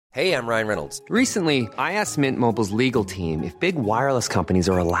Hey, I'm Ryan Reynolds. Recently, I asked Mint Mobile's legal team if big wireless companies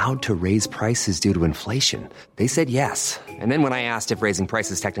are allowed to raise prices due to inflation. They said yes. And then when I asked if raising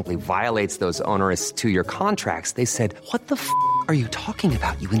prices technically violates those onerous two-year contracts, they said, "What the f*** are you talking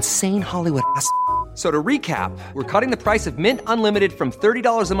about, you insane Hollywood ass?" So to recap, we're cutting the price of Mint Unlimited from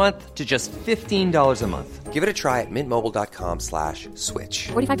 $30 a month to just $15 a month. Give it a try at mintmobile.com/switch.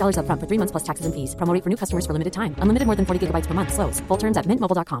 $45 up front for 3 months plus taxes and fees. Promo rate for new customers for limited time. Unlimited more than 40 gigabytes per month. Slows full terms at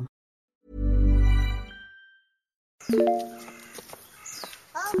mintmobile.com.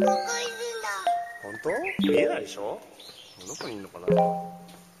 本当？見えないでしょ？どこにいるのかな？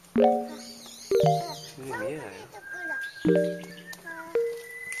見えないよ。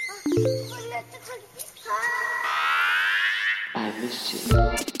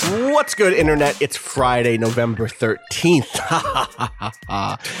 What's good, Internet? It's Friday, November 13th.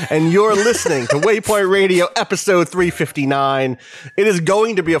 And you're listening to Waypoint Radio, episode 359. It is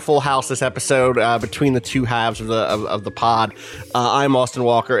going to be a full house this episode between the two halves of the pod. I'm Austin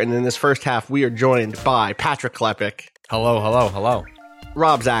Walker, and in this first half, we are joined by Patrick Klepek. Hello.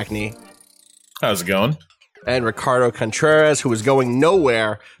 Rob Zachney. How's it going? And Ricardo Contreras, who is going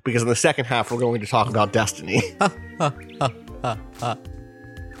nowhere, because in the second half, we're going to talk about Destiny.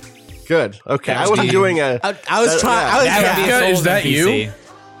 Good. Okay. I wasn't doing a... I was trying... Is that you?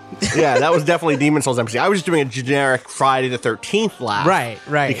 Yeah, that was definitely Demon's Souls MC. I was just doing a generic Friday the 13th laugh.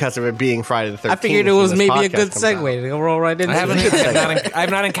 Right. Because of it being Friday the 13th. I figured it was maybe a good segue to roll right into I have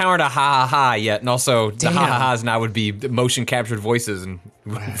not encountered a ha yet, and also the ha-ha-has now would be motion captured voices and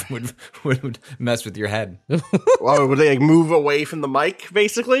would mess with your head. Well, would they like move away from the mic,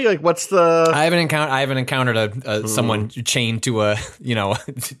 basically? Like, what's the... I haven't encountered someone chained to a,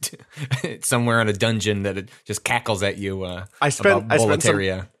 somewhere in a dungeon that it just cackles at you about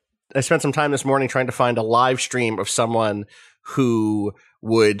Boletaria. I spent some time this morning trying to find a live stream of someone who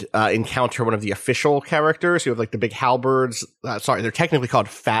would encounter one of the official characters who have like the big halberds. They're technically called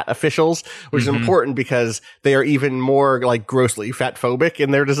fat officials, which is important because they are even more like grossly fat phobic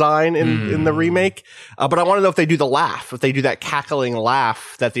in their design in the remake. But I want to know if they do the laugh, if they do that cackling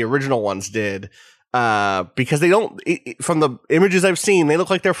laugh that the original ones did. Because they don't, from the images I've seen, they look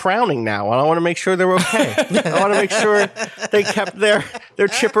like they're frowning now, and I want to make sure they're okay. I want to make sure they kept their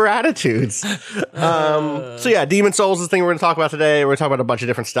chipper attitudes. So yeah, Demon's Souls is the thing we're going to talk about today. We're going to talk about a bunch of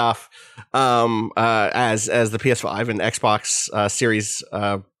different stuff. As the PS5 and Xbox Series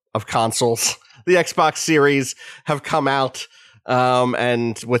of consoles, the Xbox Series have come out,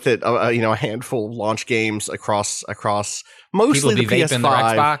 and with it, a handful of launch games across mostly the PS5. Vaping their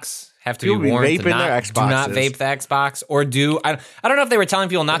Xbox. Have to be warned to not, do not vape the Xbox, or I don't know if they were telling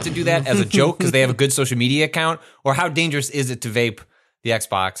people not to do that as a joke because they have a good social media account, or how dangerous is it to vape the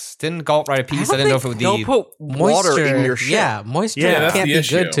Xbox? Didn't Galt write a piece? I didn't know if it would be... Don't put water in your shit. Yeah, moisture can't be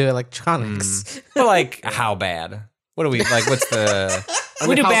good to electronics. But like, how bad? What do we, like, what's the...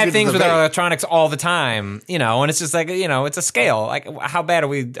 we do bad things with our electronics all the time, and it's just like, it's a scale. Like, how bad are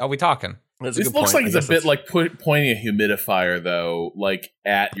we talking? This looks like it's a bit like pointing a humidifier, though, like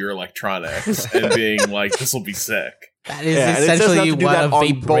at your electronics and being like, "This will be sick." That is essentially what a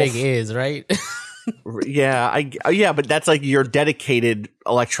vape rig is, right? Yeah, but that's like your dedicated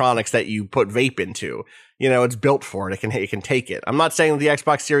electronics that you put vape into. It's built for it. It can take it. I'm not saying the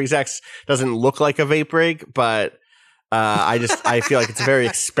Xbox Series X doesn't look like a vape rig, but I feel like it's a very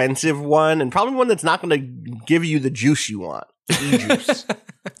expensive one, and probably one that's not going to give you the juice you want. E-juice.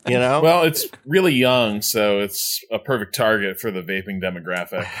 Well, it's really young, so it's a perfect target for the vaping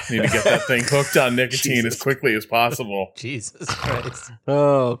demographic. Need to get that thing hooked on nicotine as quickly as possible. Jesus Christ.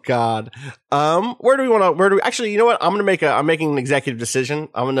 Oh God. Actually, you know what? I'm making an executive decision.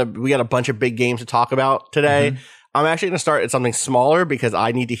 We got a bunch of big games to talk about today. I'm actually going to start at something smaller because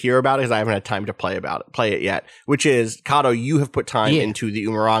I need to hear about it because I haven't had time to play it yet, which is, Kato, you have put time into the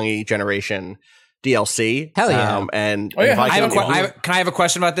Umurangi Generation DLC. Hell yeah. Can I have a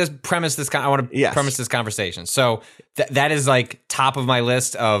question about this? I want to premise this conversation. So that is like top of my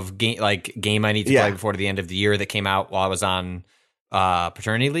list of game I need to play before the end of the year that came out while I was on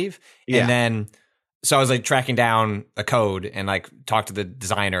paternity leave. And then so I was like tracking down a code and like talked to the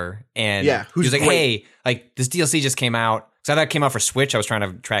designer, and he was like, "Hey, like this DLC just came out." So I thought it came out for Switch. I was trying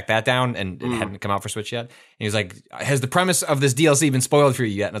to track that down, and it hadn't come out for Switch yet. And he was like, "Has the premise of this DLC been spoiled for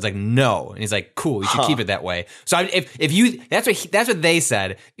you yet?" And I was like, "No." And he's like, "Cool, you should keep it that way." So if you, that's what they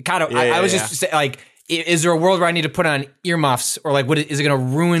said. I was just like, is there a world where I need to put on earmuffs, or like, is it going to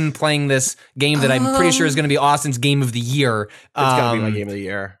ruin playing this game that I'm pretty sure is going to be Austin's game of the year? It's going to be my game of the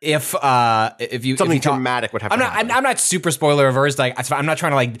year. If you dramatic would happen. I'm not super spoiler averse. Like, I'm not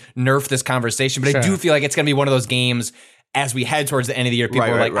trying to like nerf this conversation, but I do feel like it's going to be one of those games. as we head towards the end of the year, people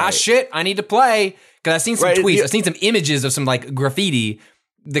are like, ah, shit, I need to play. Because I've seen some tweets, I've seen some images of some like graffiti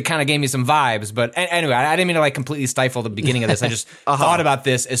that kind of gave me some vibes. But anyway, I didn't mean to like completely stifle the beginning of this. I just thought about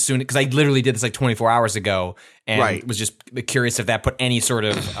this as soon, because I literally did this like 24 hours ago and was just curious if that put any sort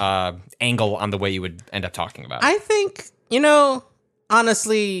of angle on the way you would end up talking about it. I think,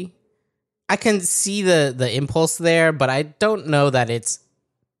 honestly, I can see the impulse there, but I don't know that it's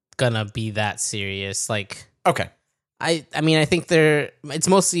gonna be that serious. Like, okay. I mean, I think it's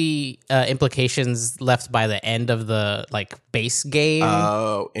mostly implications left by the end of the like base game.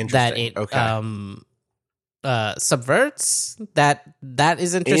 Oh, interesting. That it subverts. That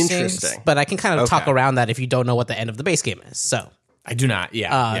is interesting. But I can kind of talk around that if you don't know what the end of the base game is. So I do not.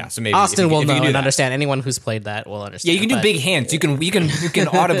 Yeah. So maybe Austin will know and understand. Anyone who's played that will understand. Yeah, you can do big hands. You can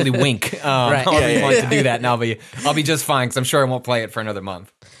audibly wink. Right. However you want to do that, and I'll be just fine because I'm sure I won't play it for another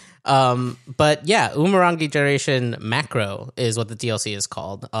month. But yeah, Umurangi Generation Macro is what the DLC is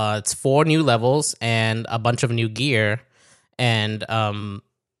called. It's 4 new levels and a bunch of new gear, and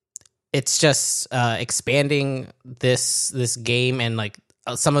it's just expanding this game, and like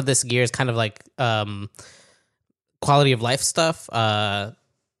some of this gear is kind of like quality of life stuff,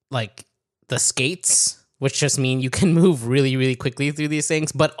 like the skates, which just mean you can move really, really quickly through these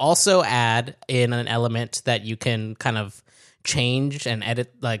things, but also add in an element that you can kind of change and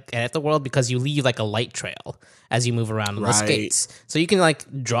edit the world, because you leave like a light trail as you move around on the skates. So you can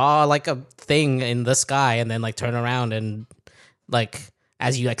like draw like a thing in the sky and then like turn around, and like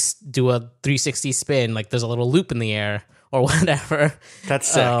as you like do a 360 spin, like there's a little loop in the air or whatever. That's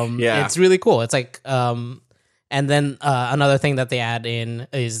sick. Yeah, it's really cool. It's like and then another thing that they add in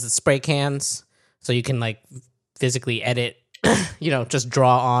is the spray cans, so you can like physically edit, just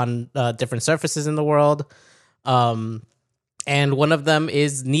draw on different surfaces in the world. And one of them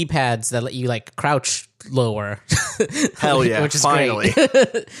is knee pads that let you like crouch lower. Hell yeah, which is finally.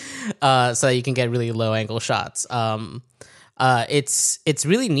 Great. So you can get really low angle shots. It's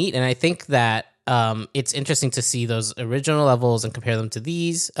really neat, and I think that it's interesting to see those original levels and compare them to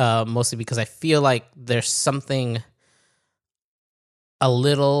these, mostly because I feel like there's something a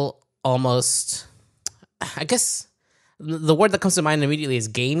little almost, I guess the word that comes to mind immediately is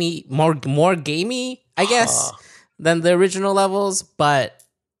gamey, more gamey, I guess, than the original levels, but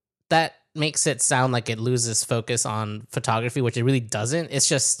that makes it sound like it loses focus on photography, which it really doesn't. It's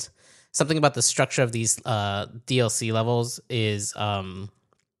just something about the structure of these DLC levels is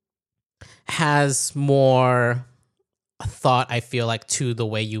has more thought, I feel like, to the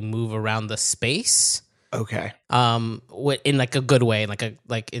way you move around the space. Okay. In like a good way,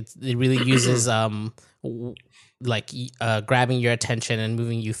 it really uses grabbing your attention and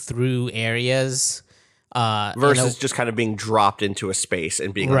moving you through areas. Versus just kind of being dropped into a space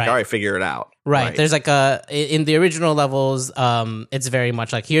and being like, all right, figure it out. Right. There's like in the original levels, it's very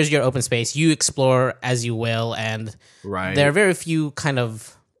much like, here's your open space, you explore as you will, and there are very few kind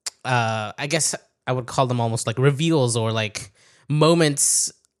of, I guess I would call them almost like reveals or like moments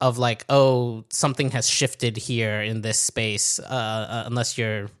of like, oh, something has shifted here in this space, unless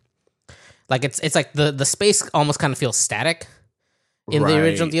you're like, it's like the space almost kind of feels static in the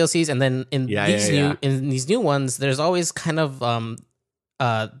original DLCs, and then in these new ones, there's always kind of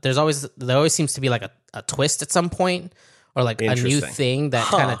there always seems to be like a twist at some point, or like a new thing that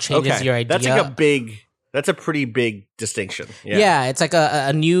kind of changes your idea. That's like that's a pretty big distinction. Yeah, it's like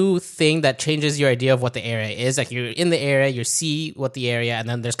a new thing that changes your idea of what the area is. Like you're in the area, you see what the area, and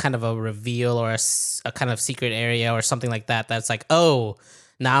then there's kind of a reveal or a kind of secret area or something like that. That's like, oh,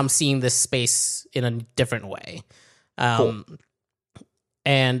 now I'm seeing this space in a different way. Cool.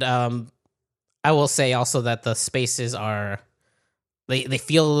 And I will say also that the spaces are they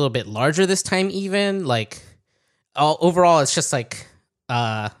feel a little bit larger this time. Even like overall, it's just like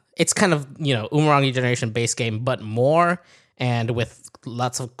it's kind of Umurangi Generation base game, but more, and with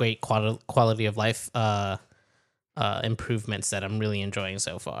lots of great quality of life improvements that I'm really enjoying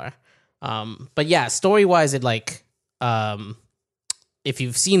so far. But yeah, story wise, it like if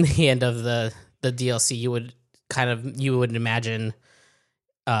you've seen the end of the DLC, you would imagine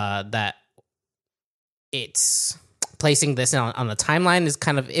that it's placing this on the timeline is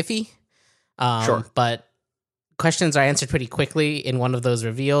kind of iffy. Sure. But questions are answered pretty quickly in one of those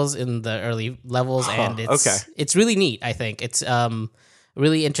reveals in the early levels, and it's really neat. I think it's a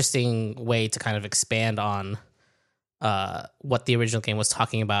really interesting way to kind of expand on what the original game was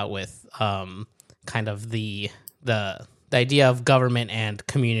talking about with kind of the idea of government and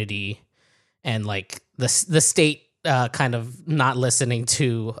community, and like the state kind of not listening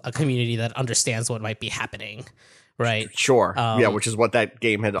to a community that understands what might be happening, right? Sure. Yeah, which is what that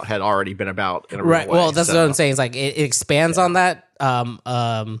game had already been about in a right. Way, well, that's what I'm saying. Is like it expands on that,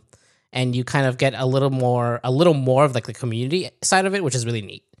 and you kind of get a little more of like the community side of it, which is really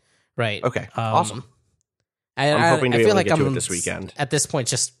neat. Right. Okay. Awesome. I'm hoping to be able to get to it I'm this weekend. At this point,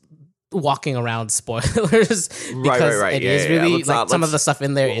 just walking around spoilers because right. it is really some of the stuff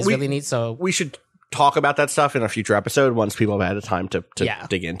in there is really neat. So we should talk about that stuff in a future episode once people have had time to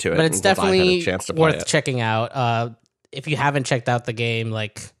dig into it. But it's definitely worth checking out. If you haven't checked out the game,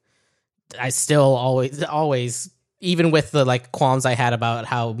 like I still always, even with the like qualms I had about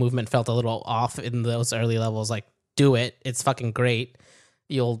how movement felt a little off in those early levels, like do it. It's fucking great.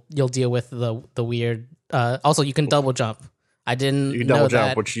 You'll deal with the weird. Also, you can double jump. I didn't. You can know double jump,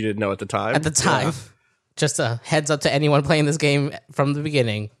 that which you didn't know at the time. At the time. Yeah. Just a heads up to anyone playing this game from the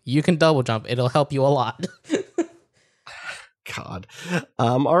beginning. You can double jump. It'll help you a lot. God.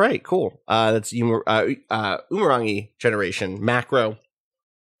 All right, cool. That's Umurangi Generation Macro,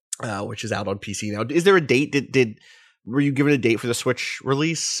 which is out on PC now. Is there a date? Were you given a date for the Switch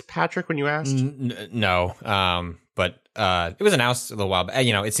release, Patrick, when you asked? No. But it was announced a little while back.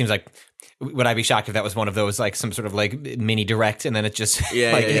 It seems like, would I be shocked if that was one of those, like some sort of like mini direct and then it just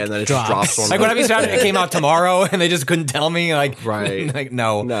and then it just drops on like, would I be shocked if it came out tomorrow and they just couldn't tell me? Like, right. Like,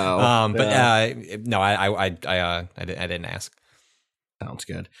 no. No, I didn't ask. Sounds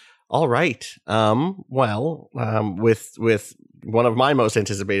good. All right. With one of my most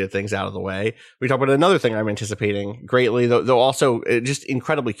anticipated things out of the way, we talk about another thing I'm anticipating greatly, though also just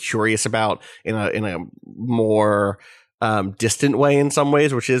incredibly curious about in a more distant way in some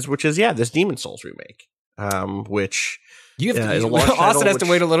ways, which is this Demon's Souls remake, which you have to, Austin has to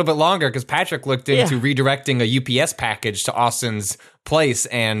wait a little bit longer because Patrick looked into redirecting a UPS package to Austin's place,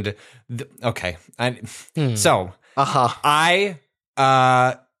 and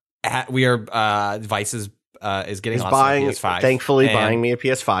we are Vice is getting buying a PS5. Thankfully, buying me a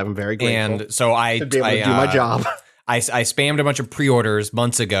PS5. I'm very grateful, and so I to be able to do my job. I spammed a bunch of pre-orders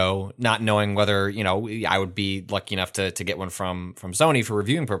months ago, not knowing whether I would be lucky enough to get one from Sony for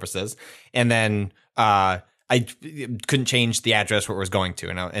reviewing purposes, and then I couldn't change the address where it was going to,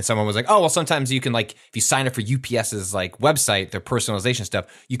 and someone was like, "Oh, well, sometimes you can, like, if you sign up for UPS's like website, their personalization stuff,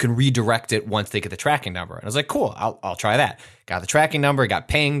 you can redirect it once they get the tracking number." And I was like, "Cool, I'll try that." Got the tracking number, got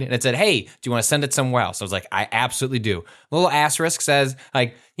pinged, and it said, "Hey, do you want to send it somewhere else?" I was like, "I absolutely do." A little asterisk says,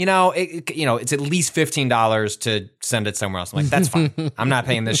 like, it's at least $15 to send it somewhere else. I'm like, that's fine. I'm not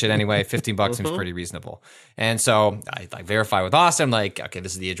paying this shit anyway. $15 seems pretty reasonable. And so I verify with Austin. I'm like, okay,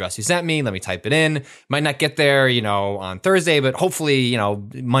 this is the address you sent me. Let me type it in. Might not get there, on Thursday, but hopefully,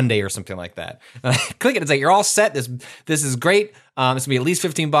 Monday or something like that. Click it. It's like, you're all set. This is great. It's gonna be at least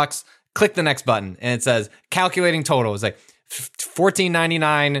 $15. Click the next button, and it says calculating total. It's like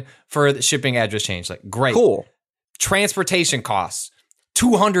 $14.99 for the shipping address change. Like, great, cool. Transportation costs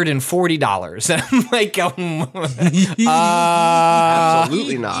 $240. And I'm like,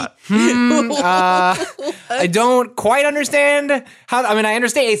 absolutely not. I don't quite understand how. I mean, I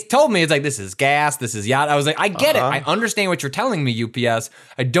understand. It's told me, it's like, this is gas, this is yacht. I was like, I get it. I understand what you're telling me, UPS.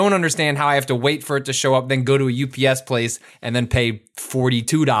 I don't understand how I have to wait for it to show up, then go to a UPS place and then pay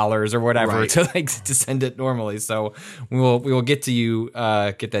 $42 or whatever to send it normally. So we will get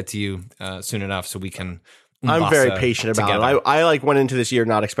that to you soon enough, so we can. I'm very patient about it. I went into this year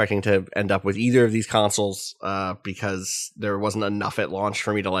not expecting to end up with either of these consoles because there wasn't enough at launch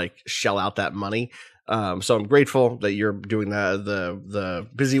for me to shell out that money. So I'm grateful that you're doing the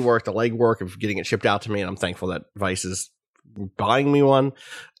busy work, the legwork of getting it shipped out to me, and I'm thankful that Vice is buying me one.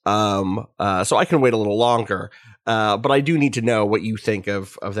 So I can wait a little longer. But I do need to know what you think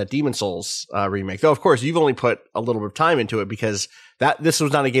of that Demon's Souls remake. Though, of course, you've only put a little bit of time into it because this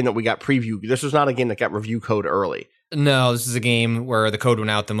was not a game that we got preview. This was not a game that got review code early. No, this is a game where the code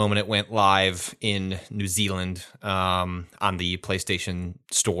went out the moment it went live in New Zealand on the PlayStation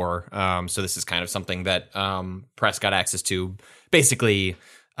Store. So this is kind of something that press got access to basically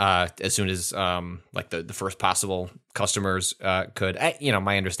as soon as the first possible customers could.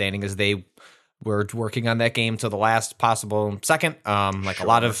 My understanding is they were working on that game till the last possible second, a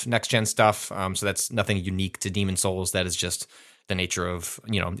lot of next-gen stuff. So that's nothing unique to Demon's Souls. That is just the nature of,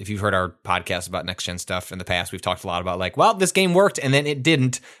 if you've heard our podcast about next-gen stuff in the past, we've talked a lot about this game worked and then it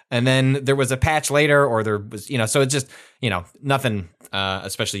didn't. And then there was a patch later, or there was, so it's just, nothing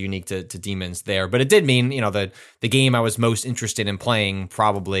especially unique to Demons there. But it did mean, the game I was most interested in playing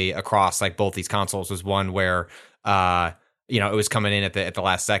probably across both these consoles was one where, it was coming in at the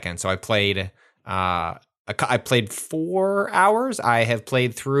last second. So I played I played 4 hours. I have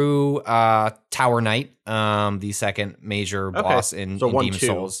played through Tower Knight, the second major boss in Demon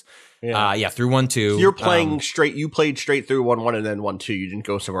Souls. Yeah, through 1-2. So you're playing straight. You played straight through 1-1 and then 1-2. You didn't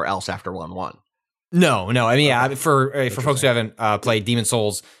go somewhere else after 1-1. No. I mean, for folks who haven't played, Demon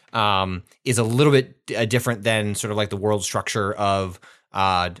Souls is a little bit different than sort of like the world structure of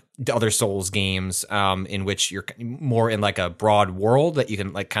the other Souls games, in which you're more in like a broad world that you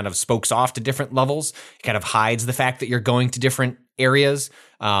can like kind of spokes off to different levels. It kind of hides the fact that you're going to different areas,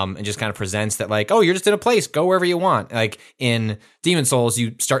 and just kind of presents that like, oh, you're just in a place, go wherever you want. Like in Demon Souls,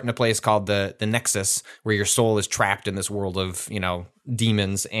 you start in a place called the Nexus, where your soul is trapped in this world of,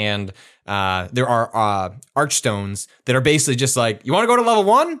 demons, and there are archstones that are basically just like, you want to go to level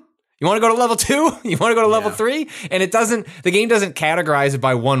 1? You want to go to level 2? You want to go to level 3? And the game doesn't categorize it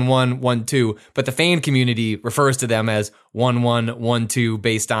by 1-1, 1-2, but the fan community refers to them as 1-1, 1-2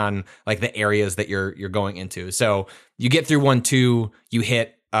 based on like the areas that you're going into. So you get through 1-2, you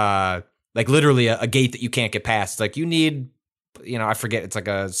hit like literally a gate that you can't get past. It's like you need, I forget, it's like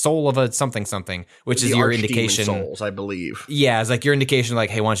a soul of a something, which is your indication. Souls, I believe. Yeah, it's like your indication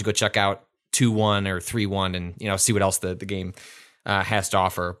like, hey, why don't you go check out 2-1 or 3-1 and see what else the game has to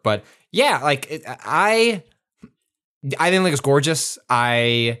offer. But yeah, like I think like it's gorgeous.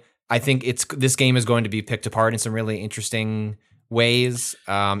 I think this game is going to be picked apart in some really interesting ways.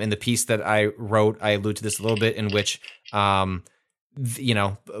 In the piece that I wrote, I allude to this a little bit, in which Bluepoint,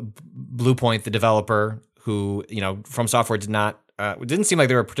 the developer, who From Software didn't seem like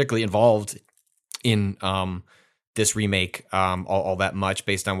they were particularly involved in this remake all that much,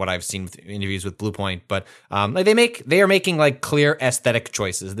 based on what I've seen with interviews with Bluepoint, but they are making like clear aesthetic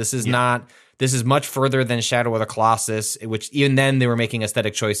choices. This is much further than Shadow of the Colossus, which even then they were making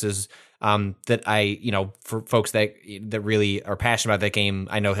aesthetic choices that for folks that really are passionate about that game,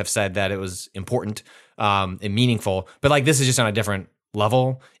 I know have said that it was important and meaningful. But like this is just on a different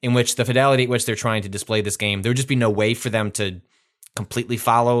level, in which the fidelity at which they're trying to display this game, there would just be no way for them to completely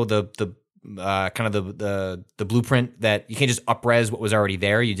follow the kind of the blueprint, that you can't just up-res what was already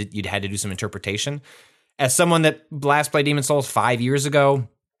there. You'd had to do some interpretation. As someone that last played Demon Souls 5 years ago,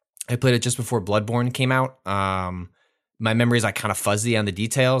 I played it just before Bloodborne came out. My memory is like kind of fuzzy on the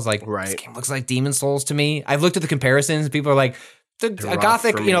details. Like this game looks like Demon Souls to me. I've looked at the comparisons. People are like, the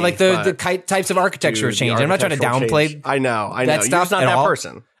Gothic, the types of architecture have changed. I'm not trying to downplay. I know. That stuff. You're not that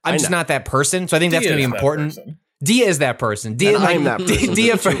person. I'm just not that person. So I think that's going to be important. Dia is that person.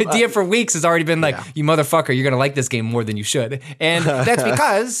 Dia for weeks has already been like, you motherfucker, you're going to like this game more than you should. And that's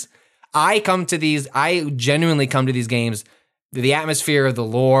because I genuinely come to these games, the atmosphere, the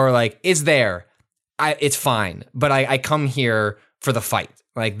lore, like it's there. It's fine. But I come here for the fight.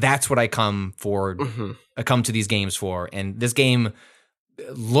 Like that's what I come for. Mm-hmm. I come to these games for. And this game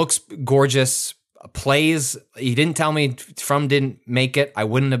looks gorgeous, plays. You didn't tell me From didn't make it. I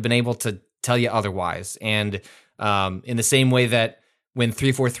wouldn't have been able to tell you otherwise. And in the same way that when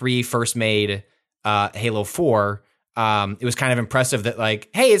 343 first made Halo 4, it was kind of impressive that like,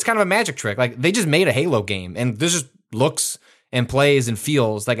 hey, it's kind of a magic trick. Like they just made a Halo game, and this just looks and plays and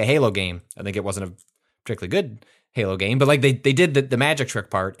feels like a Halo game. I think it wasn't a particularly good Halo game, but like they did the magic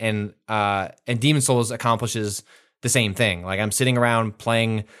trick part, and Demon Souls accomplishes the same thing. Like I'm sitting around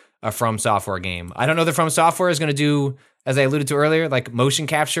playing a From Software game. I don't know that From Software is going to do, as I alluded to earlier, like motion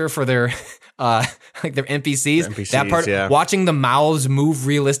capture for their like their NPCs. That part, watching the mouths move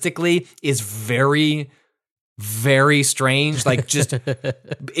realistically is very, very strange. Like just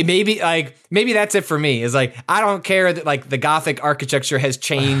maybe that's it for me. Is like I don't care that like the Gothic architecture has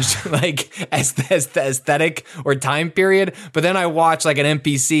changed like as the aesthetic or time period, but then I watch like an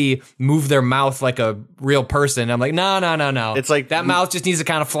NPC move their mouth like a real person. I'm like, no. It's like that mouth just needs to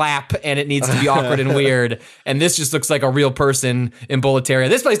kind of flap, and it needs to be awkward and weird. And this just looks like a real person in Boletaria.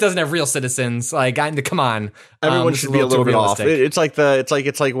 This place doesn't have real citizens. Like, come on, everyone should be a little bit off. It's like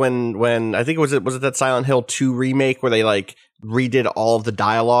when I think was it that Silent Hill 2 remake where they like redid all of the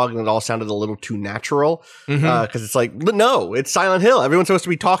dialogue and it all sounded a little too natural, because it's like, no, it's Silent Hill. Everyone's supposed to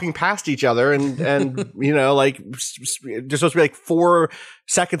be talking past each other, and like there's supposed to be like 4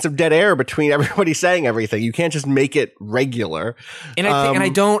 seconds of dead air between everybody saying everything. You can't just make it regular. And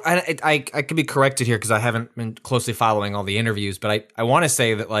I could be corrected here because I haven't been closely following all the interviews, but I want to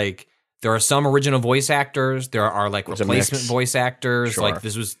say that like there are some original voice actors. There are like replacement voice actors. Sure. Like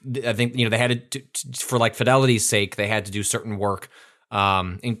this was, I think, they had to for like fidelity's sake, they had to do certain work.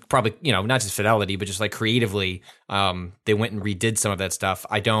 And probably, not just fidelity, but just like creatively, they went and redid some of that stuff.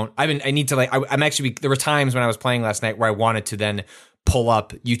 there were times when I was playing last night where I wanted to then pull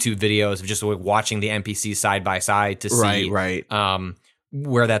up YouTube videos of just like watching the NPCs side by side to see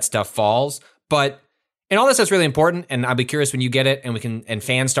where that stuff falls. But And all this is really important, and I'll be curious when you get it, and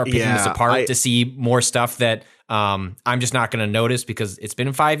fans start picking this apart to see more stuff that I'm just not going to notice because it's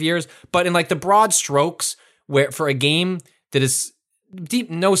been 5 years. But in like the broad strokes, where for a game that is deep,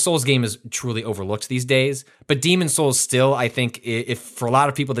 no Souls game is truly overlooked these days. But Demon's Souls still, I think, if for a lot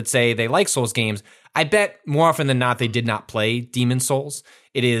of people that say they like Souls games, I bet more often than not they did not play Demon's Souls.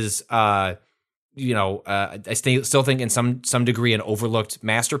 It is. I still think in some degree an overlooked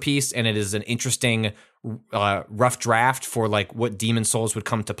masterpiece, and it is an interesting rough draft for like what Demon's Souls would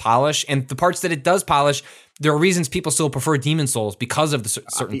come to polish. And the parts that it does polish, there are reasons people still prefer Demon's Souls because of the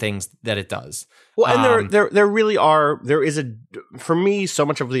certain things that it does. Well, and there really are, for me, so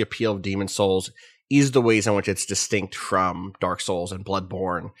much of the appeal of Demon's Souls is the ways in which it's distinct from Dark Souls and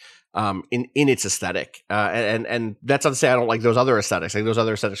Bloodborne. In its aesthetic. And that's not to say I don't like those other aesthetics. I think those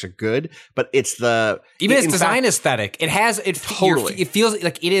other aesthetics are good, but it's its design aesthetic. It has, totally. It feels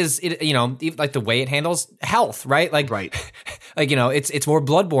like like the way it handles health, right? Like, right. Like, it's more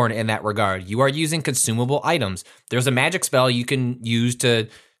Bloodborne in that regard. You are using consumable items. There's a magic spell you can use to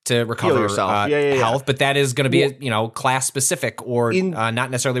recover health, but that is going to be class specific or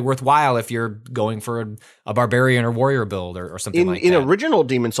not necessarily worthwhile if you're going for a barbarian or warrior build or something like that. In original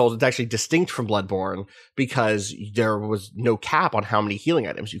Demon's Souls, it's actually distinct from Bloodborne because there was no cap on how many healing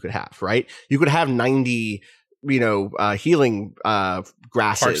items you could have, right? You could have 90, healing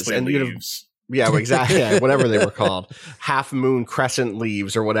grasses. Parsley and leaves. Yeah, exactly. Yeah, whatever they were called, half moon crescent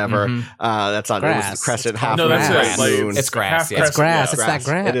leaves or whatever. That's not grass. It was crescent half. No, moon. that's grass. It's grass. It's grass. It's that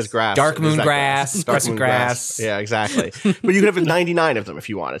grass. It is grass. Dark moon grass. Crescent grass. Yeah, exactly. But you could have 99 of them if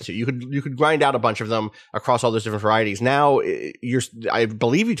you wanted to. You could grind out a bunch of them across all those different varieties. Now I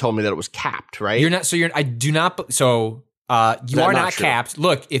believe you told me that it was capped, right? You are not capped.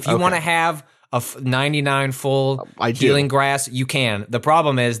 Look, if you want to have a 99 full healing grass, you can. The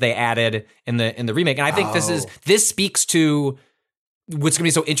problem is they added in the remake, and I think this speaks to what's going to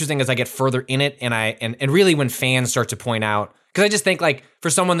be so interesting as I get further in it, and really when fans start to point out, because I just think like for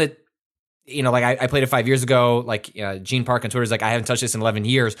someone that like I played it 5 years ago, like Gene Park on Twitter is like, I haven't touched this in 11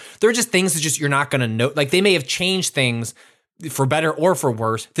 years. There are just things that just you're not going to know. Like they may have changed things for better or for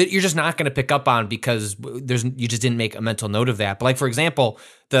worse that you're just not going to pick up on because you just didn't make a mental note of that. But like for example,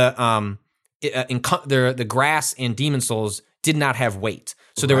 the grass in Demon's Souls did not have weight,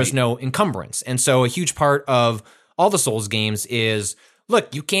 so there was no encumbrance. And so a huge part of all the Souls games is,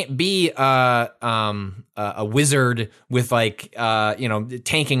 look, you can't be a wizard with like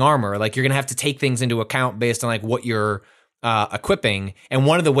tanking armor. Like you're gonna have to take things into account based on like what you're equipping. And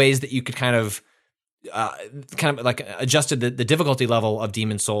one of the ways that you could kind of like adjusted the difficulty level of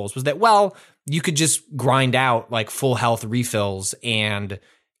Demon's Souls was that, well, you could just grind out like full health refills and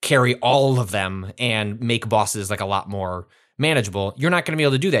carry all of them and make bosses like a lot more manageable. You're not going to be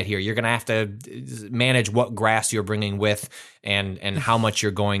able to do that here. You're going to have to manage what grass you're bringing with and how much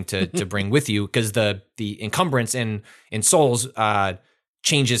you're going to bring with you, because the encumbrance in Souls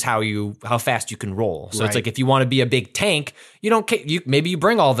changes how fast you can roll. So it's like if you want to be a big tank, maybe you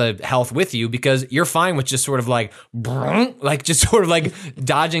bring all the health with you because you're fine with just sort of like just sort of like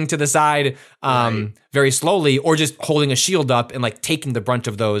dodging to the side very slowly, or just holding a shield up and like taking the brunt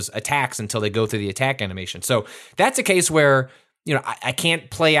of those attacks until they go through the attack animation. So that's a case where I can't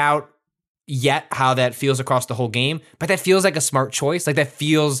play out yet how that feels across the whole game, but that feels like a smart choice. Like that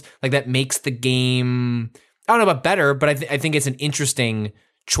feels like that makes the game, I don't know about better, but I think it's an interesting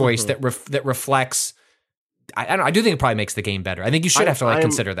choice that reflects. I do think it probably makes the game better. I think you should have to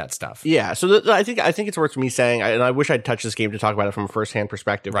consider that stuff. Yeah, so I think it's worth me saying, and I wish I'd touched this game to talk about it from a firsthand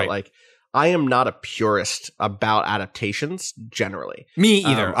perspective. But like, I am not a purist about adaptations generally. Me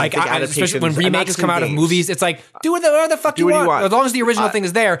either. Especially when remakes come out of movies, it's like, do whatever the fuck you want, as long as the original thing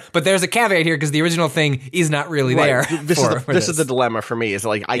is there. But there's a caveat here because the original thing is not really there. This is the dilemma for me. Is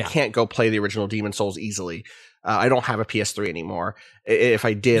like I can't go play the original Demon's Souls easily. I don't have a PS3 anymore. If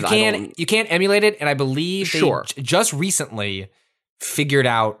I did, you can't emulate it, and I believe they just recently figured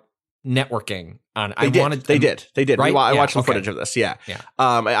out networking on. They did. Right? I watched some footage of this. Yeah.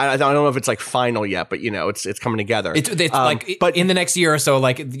 I don't know if it's like final yet, but it's coming together. But in the next year or so,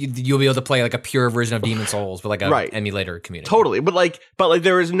 like you'll be able to play like a pure version of Demon's Souls with like a emulator community. Totally, but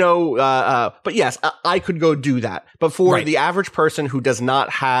there is no. But yes, I could go do that. But for the average person who does not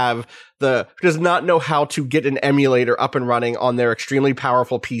know how to get an emulator up and running on their extremely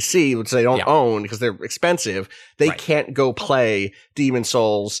powerful PC, which they don't own because they're expensive, they can't go play Demon's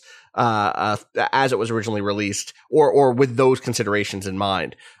Souls as it was originally released, or with those considerations in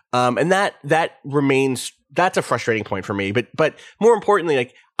mind. And that remains that's a frustrating point for me. But more importantly,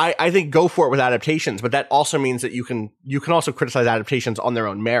 like I think go for it with adaptations, but that also means that you can also criticize adaptations on their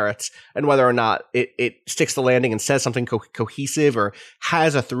own merits and whether or not it sticks the landing and says something cohesive or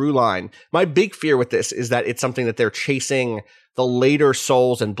has a through line. My big fear with this is that it's something that they're chasing the later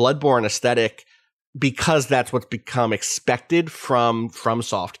Souls and Bloodborne aesthetic because that's what's become expected from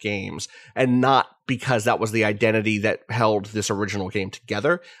FromSoft games, and not because that was the identity that held this original game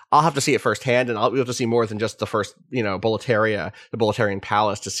together. I'll have to see it firsthand, and I'll be able to see more than just the first, Boletaria, the Boletarian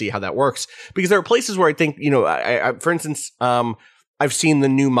Palace, to see how that works. Because there are places where I think, I for instance, I've seen the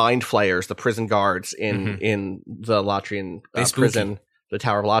new Mind Flayers, the prison guards in the Latrian prison, the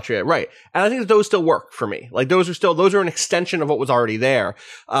Tower of Latria, right? And I think that those still work for me. Like those are an extension of what was already there.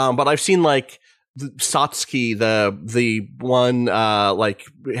 But I've seen like Satsuki, the one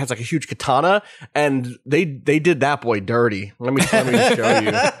it has like a huge katana, and they did that boy dirty. Let me show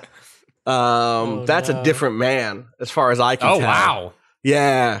you. That's a different man as far as I can tell. Oh wow.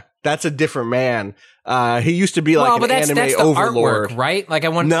 Yeah, that's a different man. He used to be like that's the overlord, artwork, right? Like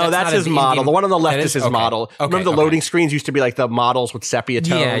that's his model. The one on the left is his model. Okay, remember the loading screens used to be like the models with sepia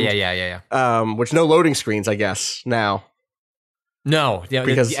tone? Yeah. Which no loading screens, I guess, now. No,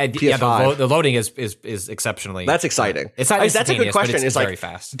 because PS5. The loading is exceptionally. That's exciting. It's not that's a good question. It's very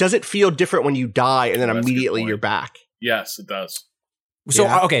fast. Does it feel different when you die and then immediately you're back? Yes, it does. So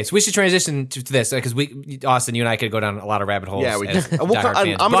so we should transition to this because Austin, you and I could go down a lot of rabbit holes. Yeah, we do. I'm going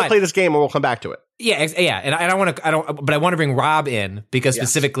to play this game and we'll come back to it. Yeah, and I want to bring Rob in because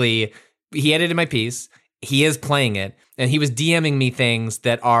specifically he edited my piece. He is playing it, and he was DMing me things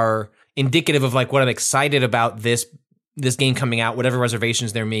that are indicative of like what I'm excited about this game coming out, whatever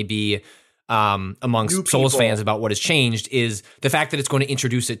reservations there may be amongst Souls fans about what has changed, is the fact that it's going to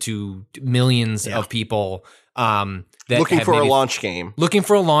introduce it to millions of people that looking for a launch game,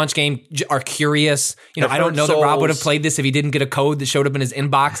 are curious. I don't know that Rob would have played this if he didn't get a code that showed up in his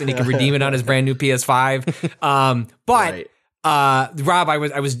inbox and he could redeem it on his brand new PS5. But Rob,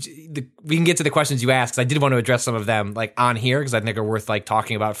 we can get to the questions you asked, because I did want to address some of them like on here because I think are worth like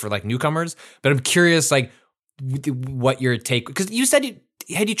talking about for like newcomers. But I'm curious, like, what your take, because you said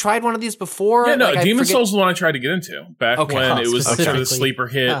had you tried one of these before? Yeah, no, Demon Souls is the one I tried to get into back when it was sort of the sleeper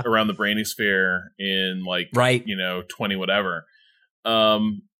hit around the Brainisphere in 20 whatever.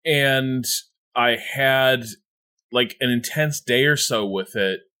 And I had like an intense day or so with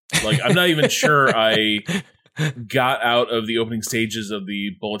it. Like I'm not even sure I got out of the opening stages of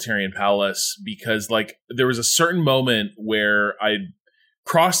the Boletarian Palace, because like there was a certain moment where I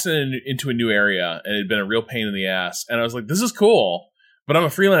crossed into a new area and it had been a real pain in the ass, and I was like, this is cool, but I'm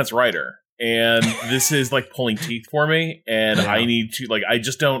a freelance writer and this is like pulling teeth for me, and I need to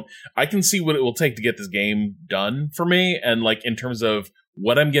I can see what it will take to get this game done for me, and like in terms of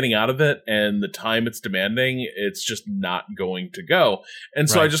what I'm getting out of it and the time it's demanding, it's just not going to go. And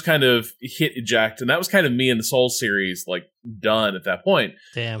so I just kind of hit eject, and that was kind of me in the Souls series, like done at that point.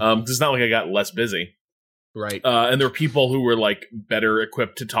 Damn. 'Cause it's not like I got less busy. Right. And there were people who were like better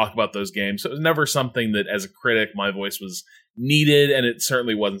equipped to talk about those games. So it was never something that as a critic, my voice was needed. And it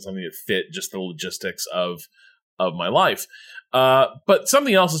certainly wasn't something that fit just the logistics of my life. But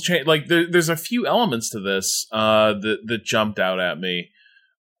something else has changed. Like there's a few elements to this, that jumped out at me.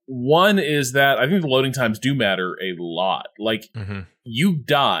 One is that I think the loading times do matter a lot. Like you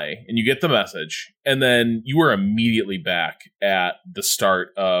die and you get the message, and then you are immediately back at the start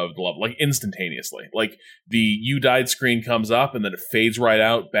of the level, like instantaneously. Like the you died screen comes up and then it fades right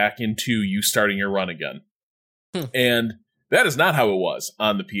out back into you starting your run again. And that is not how it was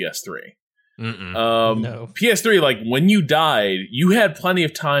on the PS3. No. PS3, like when you died, you had plenty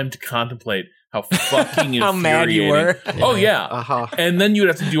of time to contemplate how fucking how mad you were. Oh yeah. And then you would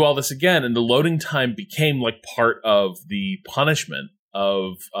have to do all this again, and the loading time became like part of the punishment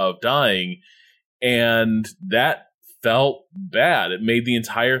of dying, and that felt bad. It made the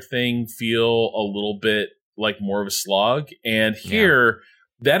entire thing feel a little bit like more of a slog. And here,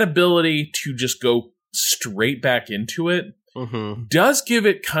 that ability to just go straight back into it does give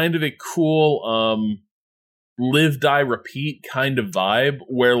it kind of a cool live, die, repeat kind of vibe,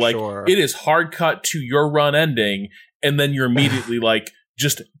 where like it is hard cut to your run ending, and then you're immediately like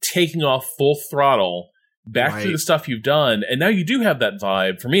just taking off full throttle back through the stuff you've done. And now you do have that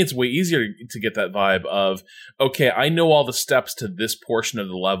vibe. For me, it's way easier to get that vibe of, okay, I know all the steps to this portion of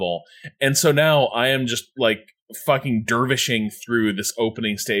the level, and so now I am just like fucking dervishing through this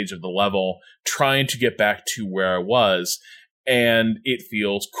opening stage of the level, trying to get back to where I was. And it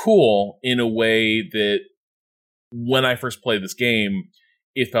feels cool in a way that when I first played this game,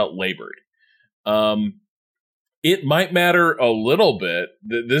 it felt labored. it might matter a little bit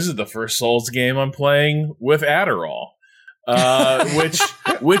that this is the first Souls game I'm playing with Adderall.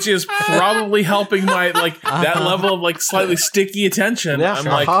 Which is probably helping my that level of slightly sticky attention. Yeah,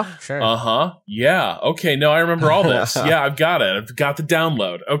 I'm yeah, okay, no, I remember all this. Yeah, I've got it. I've got the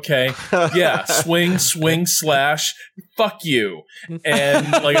download. Okay, yeah, swing, slash, fuck you,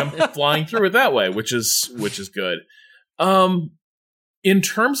 and I'm flying through it that way, which is good. In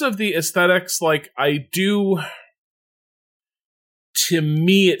terms of the aesthetics, I do. To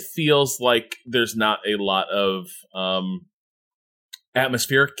me, it feels like there's not a lot of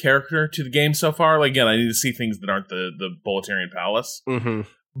atmospheric character to the game so far. Again, I need to see things that aren't the Boletarian Palace. Mm-hmm.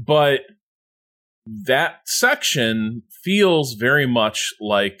 But that section feels very much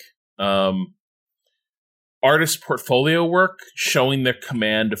like artist portfolio work showing their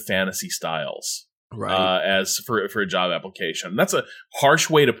command of fantasy styles. Right. As for a job application. That's a harsh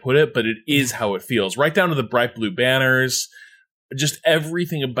way to put it, but it is how it feels. Right down to the bright blue banners. Just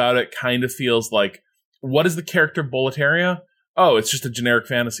everything about it kind of feels like, what is the character Boletaria? Oh, it's just a generic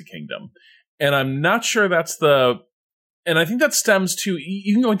fantasy kingdom. And I'm not sure that's and I think that stems to,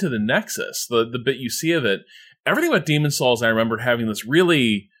 you can go into the Nexus, the bit you see of it. Everything about Demon's Souls, I remember having this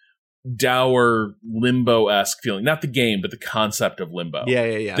really dour Limbo-esque feeling. Not the game, but the concept of Limbo.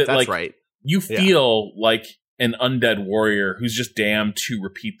 Yeah. That's right. You feel like an undead warrior who's just damned to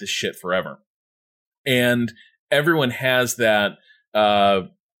repeat this shit forever. And everyone has that,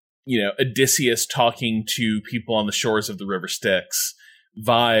 Odysseus talking to people on the shores of the River Styx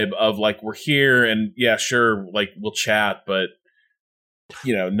vibe of we're here and yeah, sure, we'll chat, but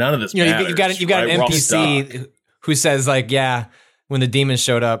none of this matters. You've got an NPC who says yeah, when the demons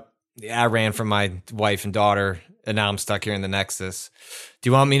showed up, I ran from my wife and daughter and now I'm stuck here in the Nexus. Do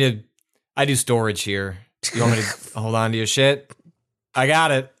you want me to, I do storage here. Do you want me to hold on to your shit? I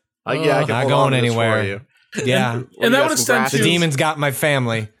got it. I can not going anywhere. Yeah. And that would extend to the demons got my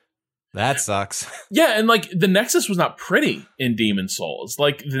family. That sucks. Yeah, and the Nexus was not pretty in Demon's Souls.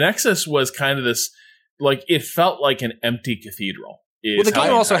 The Nexus was kind of this, it felt like an empty cathedral. Well, the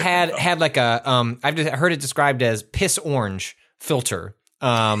game also had a I've heard it described as piss orange filter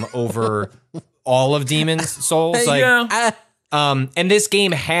over all of Demon's Souls. And this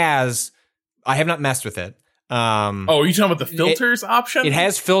game has, I have not messed with it. Are you talking about the filters option? It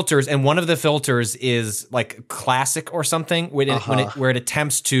has filters, and one of the filters is classic or something where it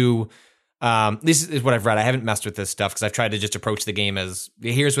attempts to. This is what I've read. I haven't messed with this stuff because I've tried to just approach the game as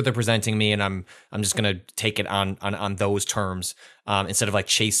here's what they're presenting me, and I'm just gonna take it on those terms instead of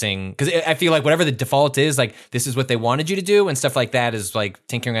chasing, because I feel like whatever the default is, this is what they wanted you to do, and stuff like that is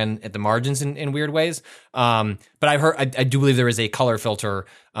tinkering at the margins in weird ways. But I've heard I do believe there is a color filter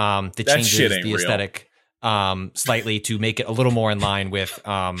that changes the aesthetic. Slightly to make it a little more in line with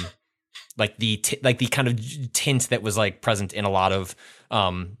the kind of tint that was present in a lot of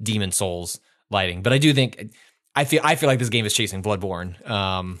Demon's Souls lighting. But I do think I feel like this game is chasing Bloodborne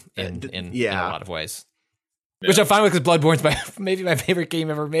in a lot of ways. Yeah. Which I'm fine with because Bloodborne's maybe my favorite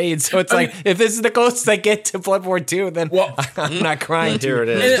game ever made. So it's if this is the closest I get to Bloodborne 2, then I'm not crying. Here it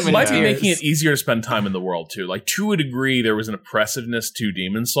is. And it might be making it easier to spend time in the world too. To a degree, there was an oppressiveness to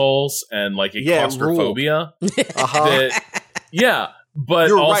Demon's Souls and a claustrophobia. But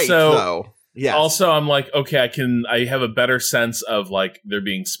you're also, right, though. Yes. Also, I'm okay, I have a better sense of there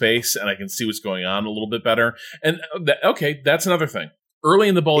being space and I can see what's going on a little bit better. And that's another thing. Early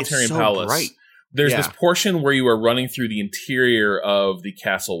in the Boletarian Palace. Bright. There's this portion where you are running through the interior of the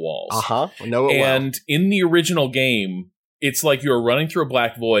castle walls. And in the original game, it's you are running through a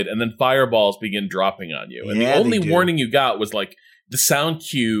black void and then fireballs begin dropping on you. And the only warning you got was the sound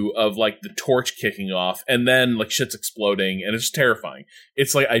cue of the torch kicking off and then shit's exploding and it's just terrifying.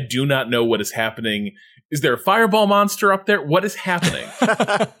 It's I do not know what is happening. Is there a fireball monster up there? What is happening?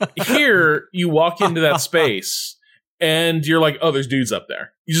 Here, you walk into that space and you're oh, there's dudes up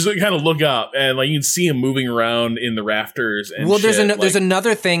there. You just kind of look up and you can see them moving around in the rafters. And there's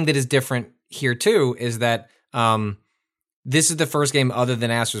another thing that is different here too, is that this is the first game other than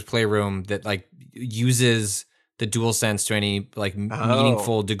Astro's Playroom that uses the DualSense to any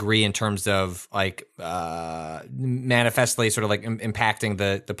meaningful degree in terms of manifestly sort of impacting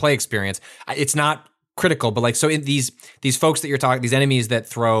the play experience. It's not critical, but so in these folks that you're talking, these enemies that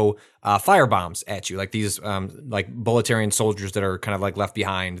throw fire bombs at you, these Boletarian soldiers that are kind of left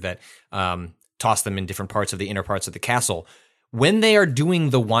behind that toss them in different parts of the inner parts of the castle. When they are doing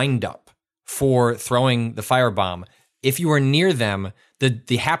the wind up for throwing the firebomb, if you are near them, the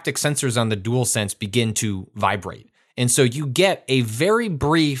haptic sensors on the DualSense begin to vibrate. And so you get a very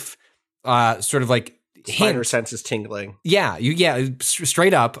brief sort of Spider sense is tingling. Yeah,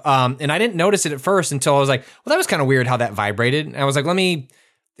 straight up. And I didn't notice it at first until I was like, well, that was kind of weird how that vibrated. And I was like, let me,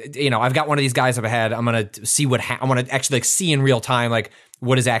 I've got one of these guys up ahead. I'm gonna see I want to actually like see in real time like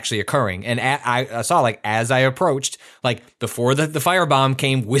what is actually occurring. And I saw like as I approached, like before the firebomb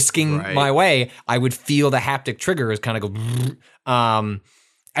came whisking my way, I would feel the haptic triggers kind of go.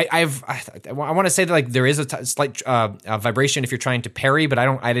 I want to say that like there is a slight vibration if you're trying to parry, but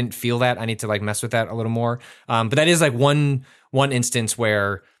I didn't feel that. I need to like mess with that a little more. But that is like one instance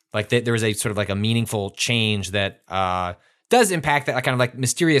where like there is a sort of like a meaningful change that does impact that kind of like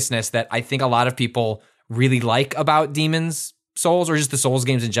mysteriousness that I think a lot of people really like about Demon's Souls or just the Souls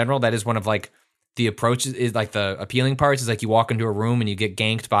games in general. That is one of like the approaches is like the appealing parts is like you walk into a room and you get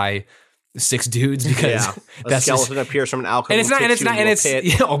ganked by 6 dudes because a skeleton appears from an alcove and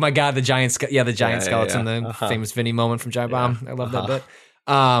it's oh my god, the giant skeleton, the famous Vinny moment from Giant Bomb. I love that bit.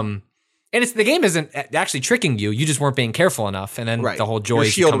 And the game isn't actually tricking you. You just weren't being careful enough, and then the whole joy.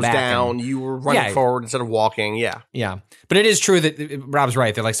 Your shield was down. You were running forward instead of walking. Yeah. But it is true that Rob's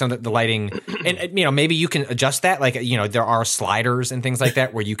right. They're like some of the lighting, and maybe you can adjust that. Like there are sliders and things like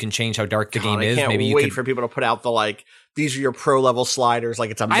that where you can change how dark the game is. Maybe you wait for people to put out the like. These are your pro level sliders.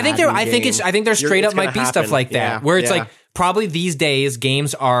 Like it's a. I think they're straight up might be stuff like that where it's like probably these days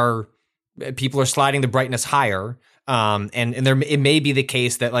games are people are sliding the brightness higher. And there it may be the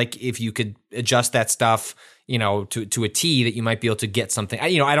case that like if you could adjust that stuff, to a T, that you might be able to get something.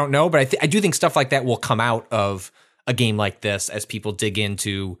 I don't know, but I do think stuff like that will come out of a game like this as people dig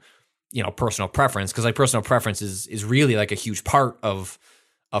into, personal preference, because like personal preference is really like a huge part of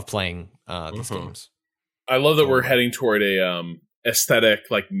playing these games. I love that we're heading toward a aesthetic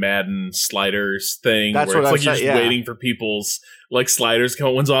like Madden sliders thing. That's where what it's like you're just waiting for people's like sliders come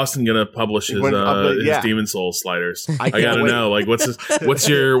out. When's Austin gonna publish his Demon Souls sliders? I gotta know. Like what's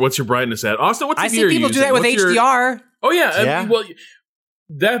your brightness at? Austin, what's I see people do that with HDR. Oh yeah. Well,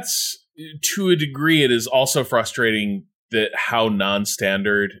 that's to a degree. It is also frustrating that how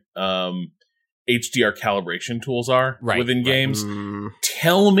non-standard HDR calibration tools are within games.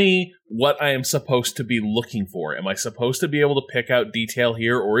 Tell me what I am supposed to be looking for. Am I supposed to be able to pick out detail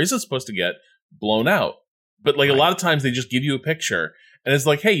here, or is it supposed to get blown out? But like a lot of times they just give you a picture and it's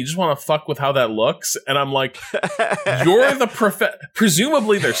like, hey, you just want to fuck with how that looks? And I'm like, you're the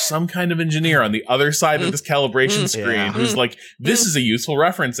presumably there's some kind of engineer on the other side of this calibration screen who's like, this is a useful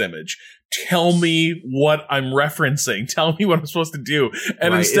reference image. Tell me what I'm referencing. Tell me what I'm supposed to do.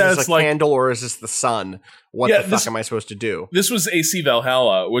 And instead, is this a candle or is this the sun? What the fuck am I supposed to do? This was AC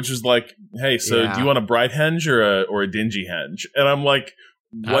Valhalla, which was like, hey, so do you want a bright henge or a dingy henge? And I'm like,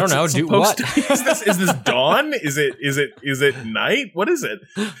 I don't know. Do what? Is this dawn? Is it night? What is it?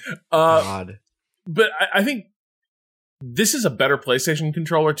 God. But I think this is a better PlayStation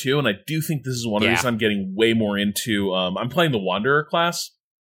controller too, and I do think this is one of the reasons I'm getting way more into. I'm playing the Wanderer class.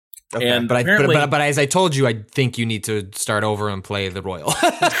 Okay. And but as I told you, I think you need to start over and play the Royal.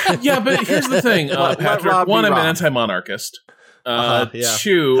 Yeah, but here's the thing, Patrick. One, I'm an anti-monarchist.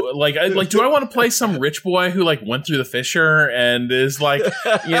 Two, do I want to play some rich boy who like went through the fissure and is like,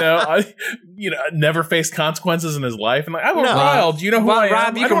 never faced consequences in his life? And like, I'm a Royal. Do you know who I am?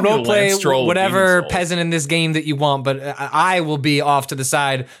 Rob, you can role play whatever peasant in this game that you want, but I will be off to the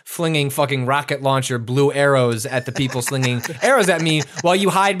side flinging fucking rocket launcher blue arrows at the people slinging arrows at me while you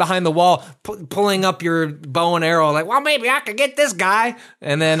hide behind the wall, pulling up your bow and arrow. Like, well, maybe I could get this guy,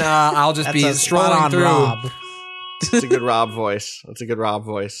 and then I'll just be strolling through. Rob. That's a good Rob voice. For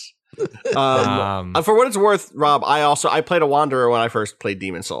what it's worth, Rob, I played a Wanderer when I first played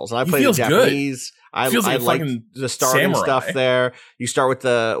Demon Souls, and I played the Japanese. I like the starting stuff there. You start with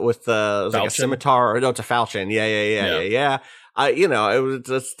the like a scimitar, or no, it's a falchion. Yeah.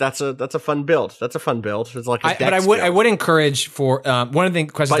 That's a fun build. It's like a but I would encourage for one of the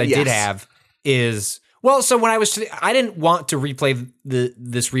questions I did have is. Well, so when I didn't want to replay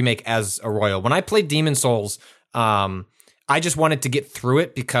this remake as a Royal. When I played Demon Souls, I just wanted to get through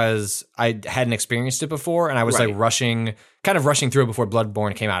it because I hadn't experienced it before, and I was like rushing through it before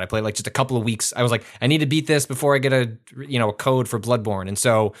Bloodborne came out. I played like just a couple of weeks. I was like, I need to beat this before I get a code for Bloodborne. And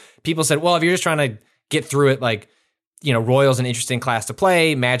so people said, well, if you're just trying to get through it, like, Royal's an interesting class to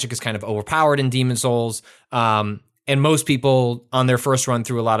play. Magic is kind of overpowered in Demon Souls. And most people on their first run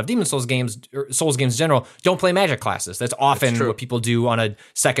through a lot of Demon Souls games, or Souls games in general, don't play Magic classes. That's often what people do on a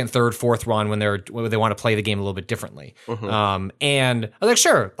second, third, fourth run when they want to play the game a little bit differently. And I was like,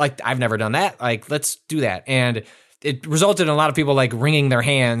 sure, like I've never done that. Like, let's do that. And it resulted in a lot of people like wringing their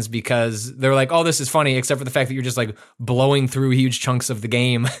hands because they're like, oh, this is funny, except for the fact that you're just like blowing through huge chunks of the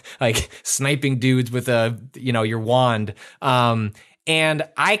game, like sniping dudes with your wand. And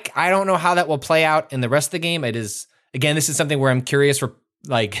I don't know how that will play out in the rest of the game. It is, again, this is something where I'm curious for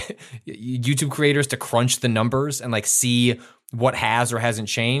like YouTube creators to crunch the numbers and like see what has or hasn't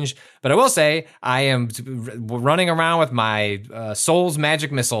changed. But I will say I am running around with my Soul's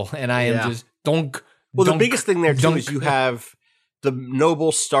magic missile, and I am just dunk. The biggest thing there too is you have the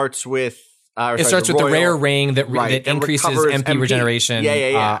noble starts with it starts with the rare ring that increases MP regeneration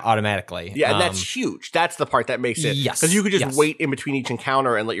automatically. Yeah, and that's huge. That's the part that makes it. Yes. Because you could just wait in between each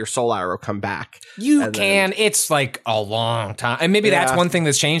encounter and let your soul arrow come back. You can. It's like a long time. And maybe that's one thing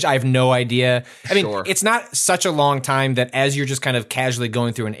that's changed. I have no idea. I mean, it's not such a long time that as you're just kind of casually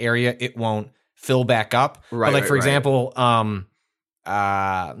going through an area, it won't fill back up. Right. But like, for example, I'm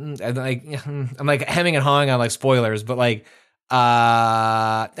like hemming and hawing on like spoilers, but like,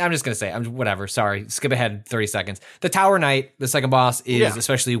 I'm just gonna say, whatever. Sorry, skip ahead 30 seconds. The Tower Knight, the second boss, is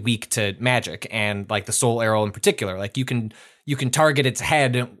especially weak to magic, and like the soul arrow in particular. Like you can target its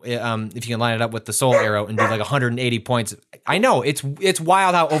head if you can line it up with the soul arrow and do like 180 points. I know it's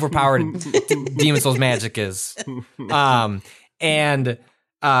wild how overpowered Demon Souls magic is, I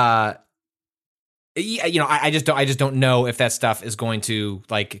just don't know if that stuff is going to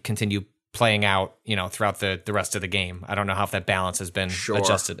like continue playing out, throughout the rest of the game. I don't know how if that balance has been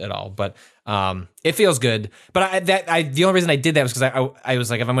adjusted at all, but it feels good. But the only reason I did that was because I was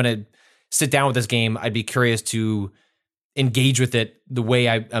like, if I'm going to sit down with this game, I'd be curious to engage with it the way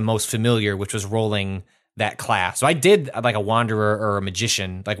I'm most familiar, which was rolling that class. So I did like a wanderer or a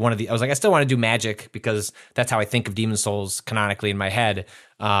magician, like I was like, I still want to do magic because that's how I think of Demon Souls canonically in my head.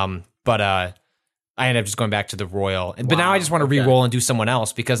 But I ended up just going back to the Royal. But now I just want to re-roll and do someone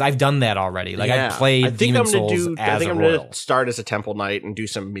else because I've done that already. Like I played Demon Souls as a Royal. I think I'm going to start as a Temple Knight and do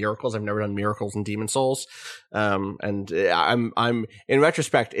some miracles. I've never done miracles in Demon Souls. And I'm in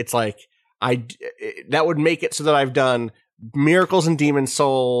retrospect, it's like that would make it so that I've done miracles in Demon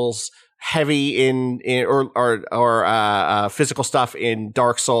Souls, heavy in physical stuff in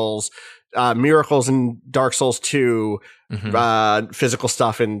Dark Souls, miracles in Dark Souls 2, physical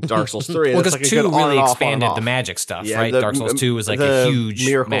stuff in Dark Souls 3. Well, because 2 really expanded the magic stuff, right? Dark Souls 2 was like a huge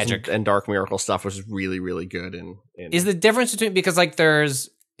miracles magic. And dark miracle stuff was really, really good. Is the difference between, because like there's,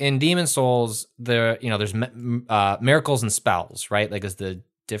 in Demon Souls, there's miracles and spells, right? Like is the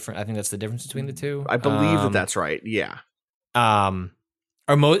different, I think that's the difference between the two. I believe that's right, yeah.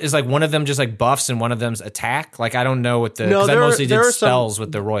 Is like one of them just like buffs and one of them's attack? Like I don't know what because I mostly did spells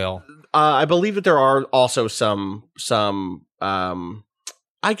with the Royal. I believe that there are also some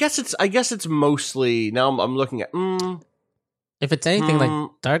I guess it's mostly, now I'm looking at if it's anything like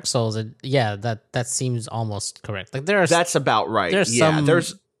Dark Souls, that seems almost correct. Like that's about right.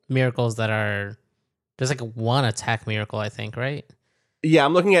 There's miracles that are, there's like one attack miracle, I think, right? Yeah,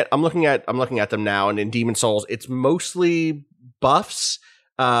 I'm looking at them now, and in Demon Souls it's mostly buffs.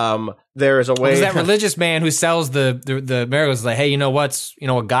 There is a way. There's that religious man who sells the miracles. Like, hey, you know what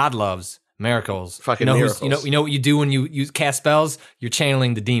God loves? Miracles. Fucking miracles. You know what you do when you cast spells? You're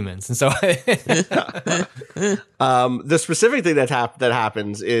channeling the demons. And so, the specific thing that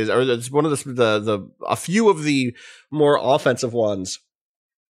happens is, or it's one of a few of the more offensive ones.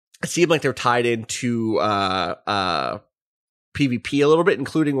 It seemed like they're tied into PvP a little bit,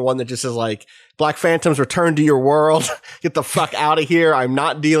 including one that just says like, Black Phantoms, return to your world. Get the fuck out of here. I'm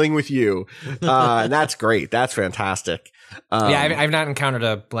not dealing with you. And that's great. That's fantastic. I've not encountered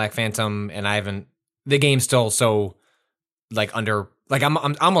a Black Phantom, and the game's still so like I'm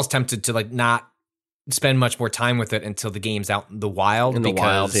almost tempted to like not spend much more time with it until the game's out in the wild.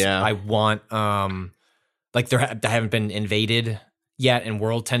 I want, like I haven't been invaded yet, and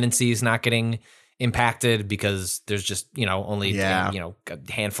world tendencies not getting impacted because there's just only a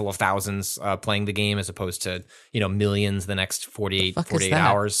handful of thousands playing the game as opposed to millions the next 48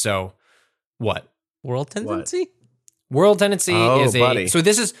 hours. So what? World tendency? World tendency is buddy. So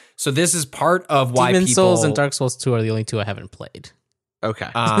this is part of why Demon Souls and Dark Souls 2 are the only two I haven't played. Okay.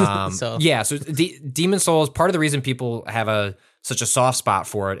 So Demon Souls, part of the reason people have such a soft spot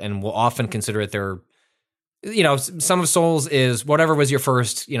for it and will often consider it their, some of Souls is whatever was your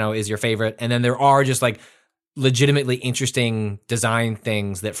first, is your favorite. And then there are just like legitimately interesting design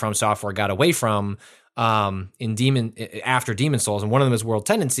things that From Software got away from after Demon Souls. And one of them is World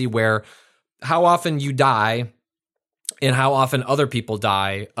Tendency, where how often you die and how often other people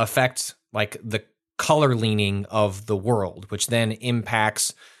die affect like the color leaning of the world, which then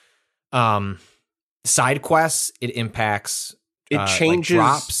impacts side quests. It impacts it changes like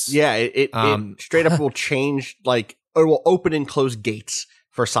drops. Yeah, it straight up will change, like it will open and close gates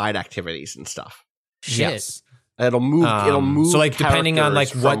for side activities and stuff. Yes. It'll move so like depending on like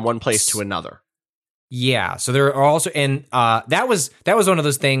from one place to another. Yeah, so there are also, and that was one of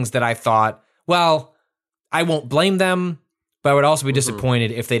those things that I thought, well, I won't blame them, but I would also be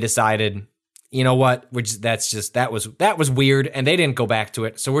disappointed if they decided, you know what, that was weird, and they didn't go back to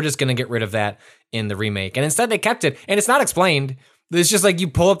it, so we're just going to get rid of that in the remake. And instead they kept it, and it's not explained. It's just like you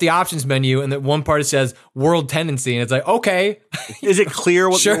pull up the options menu, and that one part it says world tendency, and it's like, okay, is it clear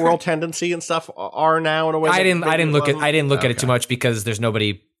what the world tendency and stuff are now in a way? I didn't look at it too much because there's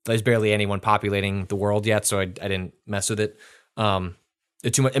barely anyone populating the world yet, so I didn't mess with it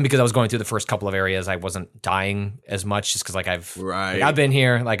too much. And because I was going through the first couple of areas, I wasn't dying as much just because I've been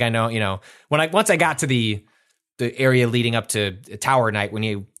here, like I know, once I got to the area leading up to Tower Knight,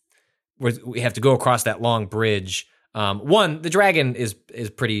 we have to go across that long bridge. The dragon is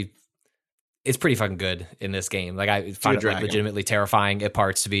pretty fucking good in this game. Like I find it legitimately terrifying at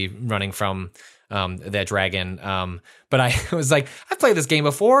parts to be running from that dragon. But I was like, I've played this game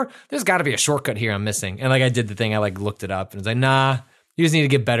before. There's got to be a shortcut here I'm missing. And like I did the thing, I like looked it up and was like, nah, you just need to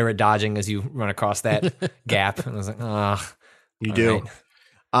get better at dodging as you run across that gap. And I was like, you do.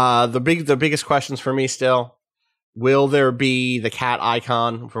 Right. The biggest questions for me still. Will there be the cat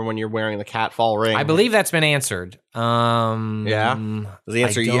icon from when you're wearing the catfall ring? I believe that's been answered. Yeah? Is the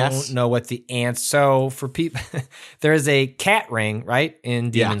answer yes? I don't know what the answer... So, for people... there is a cat ring, right,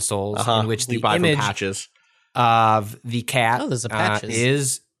 in Demon's Souls, in which the image patches. Of the cat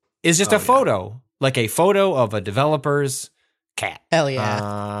is just a photo. Like a photo of a developer's cat. Hell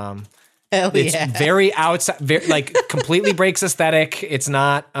yeah. It's very outside... completely breaks aesthetic. It's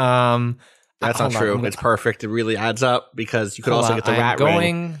not... That's not true. It's perfect. It really adds up because you could also get the rat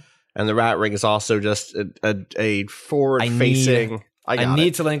ring. And the rat ring is also just a forward-facing... Oh,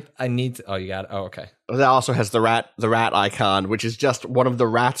 you got it. Oh, okay. That also has the rat icon, which is just one of the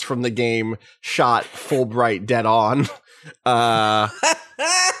rats from the game shot Fulbright dead on. The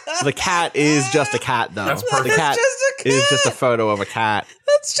cat is just a cat, though. That's perfect. The cat is just a photo of a cat.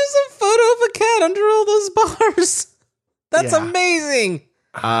 That's just a photo of a cat under all those bars. That's amazing.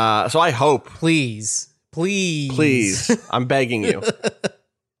 So I hope. Please. I'm begging you.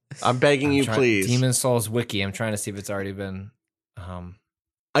 Please. Demon's Souls wiki. I'm trying to see if it's already been. Oh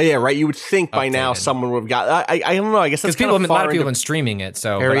yeah, right. You would think by now someone would have got. I don't know. I guess that's because a lot of people have been streaming it.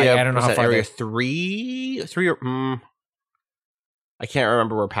 So I don't know how far. Area 3 or I can't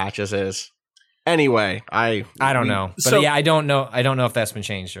remember where Patches is. Anyway, I don't know. But I don't know. I don't know if that's been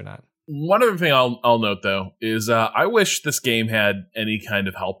changed or not. One other thing I'll note though is I wish this game had any kind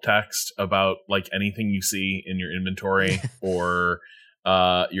of help text about like anything you see in your inventory or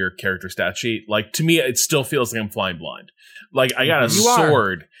your character stat sheet. Like to me, it still feels like I'm flying blind. Like I got a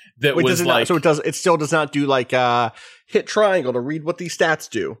sword that was like it still does not do like hit triangle to read what these stats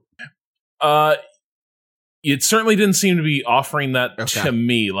do. It certainly didn't seem to be offering that to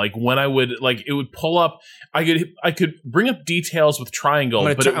me. Like when I would it would pull up. I could bring up details with triangle,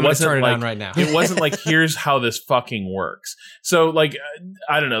 but it wasn't turn it like on right now. It wasn't like here's how this fucking works. So like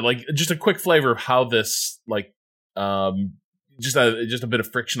I don't know, like just a quick flavor of how this just a bit of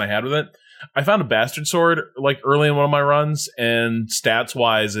friction I had with it. I found a bastard sword like early in one of my runs, and stats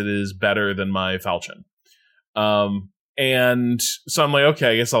wise, it is better than my falchion. And so I'm like,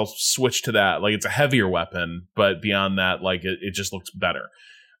 okay, I guess I'll switch to that. Like it's a heavier weapon, but beyond that, like it just looks better.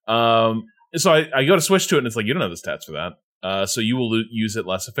 So I go to switch to it, and it's like, you don't have the stats for that. So you will use it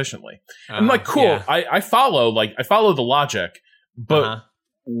less efficiently. I'm like, cool. Yeah. I follow the logic, but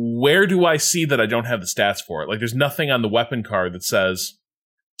where do I see that I don't have the stats for it? Like there's nothing on the weapon card that says,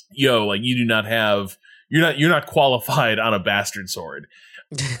 yo, like you do not have, you're not qualified on a bastard sword.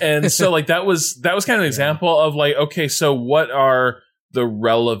 And so like that was kind of an example of like, okay, so what are the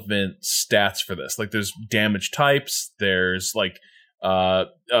relevant stats for this? Like there's damage types, there's like a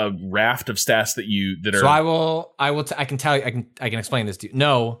raft of stats that are. So I can tell you, I can explain this to you.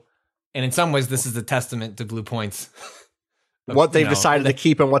 No, and in some ways this is a testament to Blue Point's what they've decided to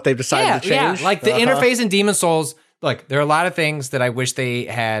keep and what they've decided to change. Yeah, like the interface in Demon's Souls. Look, there are a lot of things that I wish they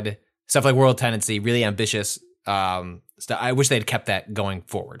had, stuff like World Tendency, really ambitious stuff. I wish they'd kept that going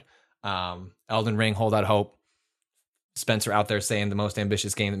forward. Elden Ring, Hold Out Hope. Spencer out there saying the most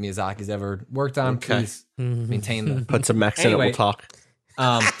ambitious game that Miyazaki's ever worked on. Okay. Please maintain the put some mechs in it. We'll talk.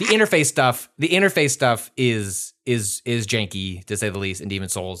 The interface stuff is janky to say the least in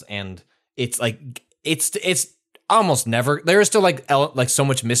Demon's Souls, and it's like it's almost never. There is still like so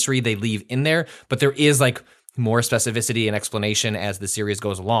much mystery they leave in there, but there is like more specificity and explanation as the series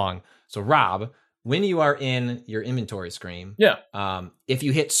goes along. So Rob, when you are in your inventory screen, if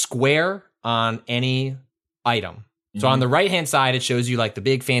you hit square on any item, so on the right-hand side, it shows you like the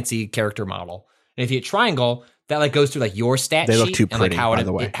big fancy character model. And if you hit triangle, that like goes through like your stat sheet and like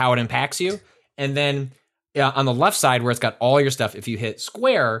how it impacts you. And then on the left side where it's got all your stuff, if you hit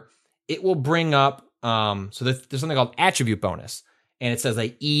square, it will bring up, so there's something called attribute bonus. And it says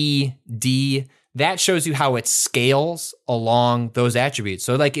like E, D. That shows you how it scales along those attributes.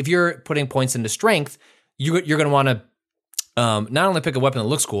 So like if you're putting points into strength, you're going to want to not only pick a weapon that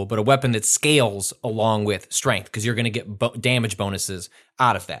looks cool, but a weapon that scales along with strength, because you're going to get damage bonuses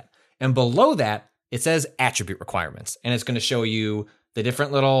out of that. And below that, it says attribute requirements, and it's going to show you the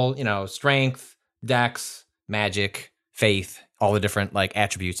different little, strength, dex, magic, faith, all the different like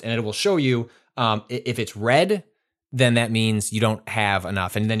attributes. And it will show you if it's red, then that means you don't have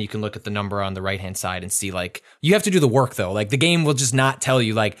enough. And then you can look at the number on the right-hand side and see, like, you have to do the work, though. Like, the game will just not tell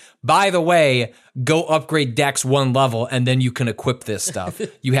you, like, by the way, go upgrade Dex 1 level, and then you can equip this stuff.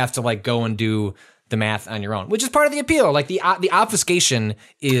 You have to, like, go and do the math on your own, which is part of the appeal. Like, the obfuscation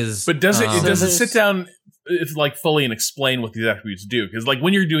is... But does it sit down... It's like fully and explain what these attributes do, because like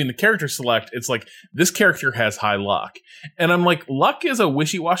when you're doing the character select, it's like this character has high luck, and I'm like, luck is a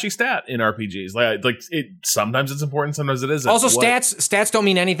wishy-washy stat in RPGs. Like it sometimes it's important, sometimes it isn't. Also, stats don't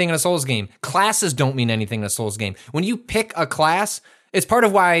mean anything in a Souls game. Classes don't mean anything in a Souls game. When you pick a class, it's part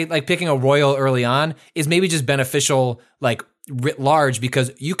of why like picking a royal early on is maybe just beneficial, like writ large,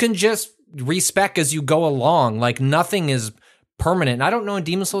 because you can just respec as you go along. Like nothing is permanent. And I don't know in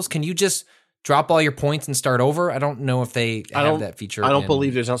Demon's Souls, can you just drop all your points and start over? I don't know if they have that feature. I don't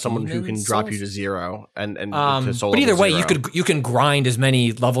believe there's not someone who can drop you to 0 and to soul. But either way, 0. you can grind as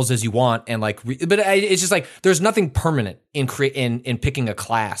many levels as you want and like. But it's just like there's nothing permanent in picking a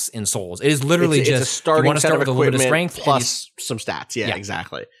class in Souls. It is literally it's just a starting you want to set start of with a little bit of strength plus some stats. Yeah,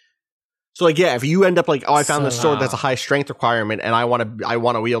 exactly. So like, yeah, if you end up like, oh, I found this sword that's a high strength requirement, and I want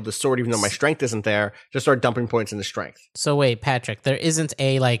to wield this sword even though my strength isn't there, just start dumping points into strength. So wait, Patrick, there isn't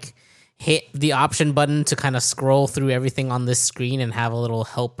a like hit the option button to kind of scroll through everything on this screen and have a little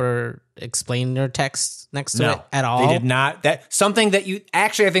helper explainer text next to it at all? They did not. That something that you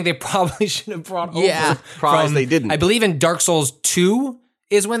actually, I think they probably should have brought over. Yeah, surprised they didn't. I believe in Dark Souls 2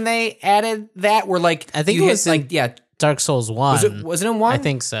 is when they added that. Where like I think it was Dark Souls 1. Was it in 1? I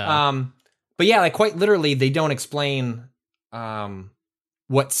think so. But yeah, like quite literally, they don't explain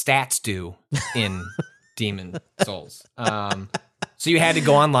what stats do in Demon Souls. So you had to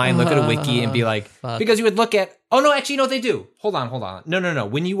go online, look at a wiki, and be like, because you would look at, oh no, actually, you know what they do? Hold on. No.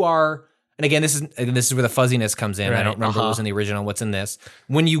 When you are, and again, this is where the fuzziness comes in. Right. I don't remember what was in the original, what's in this.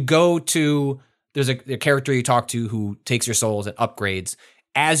 When you go to, there's a character you talk to who takes your souls and upgrades.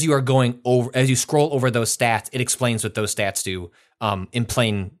 As you are going over, as you scroll over those stats, it explains what those stats do in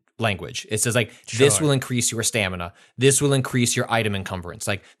plain language. It says like, this will increase your stamina. This will increase your item encumbrance.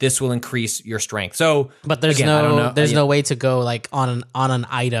 Like this will increase your strength. So, but there's no way to go like on an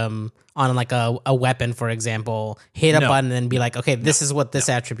item, on like a weapon, for example, hit a button and be like, okay, this is what this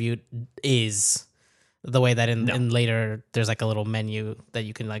attribute is. The way that in later there's like a little menu that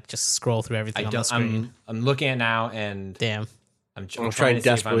you can like just scroll through everything on the screen. I'm looking at now and damn, I'm trying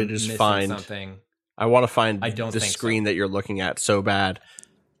desperately to just find something. I want to find the screen that you're looking at so bad.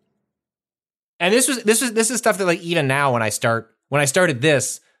 And this is stuff that like even now when I started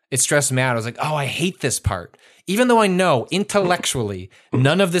this, it stressed me out. I was like, oh, I hate this part. Even though I know intellectually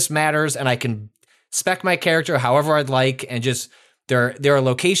none of this matters and I can spec my character however I'd like, and just there are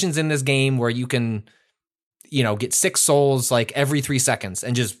locations in this game where you can, get 6 souls like every 3 seconds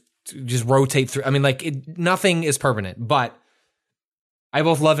and just rotate through. I mean, like nothing is permanent, but I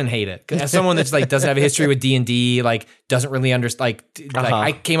both love and hate it. As someone that's like doesn't have a history with D&D, like doesn't really understand, like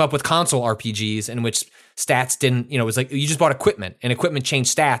I came up with console RPGs in which stats didn't, it was like you just bought equipment and equipment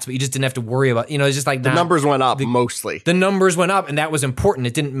changed stats, but you just didn't have to worry about, it's just like the numbers went up mostly. The numbers went up, and that was important.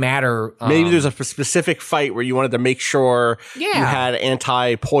 It didn't matter. Maybe there's a specific fight where you wanted to make sure you had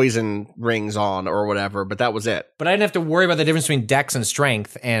anti-poison rings on or whatever, but that was it. But I didn't have to worry about the difference between dex and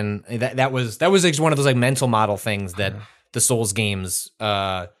strength, and that was like one of those like mental model things that the Souls games,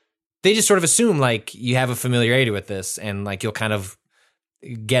 they just sort of assume like you have a familiarity with this and like you'll kind of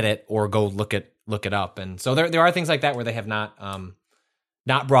get it or go look it up. And so there are things like that where they have not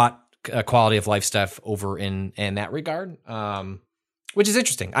brought quality of life stuff over in that regard, which is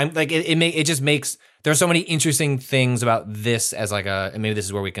interesting. I'm like it just makes, there are so many interesting things about this as like and maybe this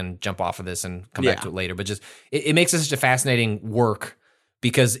is where we can jump off of this and come back to it later. But just it makes it such a fascinating work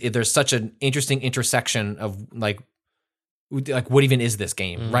because there's such an interesting intersection of like what even is this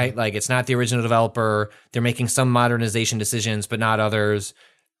game, right? Like it's not the original developer. They're making some modernization decisions, but not others.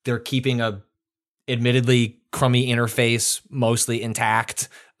 They're keeping a admittedly crummy interface mostly intact.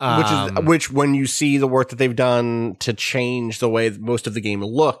 Which when you see the work that they've done to change the way most of the game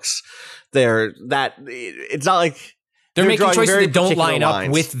looks, it's not like they're making choices that don't line up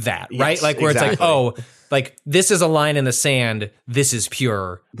with that, right? Yes, like where it's like, oh, like this is a line in the sand. This is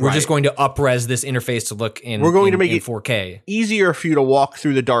pure. We're just going to up-res this interface to look in. We're going to make it 4K easier for you to walk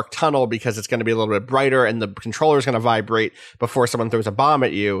through the dark tunnel because it's going to be a little bit brighter and the controller is going to vibrate before someone throws a bomb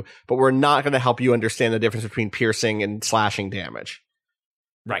at you. But we're not going to help you understand the difference between piercing and slashing damage.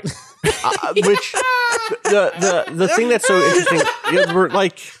 Right. Which the thing that's so interesting, we're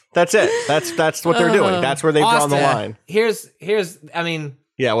like, that's it. That's what they're doing. That's where they've drawn the line. Here's. I mean,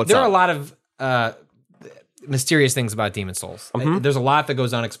 there are a lot of mysterious things about Demon's Souls. There's a lot that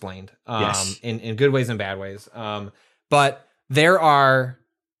goes unexplained, in good ways and bad ways. But there are.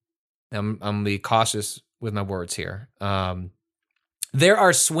 I'm gonna be cautious with my words here. There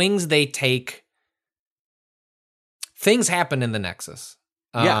are swings they take. Things happen in the Nexus.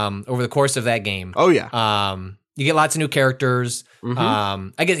 Over the course of that game. Oh yeah. You get lots of new characters. I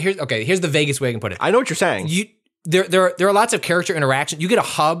guess here's the vaguest way I can put it. I know what you're saying. There are lots of character interaction. You get a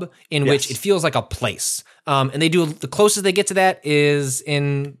hub in which it feels like a place. And they do the closest they get to that is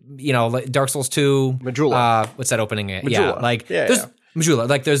in Dark Souls 2. Majula. What's that opening? Majula. Yeah, like there's Majula.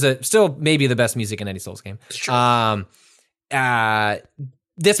 Like there's still maybe the best music in any Souls game.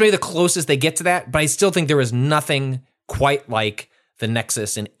 That's maybe the closest they get to that, but I still think there is nothing quite like the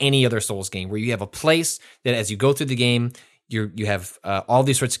Nexus in any other Souls game where you have a place that as you go through the game, you have all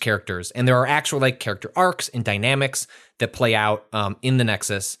these sorts of characters, and there are actual like character arcs and dynamics that play out in the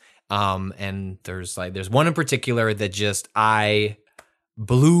Nexus. And there's one in particular that just I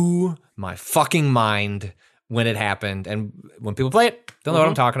blew my fucking mind when it happened, and when people play it, they'll know what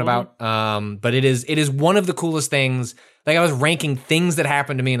I'm talking about. But it is one of the coolest things. Like I was ranking things that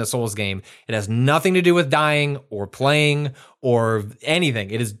happened to me in a Souls game. It has nothing to do with dying or playing or anything.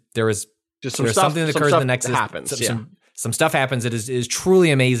 There is just something that occurs in the Nexus. Some stuff happens that is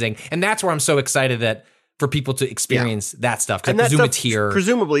truly amazing, and that's where I'm so excited that for people to experience that stuff. Because I presume it's here.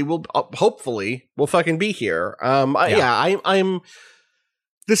 Presumably, hopefully, we'll fucking be here. I'm.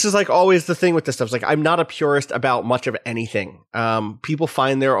 This is like always the thing with this stuff. It's like I'm not a purist about much of anything. People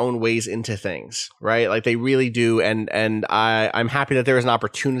find their own ways into things, right? Like they really do, and I'm happy that there is an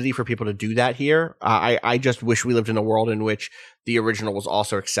opportunity for people to do that here. I just wish we lived in a world in which the original was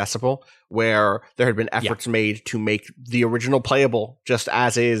also accessible, where there had been efforts made to make the original playable just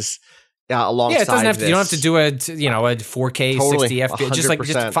as is. Alongside it doesn't have to. this. You don't have to do a 4K Totally, 60 FPS. Just like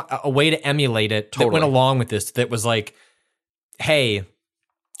a way to emulate it that went along with this. That was like, hey.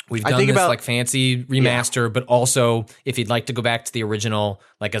 We've done this like fancy remaster, but also if you'd like to go back to the original,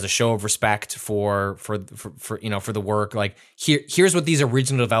 like as a show of respect for the work, like here's what these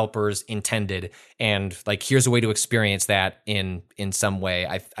original developers intended, and like here's a way to experience that in some way.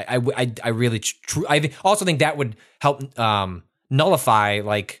 I really I also think that would help nullify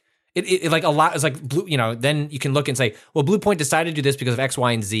like. It like a lot is like Blue, then you can look and say, well, Blue Point decided to do this because of X,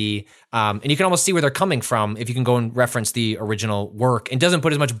 Y, and Z. And you can almost see where they're coming from if you can go and reference the original work. It doesn't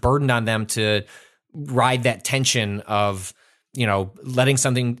put as much burden on them to ride that tension of, letting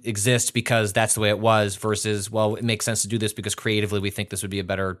something exist because that's the way it was versus, well, it makes sense to do this because creatively we think this would be a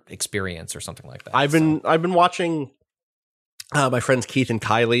better experience or something like that. I've been watching my friends Keith and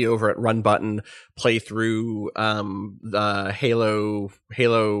Kylie over at Run Button play through the Halo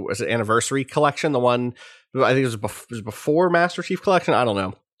Anniversary Collection, the one I think it was before Master Chief Collection. I don't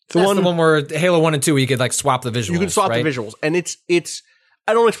know. The one where Halo 1 and 2 where you could like swap the visuals. You can swap the visuals, and it's.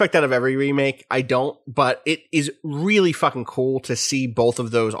 I don't expect that of every remake. I don't, but it is really fucking cool to see both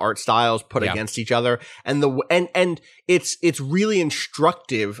of those art styles put against each other, and it's really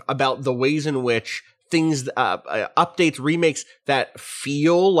instructive about the ways in which things, updates, remakes that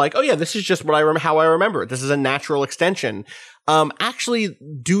feel like, oh yeah, this is just how I remember it. This is a natural extension. Actually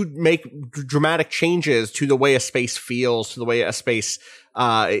do make dramatic changes to the way a space feels, to the way a space,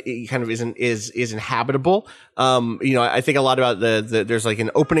 it kind of is inhabitable. I think a lot about there's like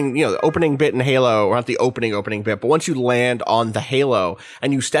an opening, the opening bit in Halo, or not the opening bit, but once you land on the Halo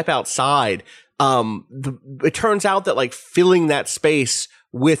and you step outside, it turns out that like filling that space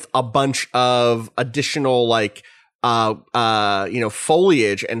with a bunch of additional like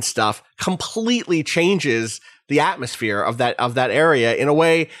foliage and stuff completely changes the atmosphere of that area in a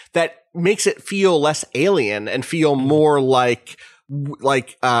way that makes it feel less alien and feel more like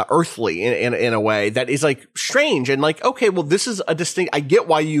earthly in a way that is like strange and like, okay, well, this is a distinct. I get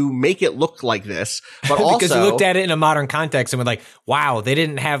why you make it look like this, but also because you looked at it in a modern context and were like, wow, they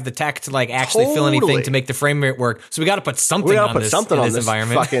didn't have the tech to like actually fill anything to make the frame rate work. So we got to put something on this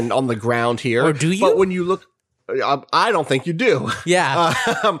environment, fucking on the ground here. Or do you? But when you look, I don't think you do. Yeah.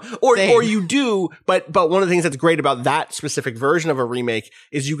 Or you do, but one of the things that's great about that specific version of a remake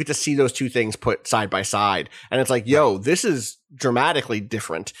is you get to see those two things put side by side. And it's like, yo, this is dramatically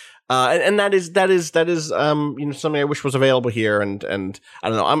different. And that is something I wish was available here. And I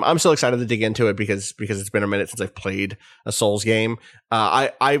don't know, I'm still excited to dig into it because it's been a minute since I've played a Souls game.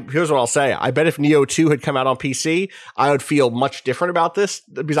 Here's what I'll say. I bet if Nioh 2 had come out on PC, I would feel much different about this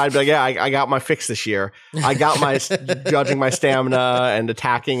because I'd be like, yeah, I got my fix this year. I got my judging my stamina and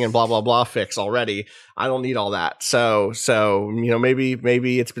attacking and blah, blah, blah fix already. I don't need all that. So,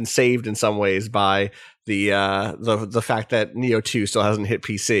 maybe it's been saved in some ways by the fact that Nioh 2 still hasn't hit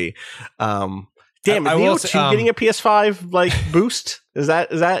PC. Damn, is Nioh 2 getting a PS5 boost? Is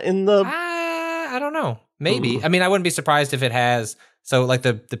that in the? I don't know. Maybe. I mean, I wouldn't be surprised if it has. So like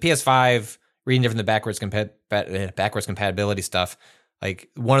the PS5 reading different the backwards compatibility stuff. Like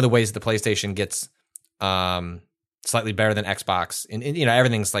one of the ways the PlayStation gets slightly better than Xbox, and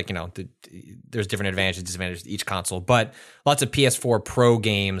everything's like there's different advantages and disadvantages to each console, but lots of PS4 Pro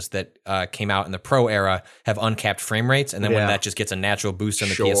games that came out in the Pro era have uncapped frame rates, and then when that just gets a natural boost on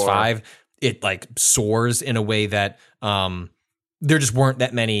the PS5, it like soars in a way that there just weren't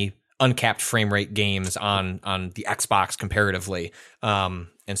that many uncapped frame rate games on the Xbox comparatively, and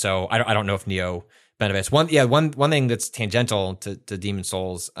so I don't know if Nioh benefits. One thing that's tangential to Demon's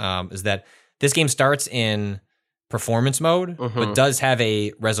Souls is that this game starts in performance mode, but does have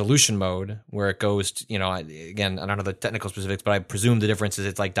a resolution mode where it goes to, again, I don't know the technical specifics, but I presume the difference is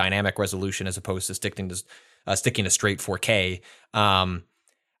it's like dynamic resolution as opposed to sticking to straight 4K. The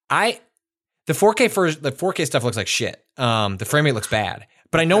 4K stuff looks like shit. The frame rate looks bad,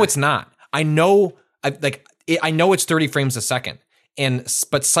 but I know it's not. I know it's 30 frames a second.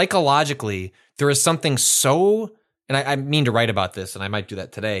 But psychologically, there is something so, and I mean to write about this, and I might do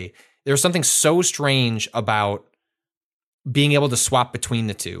that today. There's something so strange about being able to swap between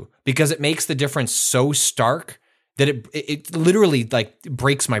the two because it makes the difference so stark that it literally like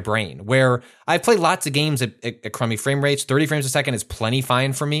breaks my brain. Where I've played lots of games at crummy frame rates, 30 frames a second is plenty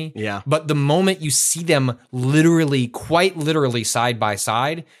fine for me. Yeah. But the moment you see them quite literally side by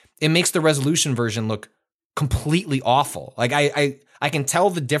side, it makes the resolution version look completely awful. Like I can tell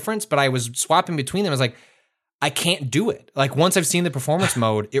the difference, but I was swapping between them. I was like, I can't do it. Like once I've seen the performance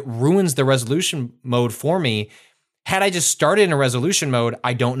mode, it ruins the resolution mode for me. Had I just started in a resolution mode,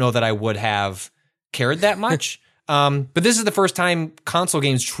 I don't know that I would have cared that much. But this is the first time console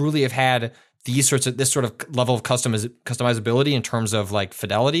games truly have had this sort of level of customizability in terms of like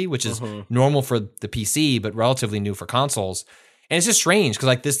fidelity, which is normal for the PC, but relatively new for consoles. And it's just strange because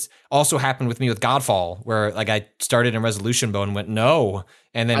like this also happened with me with Godfall, where like I started in resolution mode and went no,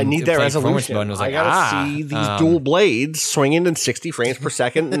 and then I need that resolution. Mode and was like, I gotta see these dual blades swinging in 60 frames per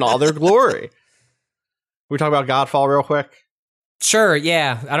second in all their glory. We talk about Godfall real quick. Sure,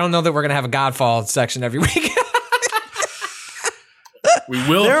 yeah. I don't know that we're gonna have a Godfall section every week. We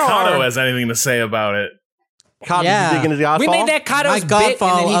will. If Kato has anything to say about it. Kato, dig into Godfall? We made that Kato's bit,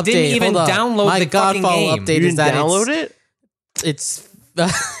 and then he didn't even download the fucking game. Update you didn't download it? It's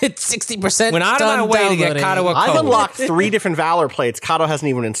 60%. Went out of my way to get Kato a code. I've unlocked 3 different Valor plates. Kato hasn't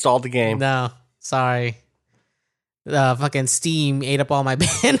even installed the game. No, sorry. Fucking Steam ate up all my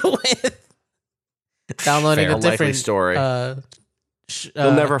bandwidth. Downloading a different story. You'll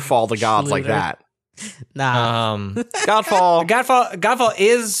never fall to gods like that. Nah. Godfall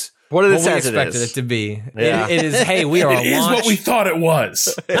is what it says expected it to be. Yeah. It is. Hey, we are. It is what we thought it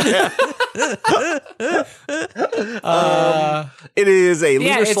was. It is a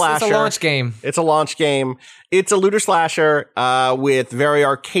looter slasher. It's a launch game. It's a launch game. It's a looter slasher with very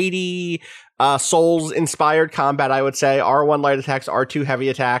arcadey. Souls-inspired combat, I would say. R1 light attacks, R2 heavy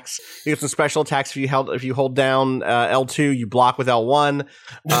attacks. You get some special attacks if you hold down L2, you block with L1.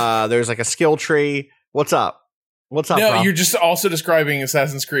 There's like a skill tree. What's up? No, bro? You're just also describing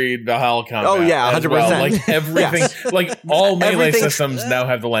Assassin's Creed Valhalla combat. Oh yeah, 100%. Well. Like everything, like all melee systems now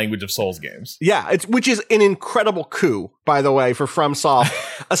have the language of Souls games. Yeah, which is an incredible coup, by the way, for FromSoft,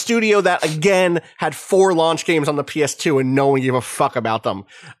 a studio that again had 4 launch games on the PS2 and no one gave a fuck about them.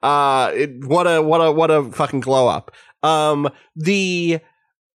 What a fucking glow up.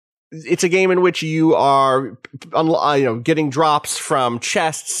 It's a game in which you are, getting drops from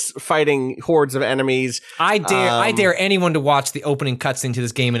chests, fighting hordes of enemies. I dare anyone to watch the opening cutscene to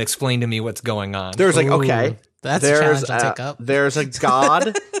this game and explain to me what's going on. There's like, okay, that's a challenge to take up. There's a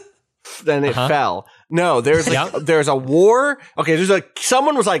god, then it fell. No, there's a war. Okay,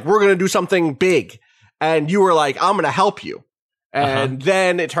 someone was like, we're gonna do something big, and you were like, I'm gonna help you. And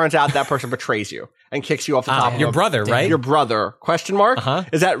then it turns out that person betrays you and kicks you off the top of your brother, right? Your brother? Question mark?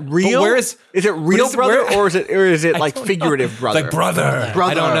 Is that real? But is it real brother or is it like figurative brother? Like brother.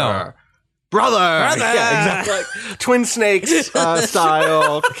 I don't know. Brother. Yeah, exactly. Like Twin Snakes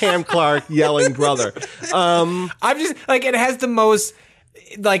style. Cam Clark yelling brother. I'm just like, it has the most.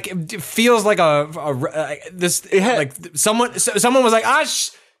 Like, it feels like someone was like,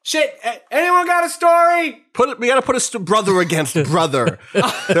 shit, anyone got a story? We gotta put a brother against brother.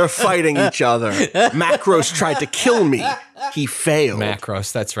 They're fighting each other. Macros tried to kill me. He failed.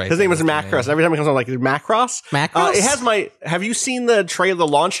 Macros, that's right. His name was Macros. Every time he comes on, like, Macross. Macross? It has have you seen the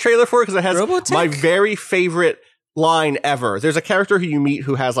launch trailer for it? Because it has Robotech? my very favorite line ever. There's a character who you meet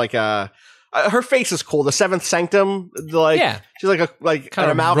who has like her face is cool. The Seventh Sanctum, she's like an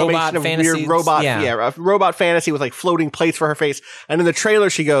amalgamation of weird robot, a robot fantasy with like floating plates for her face. And in the trailer,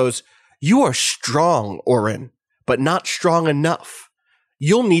 she goes, "You are strong, Orin, but not strong enough.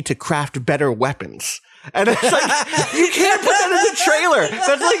 You'll need to craft better weapons." And it's like, you can't put that in the trailer.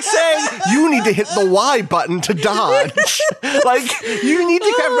 That's like saying you need to hit the Y button to dodge. Like, you need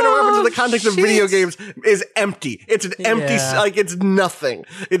to craft better weapons in the context of video games is empty. It's an empty, like, it's nothing.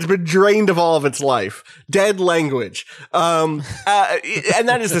 It's been drained of all of its life. Dead language. And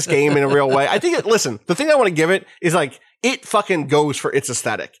that is this game in a real way. I think the thing I want to give it is like, it fucking goes for its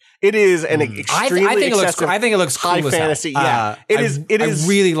aesthetic. It is an extremely excessive, I think it looks cool high fantasy. It is. I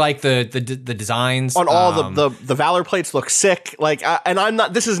really like the designs on all the Valor plates look sick. Like, and I'm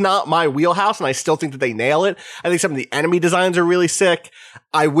not. This is not my wheelhouse, and I still think that they nail it. I think some of the enemy designs are really sick.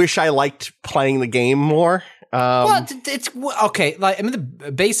 I wish I liked playing the game more. Well, it's okay. Like, I mean,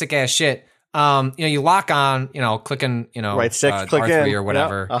 the basic ass shit. You lock on, clicking, right stick, click R3 in or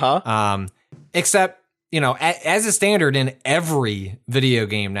whatever. Yeah. Except, as a standard in every video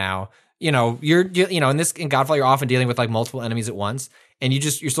game now, you're in Godfall, you're often dealing with like multiple enemies at once, and you're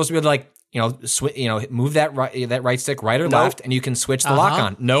supposed to be able to like, move that right stick right or left, and you can switch the lock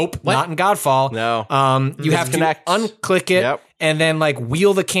on. Nope, what? Not in Godfall. No, you have to unclick it and then like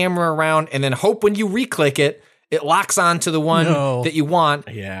wheel the camera around, and then hope when you re-click it, it locks on to the one that you want.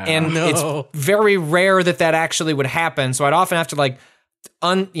 Yeah, and it's very rare that actually would happen. So I'd often have to like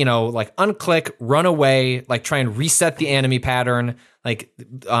unclick, run away, like try and reset the enemy pattern, like,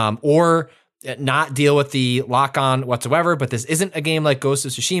 or not deal with the lock on whatsoever. But this isn't a game like Ghost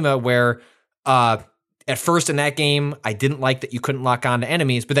of Tsushima where, at first in that game, I didn't like that you couldn't lock on to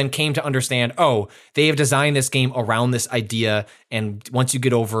enemies, but then came to understand, they have designed this game around this idea. And once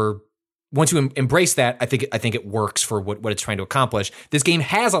you embrace that, I think it works for what it's trying to accomplish. This game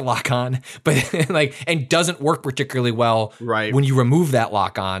has a lock on, but and doesn't work particularly well when you remove that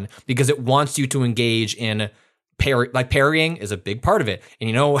lock on, because it wants you to engage in parrying is a big part of it.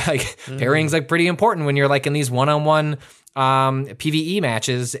 And parrying's like pretty important when you're like in these one-on-one PvE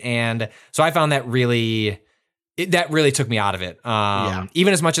matches. And so I found that really took me out of it.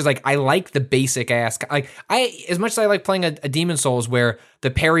 Even as much as like I like the basic ass, like as much as I like playing a Demon Souls where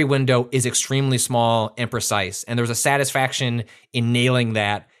the parry window is extremely small and precise, and there's a satisfaction in nailing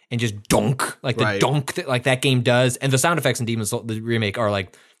that and just donk, like the donk that like that game does, and the sound effects in Demon Souls the remake are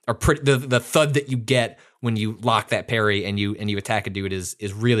pretty, the thud that you get when you lock that parry and you attack a dude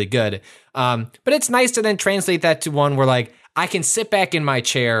is really good. But it's nice to then translate that to one where like I can sit back in my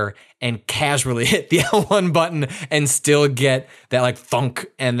chair and casually hit the L1 button and still get that like thunk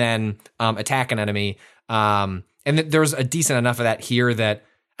and then attack an enemy. And there's a decent enough of that here that,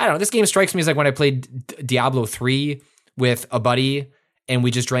 I don't know, this game strikes me as like when I played Diablo 3 with a buddy and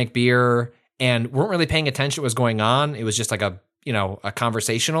we just drank beer and weren't really paying attention to what was going on. It was just like a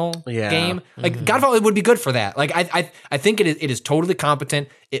conversational game. Like Godfall, it would be good for that. Like I think it is totally competent.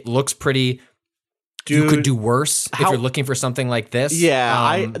 It looks pretty. Dude, you could do worse if you're looking for something like this.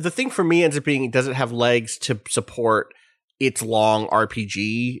 Yeah, the thing for me ends up being, does it have legs to support its long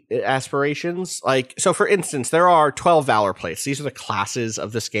RPG aspirations? Like, so for instance, there are 12 Valor plates. These are the classes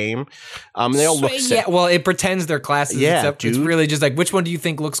of this game. They all look sick. Yeah, well, it pretends they're classes. Yeah, except it's really just like, which one do you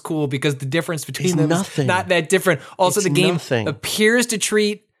think looks cool? Because the difference between them is not that different. Also, the game appears to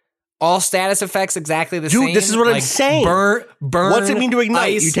treat all status effects exactly the same. Dude, this is what I'm saying. Burn. What's it mean to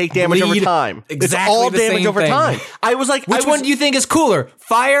ignite? Ice, you take damage bleed, over time. Exactly, it's all damage over time. I was like, which one do you think is cooler?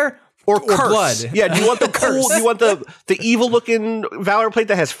 Fire, Or blood. Yeah, do you want the cool? Do you want the evil looking Valor plate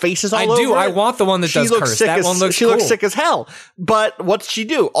that has faces all over? I do. I want the one that does curse. That one looks She cool. looks sick as hell. But what's she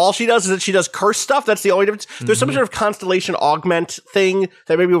do? All she does is that she does curse stuff. That's the only difference. There's some sort of constellation augment thing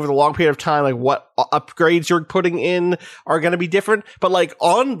that maybe over the long period of time, like what upgrades you're putting in are going to be different. But like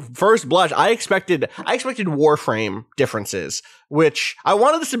on first blush, I expected Warframe differences, which I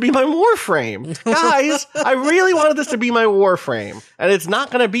wanted this to be my Warframe. Guys, I really wanted this to be my Warframe. And it's not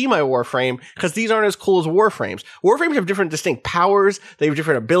going to be my Warframe because these aren't as cool as Warframes. Warframes have different distinct powers. They have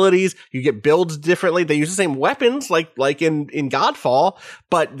different abilities. You get builds differently. They use the same weapons like in Godfall,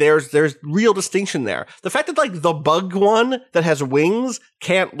 but there's real distinction there. The fact that like the bug one that has wings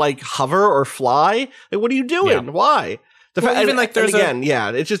can't like hover or fly. Like, what are you doing? Yeah. Why?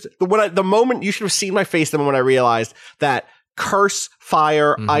 It's just the moment you should have seen my face the moment I realized that curse,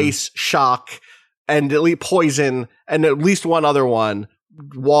 fire, ice, shock, and at least poison, and at least one other one,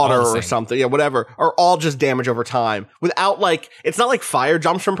 water or something, whatever, are all just damage over time without like, it's not like fire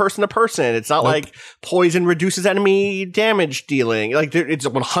jumps from person to person. It's not like poison reduces enemy damage dealing. Like it's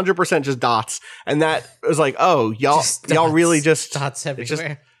 100% just dots. And that was like, oh, y'all really just dots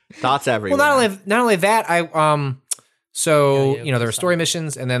everywhere. Dots everywhere. Well, not only that, there are story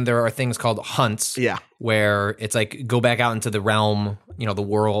missions, and then there are things called hunts. Yeah. Where it's like go back out into the realm, the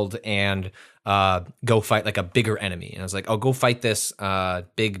world, and go fight like a bigger enemy. And I was like, oh, go fight this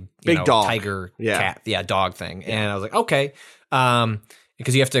big dog, tiger, cat, dog thing. Yeah. And I was like, okay,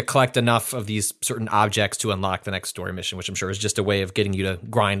 because you have to collect enough of these certain objects to unlock the next story mission, which I'm sure is just a way of getting you to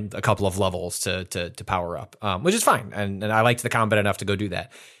grind a couple of levels to power up, which is fine. And I liked the combat enough to go do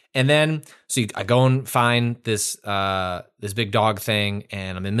that. And then, I go and find this big dog thing,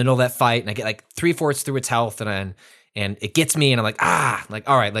 and I'm in the middle of that fight, and I get like 3/4 through its health, and it gets me, and I'm like,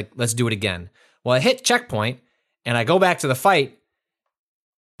 all right, like let's do it again. Well, I hit checkpoint, and I go back to the fight,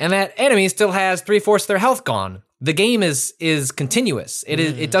 and that enemy still has 3/4 of their health gone. The game is continuous.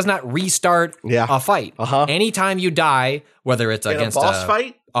 It does not restart a fight. Anytime you die, whether it's against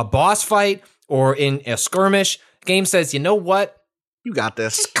a boss fight or in a skirmish, game says, you know what? You got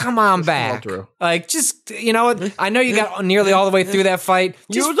this. Just come on back. Like, just, I know you got nearly all the way through that fight.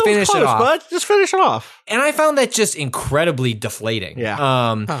 Just finish it off. Bud. Just finish it off. And I found that just incredibly deflating.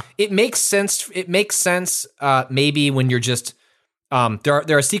 Yeah. It makes sense. It makes sense maybe when you're just, there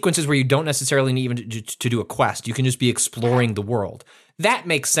are sequences where you don't necessarily need even to do a quest. You can just be exploring the world. That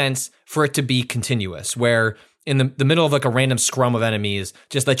makes sense for it to be continuous, where in the middle of like a random scrum of enemies,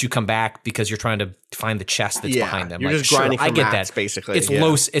 just let you come back because you're trying to find the chest that's behind them. You're like, just grinding for I get mats, that. Basically.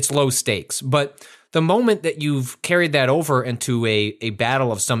 It's low stakes. But the moment that you've carried that over into a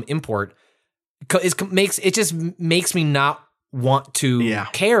battle of some import, it just makes me not want to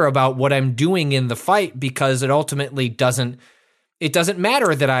care about what I'm doing in the fight, because it ultimately doesn't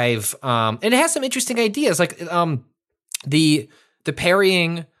matter that I've and it has some interesting ideas, like the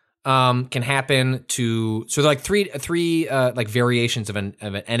parrying can happen to, so like three like variations of an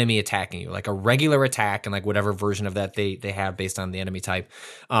enemy attacking you, like a regular attack and like whatever version of that they have based on the enemy type.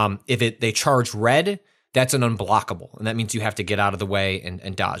 If they charge red, that's an unblockable, and that means you have to get out of the way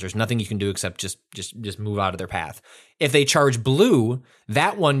and dodge. There's nothing you can do except just move out of their path. If they charge blue,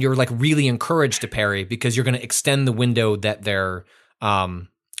 that one you're like really encouraged to parry, because you're going to extend the window that they're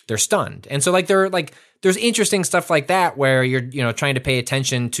stunned. And so like there's interesting stuff like that where you're trying to pay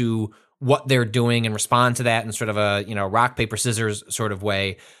attention to what they're doing and respond to that in sort of a rock paper scissors sort of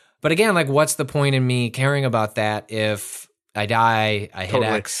way. But again, like, what's the point in me caring about that if I die, I hit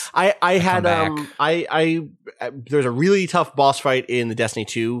X. There's a really tough boss fight in the Destiny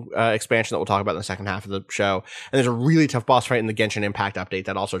 2 expansion that we'll talk about in the second half of the show. And there's a really tough boss fight in the Genshin Impact update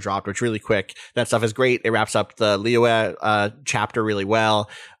that also dropped, which really quick. That stuff is great. It wraps up the Liyue chapter really well.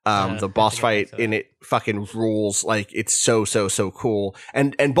 The boss fight in it fucking rules. Like, it's so cool.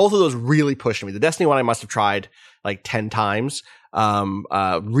 And both of those really pushed me. The Destiny one I must have tried like 10 times.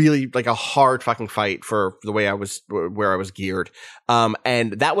 Really like a hard fucking fight for the way where I was geared.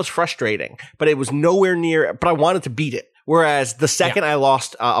 And that was frustrating, but it was nowhere near, but I wanted to beat it. Whereas the second I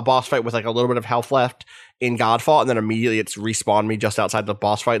lost a boss fight with like a little bit of health left in Godfall, and then immediately it's respawned me just outside the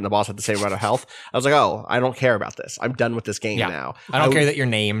boss fight, and the boss had the same amount of health, I was like, oh, I don't care about this. I'm done with this game now. I don't care that you're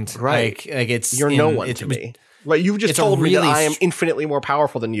named. Right. Like you're no one to me. Like, you just told me that I am infinitely more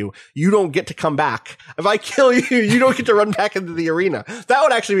powerful than you. You don't get to come back. If I kill you, you don't get to run back into the arena. That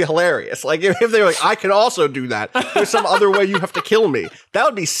would actually be hilarious. Like, if they were like, I can also do that. There's some other way you have to kill me. That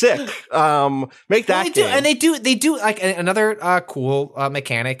would be sick. Make that game. And they do like another cool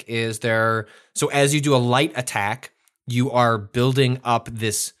mechanic is so as you do a light attack, you are building up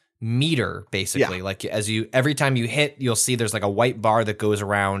this meter, basically. Like, every time you hit, you'll see there's like a white bar that goes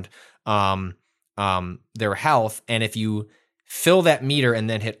around their health, and if you fill that meter and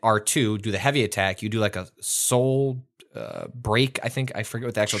then hit R2, do the heavy attack, you do like a soul break. I forget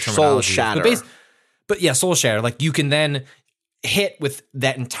what the actual terminology is. Soul shatter. But yeah, soul shatter. Like you can then hit with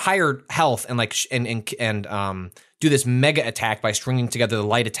that entire health and like do this mega attack by stringing together the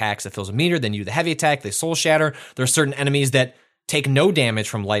light attacks that fills a meter. Then you do the heavy attack, they soul shatter. There are certain enemies that take no damage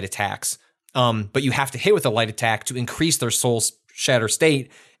from light attacks, but you have to hit with a light attack to increase their soul shatter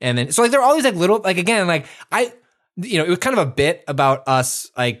state. And then so like there are all these like little like again like it was kind of a bit about us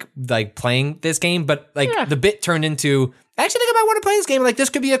like playing this game, but like the bit turned into I actually think I might want to play this game. Like this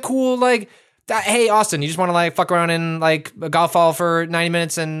could be a cool like. Hey Austin, you just want to like fuck around in like a golf ball for 90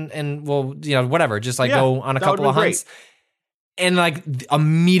 minutes and we'll whatever, just like go on a couple of hunts. And like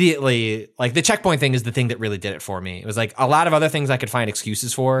immediately, like the checkpoint thing is the thing that really did it for me. It was like a lot of other things I could find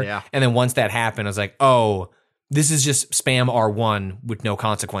excuses for. Yeah. And then once that happened, I was like, oh, this is just spam R1 with no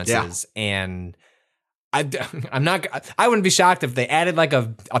consequences. Yeah. And I wouldn't be shocked if they added like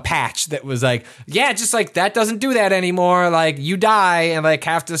a patch that was like, yeah, just like that doesn't do that anymore. Like you die and like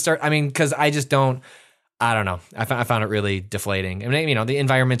have to start. I mean, because I don't know. I found it really deflating. I mean, the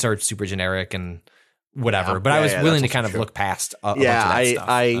environments are super generic and whatever, but I was willing to kind of look past a bunch of that stuff.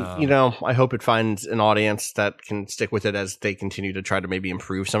 I hope it finds an audience that can stick with it as they continue to try to maybe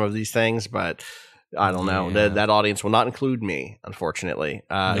improve some of these things, but I don't know. That audience will not include me, unfortunately.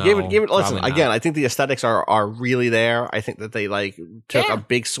 Give it. Listen, again, I think the aesthetics are really there. I think that they like took a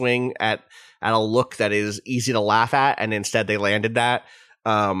big swing at a look that is easy to laugh at, and instead they landed that.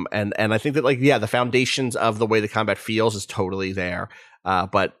 And I think that the foundations of the way the combat feels is totally there.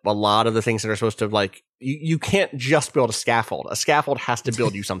 But a lot of the things that are supposed to like you can't just build a scaffold. A scaffold has to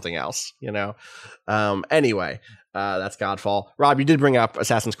build you something else. Anyway, that's Godfall. Rob, you did bring up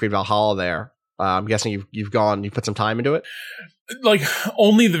Assassin's Creed Valhalla there. I'm guessing you put some time into it? Like,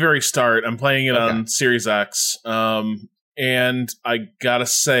 only the very start. I'm playing it on Series X. And I gotta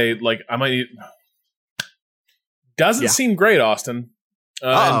say, like, I might... Doesn't seem great, Austin,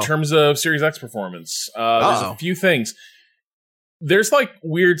 in terms of Series X performance. There's a few things. There's, like,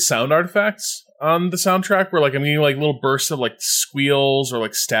 weird sound artifacts on the soundtrack where, like, I'm getting, like, little bursts of, like, squeals or,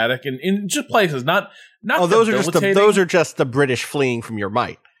 like, static in just places. Not those are just the British fleeing from your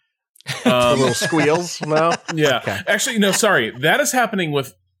might. The little squeals, no? Yeah. Okay. Actually, no, sorry. That is happening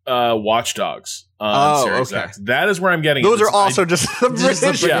with Watch Dogs on Series X. That is where I'm getting those are also just the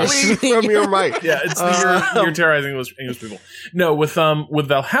British fleeing from your mic. Yeah, it's you're terrorizing those English people. No, with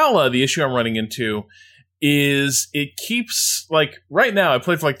Valhalla, the issue I'm running into is it keeps, like, right now, I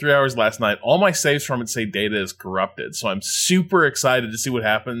played for like 3 hours last night. All my saves from it say data is corrupted. So I'm super excited to see what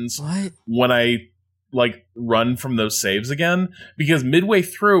happens when I like run from those saves again, because midway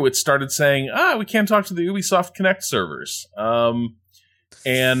through it started saying, we can't talk to the Ubisoft Connect servers.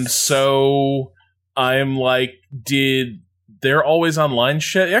 And so I'm like, did their always online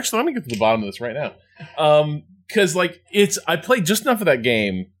shit? Actually, let me get to the bottom of this right now. Cause like I played just enough of that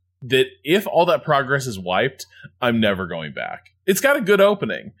game that if all that progress is wiped, I'm never going back. It's got a good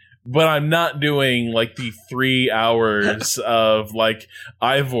opening, but I'm not doing like the 3 hours of like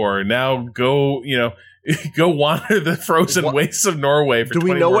Ivor. Now go wander the frozen wastes of Norway for 20 minutes.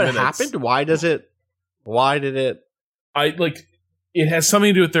 Do we know what happened? Why did it? It has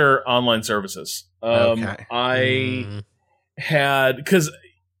something to do with their online services. I had, because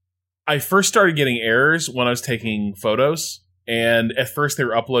I first started getting errors when I was taking photos, and at first they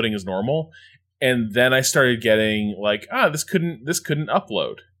were uploading as normal, and then I started getting like, this couldn't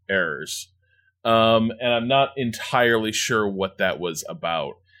upload errors. And I'm not entirely sure what that was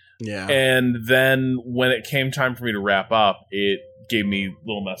about. Yeah. And then when it came time for me to wrap up, it gave me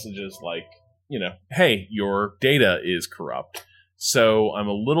little messages like, hey, your data is corrupt. So I'm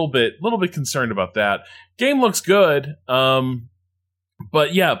a little bit concerned about that. Game looks good.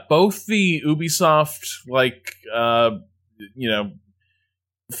 But yeah, both the Ubisoft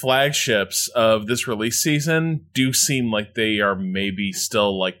flagships of this release season do seem like they are maybe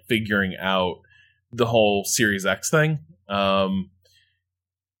still like figuring out the whole Series X thing. Beyond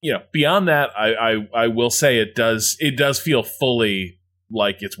that, I will say it does feel fully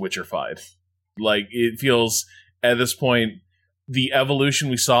like it's Witcher-fied. Like, it feels at this point, the evolution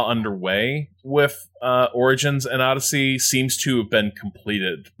we saw underway with Origins and Odyssey seems to have been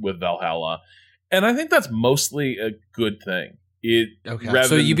completed with Valhalla. And I think that's mostly a good thing. So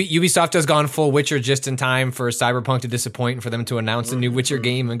Ubisoft has gone full Witcher just in time for Cyberpunk to disappoint and for them to announce a new Witcher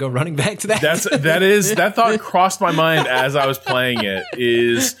game and go running back to that. That thought crossed my mind as I was playing it.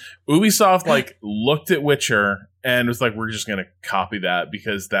 Is Ubisoft like looked at Witcher and was like, we're just going to copy that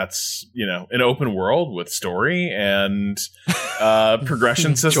because that's, an open world with story and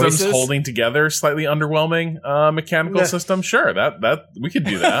progression systems holding together slightly underwhelming mechanical system. Sure, that we could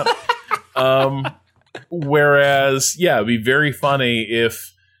do that. Whereas, it'd be very funny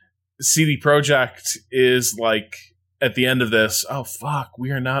if CD Projekt is like at the end of this, oh fuck,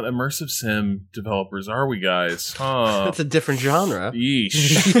 we are not immersive sim developers, are we, guys? Huh. That's a different genre. Yeesh.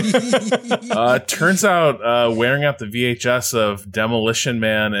 Turns out wearing out the VHS of Demolition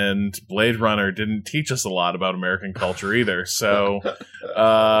Man and Blade Runner didn't teach us a lot about American culture either. So,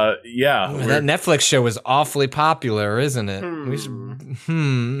 that Netflix show was awfully popular, isn't it?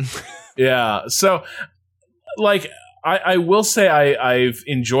 Yeah, so, like, I will say I've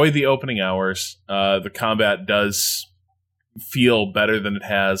enjoyed the opening hours. The combat does feel better than it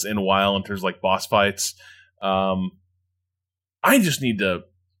has in a while in terms of, like, boss fights. I just need to...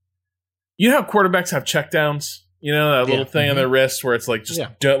 You know how quarterbacks have checkdowns? That little thing on their wrist where it's like, just,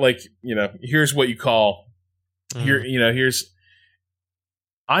 here's what you call... here's...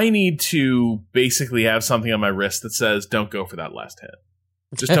 I need to basically have something on my wrist that says, don't go for that last hit.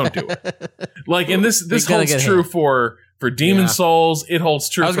 Just don't do it. Like, and this holds true for Demon Souls. It holds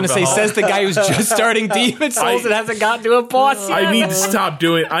true. I was going to say, says the guy who's just starting Demon Souls and hasn't gotten to a boss yet. I need to stop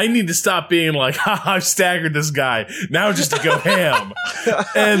doing. I need to stop being like, I've staggered this guy now just to go ham,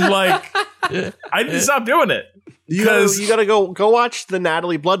 and like, I need to stop doing it. You gotta go watch the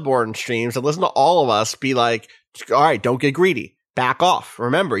Natalie Bloodborne streams and listen to all of us be like, all right, don't get greedy, back off.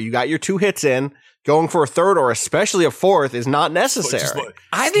 Remember, you got your 2 hits in. Going for a third or especially a fourth is not necessary.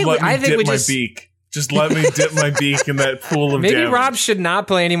 I think we just beak. Just let me dip my beak in that pool of maybe damage. Rob should not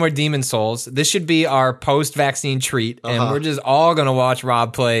play any more Demon Souls. This should be our post-vaccine treat, and we're just all gonna watch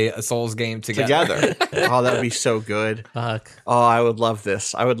Rob play a Souls game together. Oh, that would be so good. Fuck. Oh, I would love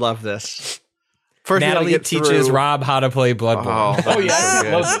this. First, Natalie teaches Rob how to play Bloodborne. Oh yeah, I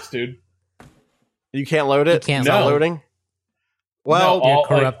love this, dude. You can't load it. It's not loading. Well,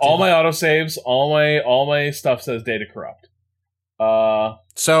 no, all my autosaves, all my stuff says data corrupt.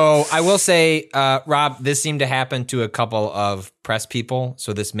 So I will say, Rob, this seemed to happen to a couple of press people,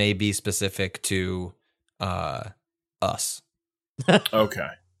 so this may be specific to us. Okay.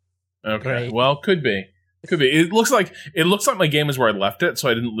 Great. Well, could be. It looks like my game is where I left it, so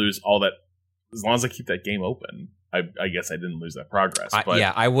I didn't lose all that. As long as I keep that game open, I guess I didn't lose that progress. But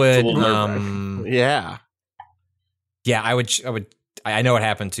I would. Yeah, I would. I know what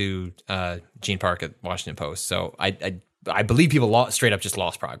happened to Gene Park at Washington Post, so I believe people straight up just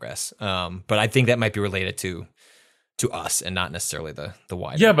lost progress. But I think that might be related to us and not necessarily the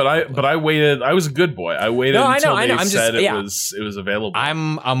wider. Yeah, but I waited. I was a good boy. I waited until they said it was available.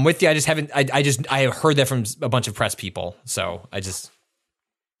 I'm with you. I just haven't. I have heard that from a bunch of press people. So I just.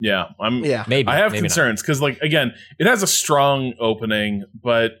 Yeah, maybe I have maybe concerns because, like, again, it has a strong opening,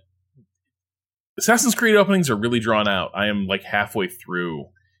 but Assassin's Creed openings are really drawn out. I am like halfway through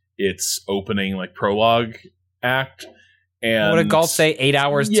its opening, like, prologue act, and what did Galt say? 8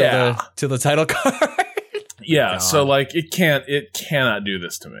 hours to the title card. Yeah, so like it cannot do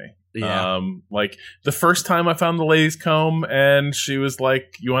this to me. Yeah. Like the first time I found the lady's comb and she was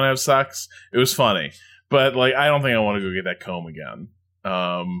like, "You want to have sex?" It was funny, but like I don't think I want to go get that comb again.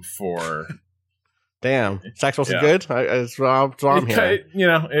 For damn, sex wasn't good. That's what I'm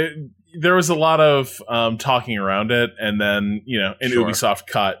hearing. There was a lot of talking around it, and then Ubisoft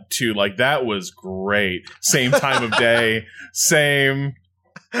cut to like that was great. Same time of day, same.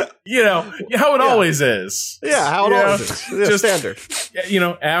 How it always is. Yeah, how it always is. Yeah, just standard.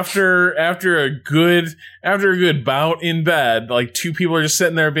 After a good bout in bed, like 2 people are just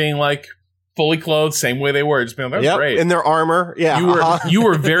sitting there being like fully clothed, same way they were. Just being like, that's great. In their armor. Yeah. You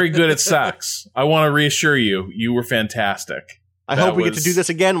were very good at sex. I want to reassure you, you were fantastic. I hope we get to do this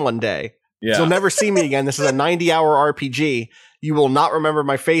again one day. Yeah. You'll never see me again. This is a 90-hour RPG. You will not remember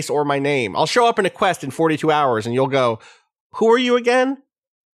my face or my name. I'll show up in a quest in 42 hours and you'll go, who are you again?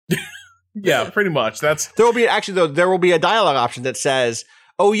 Yeah, pretty much. There will be a dialogue option that says,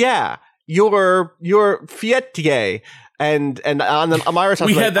 "Oh yeah, you're Fietier," and on the Amira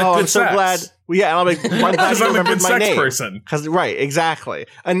sounds had that good I'm so sex. glad. And I'm like, I'm glad you remembered my name. Person. Right, exactly.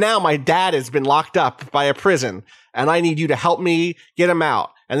 And now my dad has been locked up by a prison, and I need you to help me get him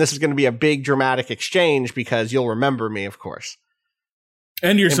out. And this is going to be a big dramatic exchange because you'll remember me, of course.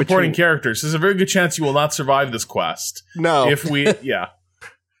 And you're supporting characters. There's a very good chance you will not survive this quest. No. If we, yeah.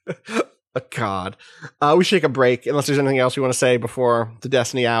 Oh, God. We should take a break, unless there's anything else you want to say before the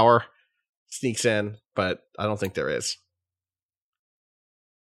Destiny hour sneaks in, but I don't think there is.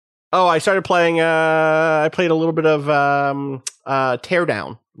 Oh, I started playing, I played a little bit of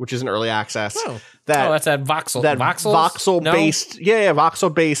Teardown, which is an early access. Oh, that's that voxel. That voxel-based,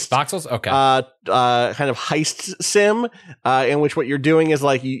 voxel-based. Voxels? Okay. Kind of heist sim, in which what you're doing is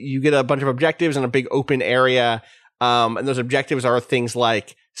like, you get a bunch of objectives in a big open area, and those objectives are things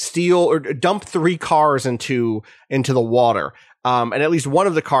like steal or dump 3 cars into the water. And at least one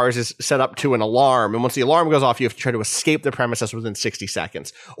of the cars is set up to an alarm. And once the alarm goes off, you have to try to escape the premises within 60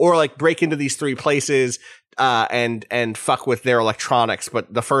 seconds. Or like break into these 3 places, and fuck with their electronics.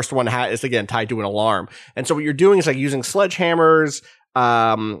 But the first one is again tied to an alarm. And so what you're doing is like using sledgehammer,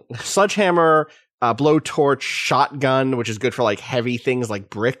 blowtorch, shotgun, which is good for like heavy things like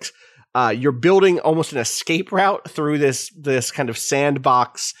bricks. You're building almost an escape route through this kind of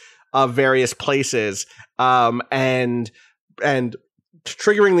sandbox of various places. And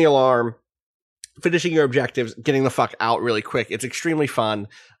triggering the alarm, finishing your objectives, getting the fuck out really quick. It's extremely fun.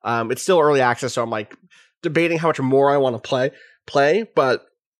 It's still early access, so I'm like debating how much more I want to play, but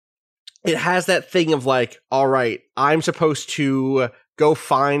it has that thing of like, all right, I'm supposed to go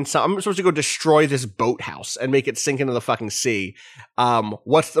I'm supposed to go destroy this boathouse and make it sink into the fucking sea.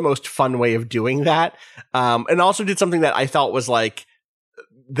 What's the most fun way of doing that? And also did something that I thought was like,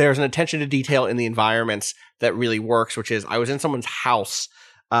 there's an attention to detail in the environments that really works, which is I was in someone's house,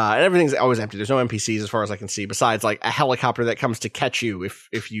 and everything's always empty. There's no NPCs as far as I can see, besides like a helicopter that comes to catch you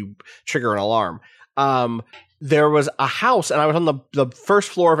if you trigger an alarm. There was a house, and I was on the first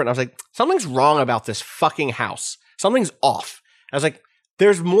floor of it, and I was like, something's wrong about this fucking house. Something's off. I was like,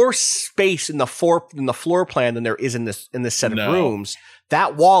 there's more space in the floor plan than there is in this set of rooms.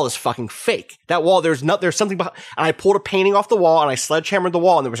 That wall is fucking fake. That wall, there's something behind. And I pulled a painting off the wall and I sledgehammered the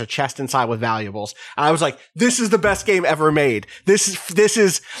wall and there was a chest inside with valuables. And I was like, this is the best game ever made. This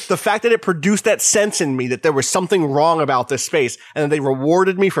is the fact that it produced that sense in me that there was something wrong about this space. And then they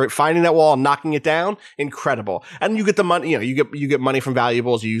rewarded me for finding that wall and knocking it down. Incredible. And you get the money, you get money from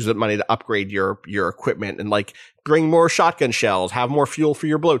valuables. You use that money to upgrade your equipment and like bring more shotgun shells, have more fuel for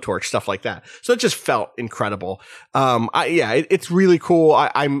your blowtorch, stuff like that. So it just felt incredible. It's really cool.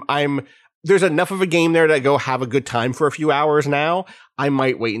 There's enough of a game there to go have a good time for a few hours now. I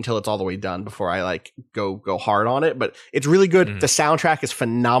might wait until it's all the way done before I like go hard on it, but it's really good. The soundtrack is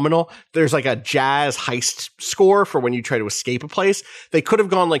phenomenal. There's like a jazz heist score for when you try to escape a place. They could have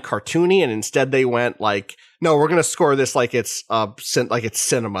gone like cartoony and instead they went like, no, we're going to score this like it's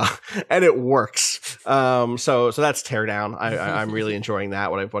cinema, and it works. So that's Teardown. I'm really enjoying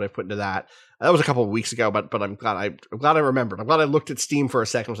that. What I put into that. That was a couple of weeks ago, but I'm glad I remembered. I'm glad I looked at Steam for a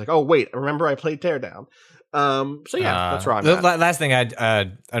second. I was like, oh wait, remember I played Teardown. So yeah, that's where I'm at. Last thing,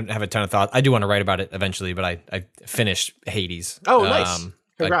 I have a ton of thoughts. I do want to write about it eventually, but I finished Hades. Oh, nice!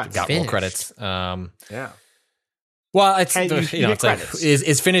 Congrats. I got more credits. Yeah. Well, it's it's like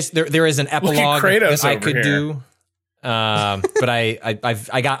is finished. There is an epilogue that I could do. But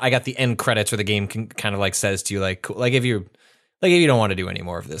I got the end credits where the game can kind of like says to you like if you don't want to do any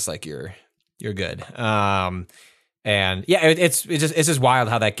more of this, like you're good. And yeah, it's just wild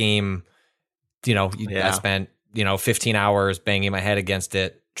how that game, I spent 15 hours banging my head against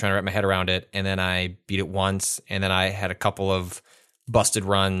it, trying to wrap my head around it, and then I beat it once, and then I had a couple of busted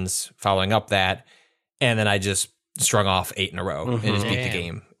runs following up that, and then I just strung off 8 in a row and just beat the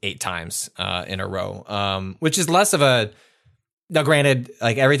game 8 times in a row, which is less of a. Now, granted,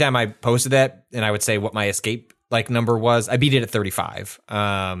 like every time I posted that, and I would say what my escape like number was, I beat it at 35,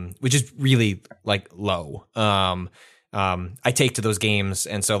 which is really like low. I take to those games,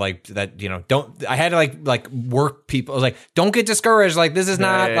 and so like that, I had to like work people. I was like, don't get discouraged. Like this is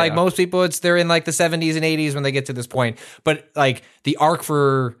not like most people. They're in like the 70s and 80s when they get to this point. But like the arc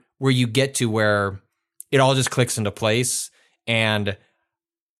for where you get to where it all just clicks into place, and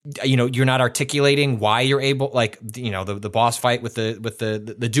you're not articulating why you're able, like the boss fight with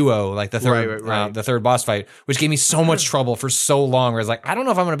the duo, like the third the third boss fight, which gave me so much trouble for so long. Where it's like, I don't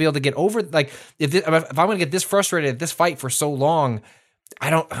know if I'm going to be able to get over, like if I'm going to get this frustrated at this fight for so long, I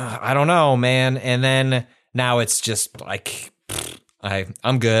don't know, man. And then now it's just like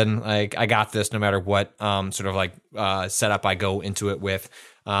I'm good. Like I got this no matter what sort of like setup I go into it with.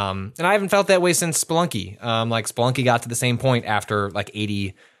 And I haven't felt that way since Spelunky. Like Spelunky got to the same point after like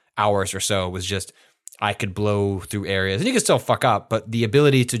 80 hours or so, was just I could blow through areas and you can still fuck up, but the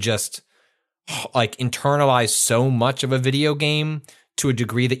ability to just like internalize so much of a video game to a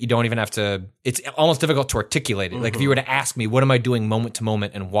degree that you don't even have to, it's almost difficult to articulate it. Like if you were to ask me, what am I doing moment to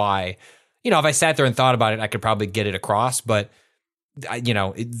moment and why? If I sat there and thought about it, I could probably get it across, but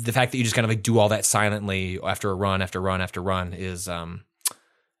the fact that you just kind of like do all that silently after a run after run after run is,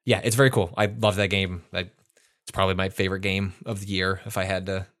 it's very cool. I love that game. It's probably my favorite game of the year if I had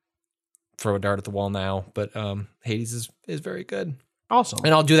to throw a dart at the wall now. But Hades is very good. Awesome.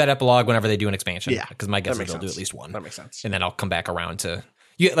 And I'll do that epilogue whenever they do an expansion. Yeah, because my guess is they'll do at least one. That makes sense. And then I'll come back around to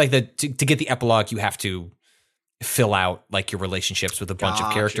get the epilogue. You have to fill out like your relationships with a bunch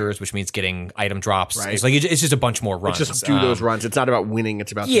of characters, which means getting item drops. Right. It's it's just a bunch more runs. It's just do those runs. It's not about winning.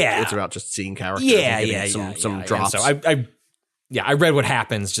 It's about it's about just seeing characters. Some drops. So I read what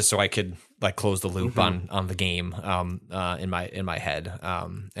happens just so I could like close the loop on the game in my head.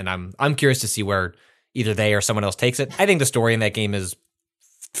 And I'm curious to see where either they or someone else takes it. I think the story in that game is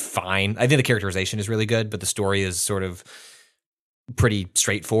fine. I think the characterization is really good, but the story is sort of pretty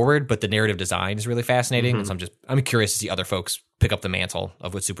straightforward, but the narrative design is really fascinating. And so I'm curious to see other folks pick up the mantle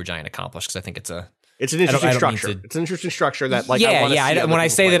of what Supergiant accomplished, because I think it's an interesting structure. It's an interesting structure that like when I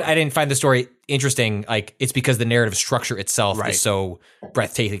say that I didn't find the story interesting, like it's because the narrative structure itself is so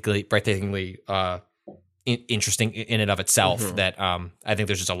breathtakingly interesting in and of itself that I think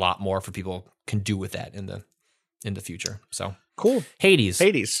there's just a lot more for people can do with that in the future. So cool. Hades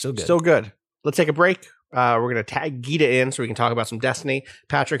still good. Let's take a break. We're going to tag Gita in so we can talk about some Destiny.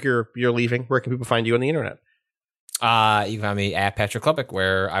 Patrick, you're leaving. Where can people find you on the internet? You can find me at Patrick Klepek,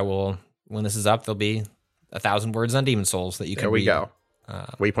 where I will, when this is up, there'll be 1,000 words on Demon Souls that you can read. There we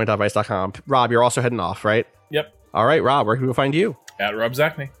go. Waypoint.vice.com. Rob, you're also heading off, right? Yep. All right, Rob, where can people find you? At Rob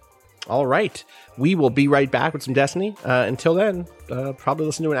Zachney. All right. We will be right back with some Destiny. Until then, probably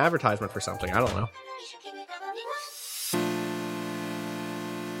listen to an advertisement for something. I don't know.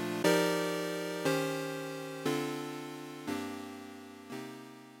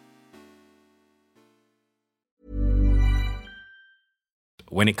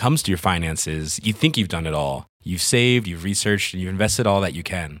 When it comes to your finances, you think you've done it all. You've saved, you've researched, and you've invested all that you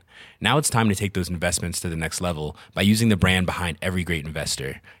can. Now it's time to take those investments to the next level by using the brand behind every great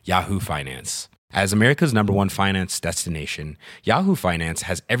investor, Yahoo Finance. As America's #1 finance destination, Yahoo Finance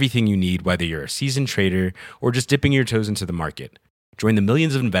has everything you need, whether you're a seasoned trader or just dipping your toes into the market. Join the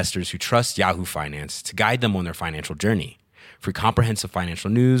millions of investors who trust Yahoo Finance to guide them on their financial journey. For comprehensive financial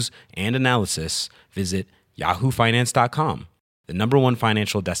news and analysis, visit yahoofinance.com. The #1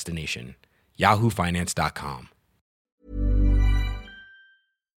 financial destination, yahoofinance.com.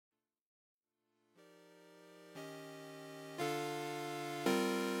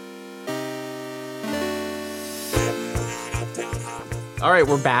 All right,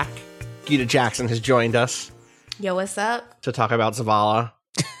 we're back. Gita Jackson has joined us. Yo, what's up? To talk about Zavala.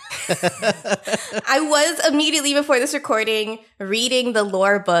 I was immediately before this recording reading the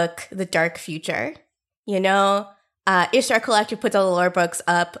lore book, The Dark Future. You know, Ishtar Collective puts all the lore books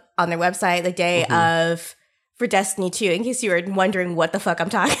up on their website the day for Destiny 2, in case you were wondering what the fuck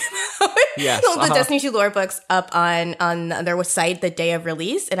I'm talking about. Yes, the Destiny 2 lore books up on their site the day of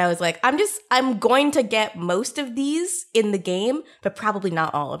release, and I was like, I'm going to get most of these in the game, but probably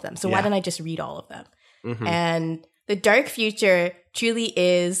not all of them. So why don't I just read all of them? And The Dark Future truly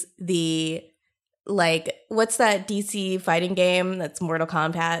is the, like, what's that DC fighting game that's Mortal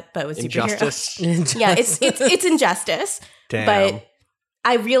Kombat but with Injustice. superheroes? Yeah, it's Injustice. Damn. But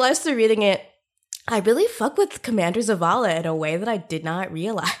I realized through reading it, I really fuck with Commander Zavala in a way that I did not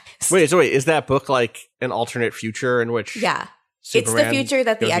realize. Wait, is that book like an alternate future in which Superman it's the future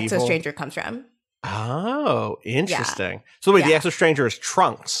that the Exo Stranger comes from. Oh, interesting. Yeah. So wait, the Exo Stranger is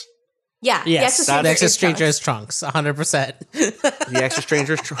Trunks. Yeah, yes, the Exo Stranger is Trunks, 100%. The Exo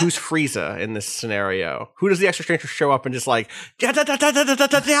Stranger is who's Frieza in this scenario? Who does the Exo Stranger show up and just like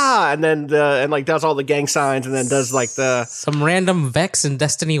and then and like does all the gang signs and then does like some random Vex in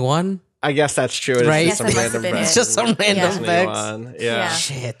Destiny 1? I guess that's true. It's right? Just some random Vex. It's just some random Vex. Yeah.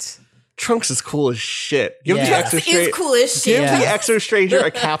 Shit. Trunks is cool as shit. Give the Exo Stranger is cool as shit. Give the Exo Stranger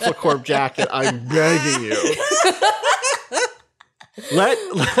a Capsule Corp jacket. I'm begging you.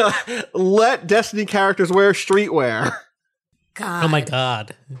 Let Destiny characters wear streetwear. God. Oh my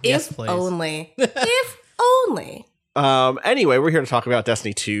God. Yes, if please. Only. If only. Anyway, we're here to talk about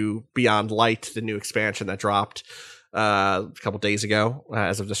Destiny 2 Beyond Light, the new expansion that dropped a couple days ago,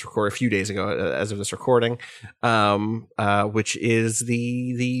 as of this recording, a few days ago, as of this recording, which is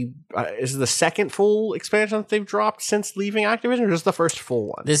the second full expansion that they've dropped since leaving Activision, or just the first full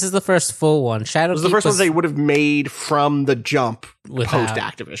one? This is the first full one. Shadowkeep was the first one they would have made from the jump post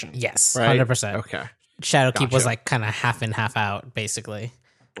Activision. Yes, right? 100%. Okay. Shadowkeep was like kind of half in, half out, basically.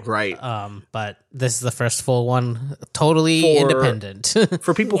 Right. But this is the first full one, totally independent.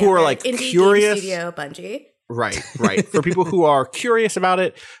 For people who are like curious. Studio, Bungie. Right. For people who are curious about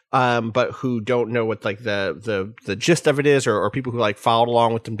it, but who don't know what like the gist of it is, or people who like followed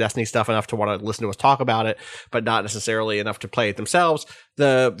along with some Destiny stuff enough to want to listen to us talk about it, but not necessarily enough to play it themselves.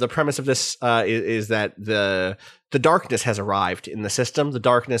 The premise of this is that the darkness has arrived in the system. The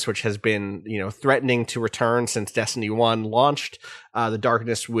darkness, which has been threatening to return since Destiny 1 launched. The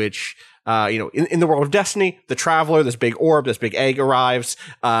darkness, which in the world of Destiny, the Traveler, this big orb, this big egg arrives,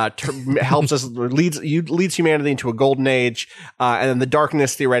 helps us, leads humanity into a golden age, and then the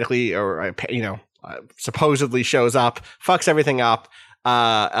darkness theoretically, or supposedly shows up, fucks everything up,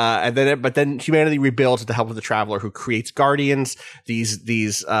 but then humanity rebuilds with the help of the Traveler, who creates guardians,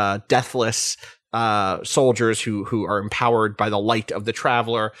 these deathless soldiers who are empowered by the light of the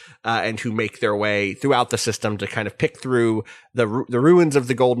Traveler, and who make their way throughout the system to kind of pick through the ruins of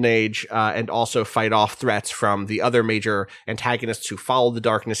the Golden Age, and also fight off threats from the other major antagonists who follow the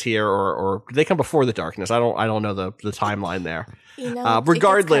darkness here, or do they come before the darkness? I don't know the timeline there.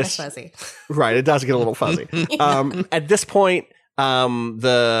 Regardless, it gets kind of fuzzy. Right, it does get a little fuzzy. At this point, at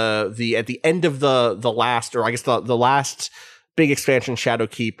the end of the last, or I guess the last big expansion,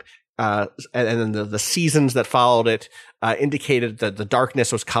 Shadowkeep, and then the seasons that followed it indicated that the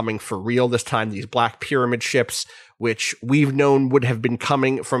darkness was coming for real this time. These Black Pyramid ships, which we've known would have been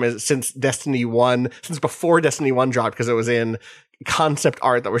coming since Destiny 1, since before Destiny 1 dropped, because it was in concept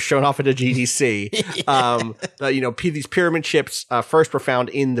art that was shown off at a GDC. These pyramid ships first were found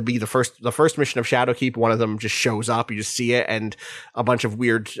in the first mission of Shadowkeep. One of them just shows up, you just see it, and a bunch of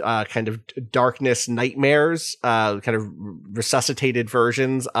weird kind of darkness nightmares, kind of resuscitated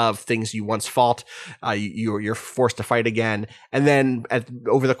versions of things you once fought. You're forced to fight again, and then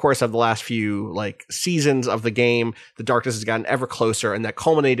over the course of the last few seasons of the game, the darkness has gotten ever closer, and that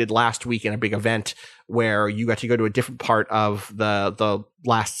culminated last week in a big event where you got to go to a different part of the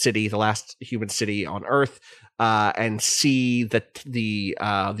last city, the last human city on Earth, and see the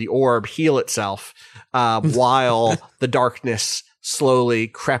orb heal itself, while the darkness slowly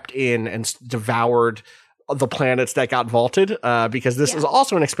crept in and devoured the planets that got vaulted. Because this is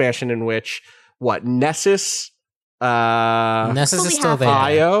also an expansion in which Nessus is still there.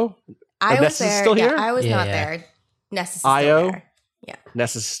 Io. Nessus is still here. I was not there. Nessus is still Io. there. Yeah.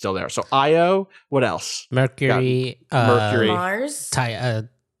 Nessus is still there. So Io, what else? Mercury, Mars, Titan,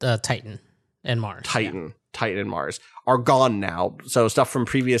 and Mars. Titan and Mars are gone now. So stuff from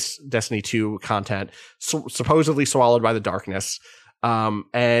previous Destiny 2 content supposedly swallowed by the darkness.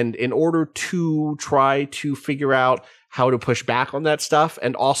 And in order to try to figure out how to push back on that stuff,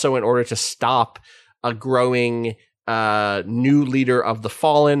 and also in order to stop a growing new leader of the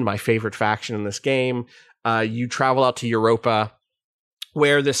Fallen, my favorite faction in this game, you travel out to Europa,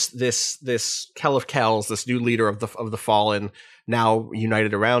 where this Kell of Kells, this new leader of the Fallen, now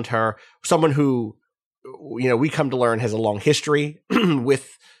united around her, someone who we come to learn has a long history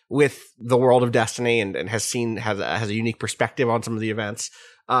with the world of Destiny, and has a unique perspective on some of the events,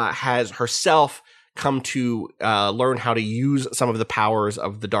 has herself come to learn how to use some of the powers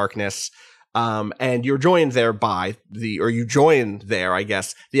of the darkness. And you're joined there I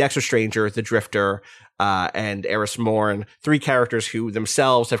guess, the Extra Stranger, the Drifter, and Eris Morn, three characters who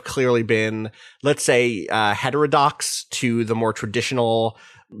themselves have clearly been, let's say, heterodox to the more traditional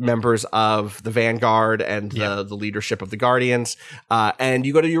members of the Vanguard and the leadership of the Guardians. And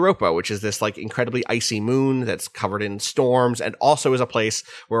you go to Europa, which is this incredibly icy moon that's covered in storms, and also is a place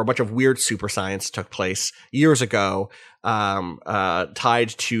where a bunch of weird super science took place years ago, tied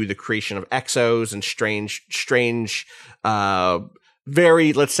to the creation of exos and strange,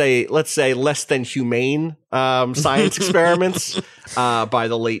 very, let's say less than humane science experiments by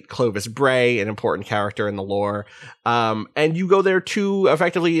the late Clovis Bray, an important character in the lore. And you go there to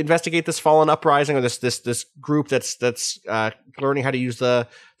effectively investigate this fallen uprising, or this group that's learning how to use the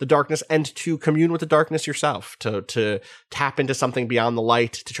darkness, and to commune with the darkness yourself, to tap into something beyond the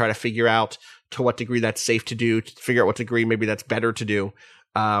light, to try to figure out to what degree that's safe to do, to figure out what degree maybe that's better to do.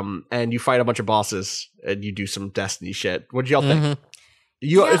 And you fight a bunch of bosses, and you do some Destiny shit. What did y'all think?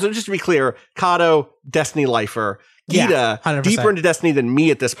 So just to be clear, Kato, Destiny lifer, Gita, 100%. Deeper into Destiny than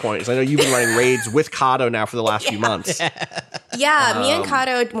me at this point, because I know you've been running raids with Kato now for the last few months. Yeah, me and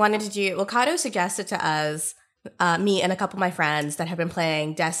Kato wanted to do, Kato suggested to us, me and a couple of my friends that have been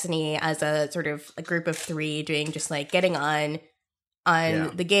playing Destiny as a sort of a group of three, doing just getting on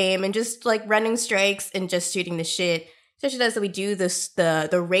the game and just running strikes and just shooting the shit. Suggested us that we do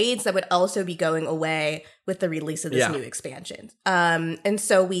the raids that would also be going away with the release of this new expansion. And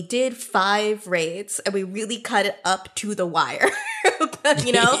so we did 5 raids, and we really cut it up to the wire.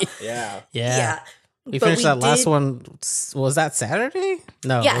 Yeah. We finished that last one. Was that Saturday?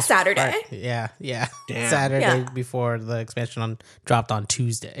 No. Yeah, Saturday. Yeah. Damn. Saturday before the expansion dropped on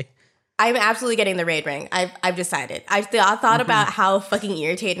Tuesday. I'm absolutely getting the raid ring. I've decided. I thought about how fucking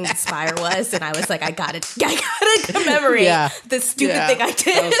irritating the Spire was, and I was like, I gotta commemorate the stupid thing I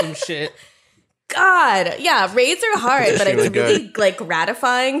did. That was some shit. God, yeah, raids are hard, but it's really like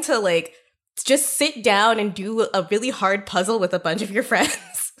gratifying to like just sit down and do a really hard puzzle with a bunch of your friends.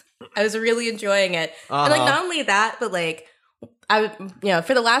 I was really enjoying it, and like not only that, but like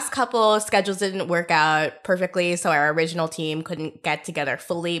for the last couple, schedules didn't work out perfectly, so our original team couldn't get together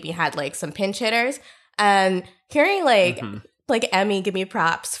fully. We had like some pinch hitters, and hearing like Emmy give me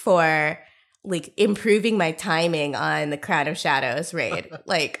props for like improving my timing on the Crown of Shadows raid.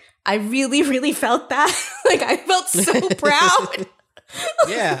 Like I really, really felt that. Like I felt so proud.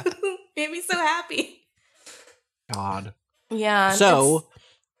 Yeah, made me so happy. God. Yeah. So,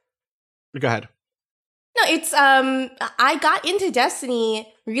 go ahead. No, it's I got into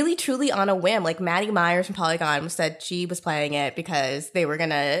Destiny really truly on a whim. Like Maddie Myers from Polygon said she was playing it because they were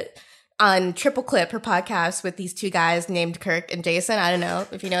gonna on Triple Clip, her podcast with these two guys named Kirk and Jason. I don't know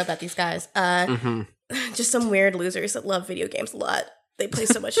if you know about these guys. Just some weird losers that love video games a lot. They play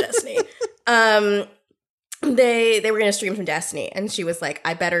so much Destiny. They were gonna stream some Destiny, and she was like,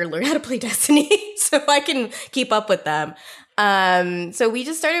 I better learn how to play Destiny so I can keep up with them. So we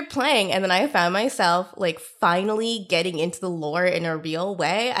just started playing, and then I found myself like finally getting into the lore in a real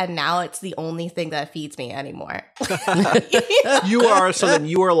way, and now it's the only thing that feeds me anymore. You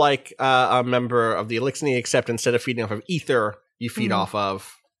are like a member of the Elixir, except instead of feeding off of ether, you feed off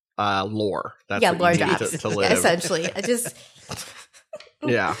of lore. That's lore drops to live. Essentially. I just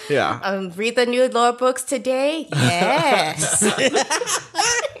yeah. Read the new lore books today. Yes.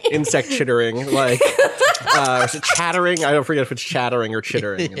 Insect chittering, like is it chattering? I don't forget if it's chattering or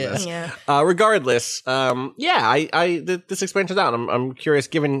chittering in this. Yeah. Regardless, this expansion's out. I'm curious,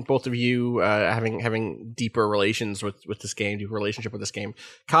 given both of you having deeper relations with this game, deeper relationship with this game.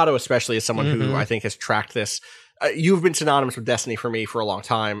 Kato especially is someone who I think has tracked this. You've been synonymous with Destiny for me for a long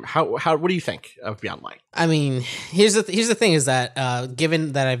time. What do you think of Beyond Light? I mean, here's the thing is that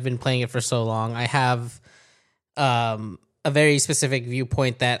given that I've been playing it for so long, I have a very specific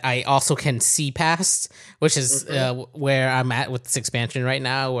viewpoint that I also can see past, which is where I'm at with this expansion right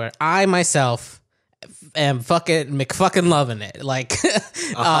now, where I myself am fucking loving it. Like,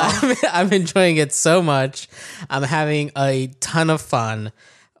 I'm enjoying it so much. I'm having a ton of fun.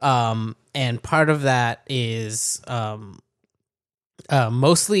 And part of that is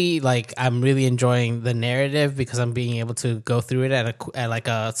mostly like I'm really enjoying the narrative because I'm being able to go through it at like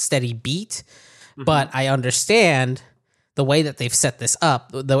a steady beat. But I understand the way that they've set this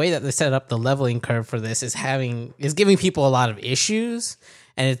up, the way that they set up the leveling curve for this is giving people a lot of issues.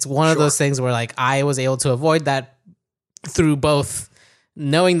 And it's one of those things where like I was able to avoid that through both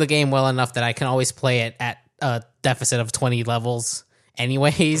knowing the game well enough that I can always play it at a deficit of 20 levels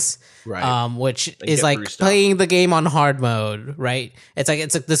anyways, right? Which is like playing the game on hard mode, right? It's like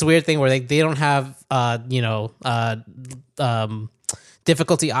this weird thing where they don't have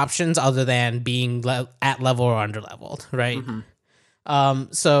difficulty options other than being at level or under leveled, right?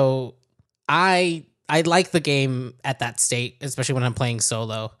 So I like the game at that state, especially when I'm playing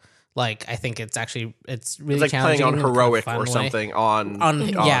solo. Like I think it's really like challenging playing on heroic or something on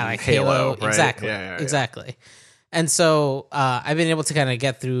like Halo, right? Exactly. Exactly. And so I've been able to kind of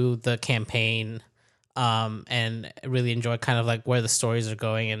get through the campaign and really enjoy kind of like where the stories are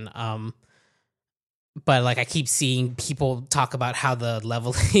going. And but like I keep seeing people talk about how the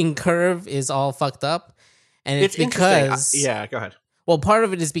leveling curve is all fucked up. And it's because... yeah, go ahead. Well, part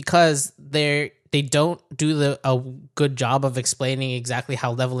of it is because they don't do a good job of explaining exactly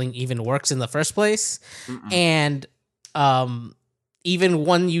how leveling even works in the first place. And even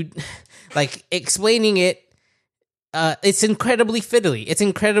when you... like explaining it, it's incredibly fiddly. It's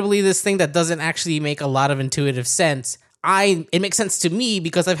incredibly this thing that doesn't actually make a lot of intuitive sense. It makes sense to me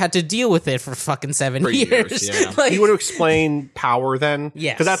because I've had to deal with it for fucking 7 years. Yeah. Like, you want to explain power then?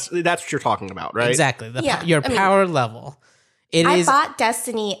 Yes. Because that's what you're talking about, right? Exactly. Your power level. I bought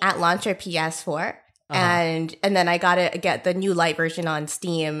Destiny at launcher PS4. And then I get the new light version on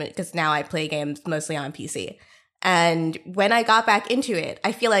Steam because now I play games mostly on PC. And when I got back into it,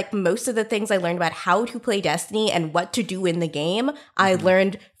 I feel like most of the things I learned about how to play Destiny and what to do in the game, I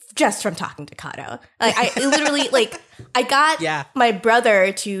learned just from talking to Kato. Like I literally I got my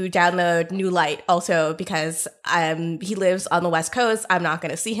brother to download New Light also because he lives on the West Coast. I'm not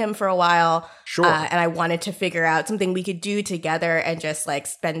going to see him for a while. Sure. And I wanted to figure out something we could do together and just like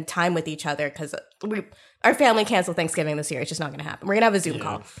spend time with each other because our family canceled Thanksgiving this year. It's just not going to happen. We're going to have a Zoom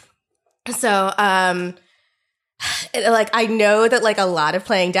call. So, like, I know that, like, a lot of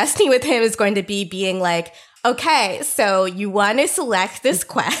playing Destiny with him is going to be being like, okay, so you want to select this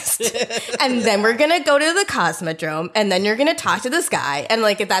quest, and then we're going to go to the Cosmodrome, and then you're going to talk to this guy. And,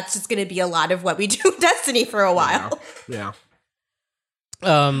 like, that's just going to be a lot of what we do in Destiny for a while. Yeah.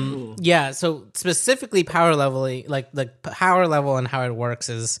 Yeah, so specifically power leveling, like the power level and how it works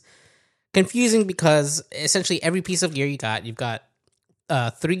is confusing because essentially every piece of gear you've got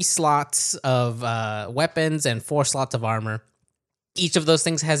 3 slots of weapons and 4 slots of armor. Each of those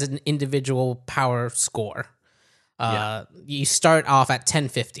things has an individual power score. You start off at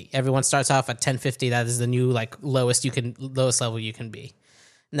 1050. Everyone starts off at 1050. That is the new like lowest level you can be.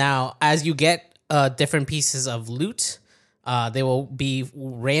 Now, as you get different pieces of loot, they will be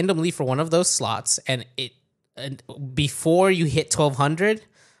randomly for one of those slots, and before you hit 1200,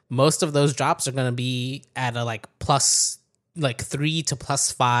 most of those drops are going to be at a like plus like 3 to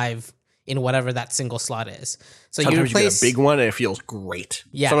plus 5 in whatever that single slot is. So sometimes you get a big one and it feels great.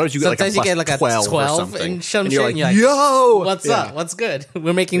 Yeah. Sometimes you get like a 12 or something. And you're like, like, yo, what's up? What's good?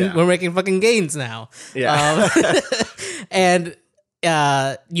 We're making fucking gains now. Yeah. And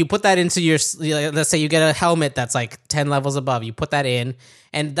you put that into your, let's say you get a helmet that's like 10 levels above. You put that in,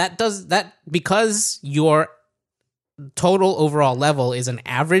 and that does that because your total overall level is an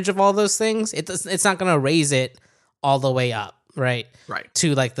average of all those things. It's not going to raise it all the way up, right? Right.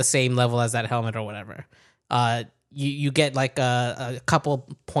 To like the same level as that helmet or whatever. You get like a couple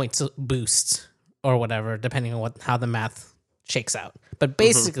points boost or whatever, depending on how the math shakes out. But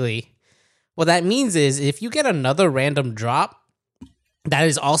basically, what that means is if you get another random drop that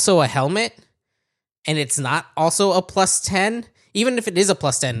is also a helmet, and it's not also a plus 10, even if it is a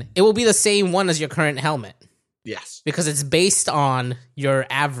plus 10, it will be the same one as your current helmet. Yes. Because it's based on your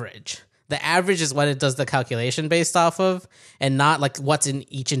average. The average is what it does the calculation based off of, and not like what's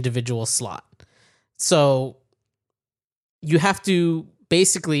in each individual slot. So you have to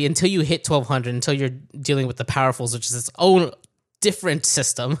basically, until you hit 1200, until you're dealing with the powerfuls, which is its own different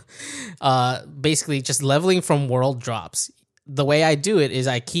system, basically just leveling from world drops. The way I do it is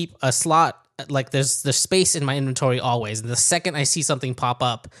I keep a slot, like there's space in my inventory always. And the second I see something pop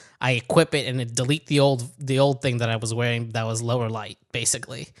up, I equip it and it delete the old thing that I was wearing that was lower light,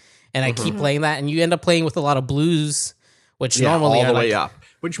 basically. And I keep playing that, and you end up playing with a lot of blues, which normally all are the way like, up.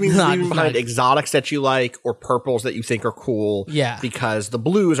 Which means leaving behind exotics that you like or purples that you think are cool. Yeah. Because the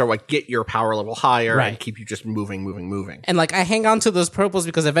blues are what get your power level higher and keep you just moving. And like I hang on to those purples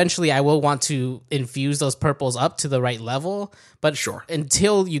because eventually I will want to infuse those purples up to the right level. But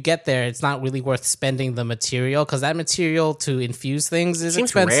until you get there, it's not really worth spending the material because that material to infuse things is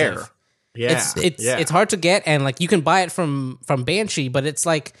expensive. Rare. Yeah. It's hard to get, and like you can buy it from Banshee, but it's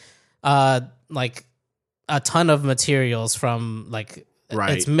like a ton of materials from like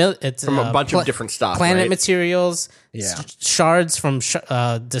it's from a bunch of different stuff, planet materials, shards from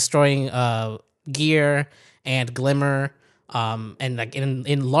destroying gear and glimmer, and like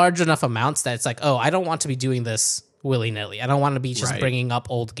in large enough amounts that it's like, oh, I don't want to be doing this willy-nilly. I don't want to be just bringing up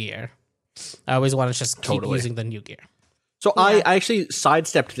old gear. I always want to just keep using the new gear. So I actually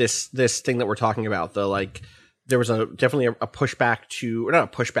sidestepped this thing that we're talking about. There was definitely a pushback to, or not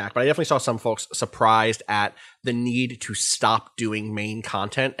a pushback, but I definitely saw some folks surprised at the need to stop doing main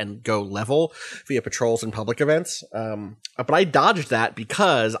content and go level via patrols and public events. But I dodged that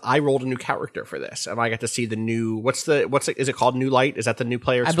because I rolled a new character for this, and I got to see the new. Is it called New Light? Is that the new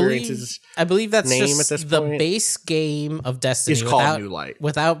player experiences? I believe that's name just at this the point? base game of Destiny. It's called New Light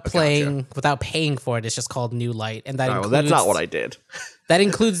without paying for it. It's just called New Light, and that includes, that's not what I did. That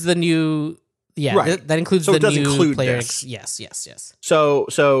includes the new. Yeah, that includes the new players. Yes.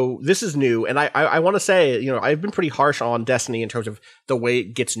 So this is new, and I want to say, I've been pretty harsh on Destiny in terms of the way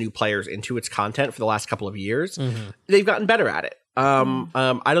it gets new players into its content for the last couple of years. They've gotten better at it. I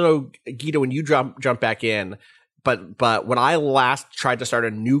don't know, Guido, when you jump back in, but when I last tried to start a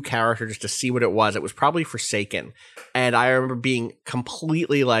new character just to see what it was probably Forsaken. And I remember being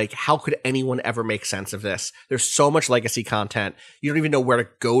completely like, how could anyone ever make sense of this? There's so much legacy content. You don't even know where to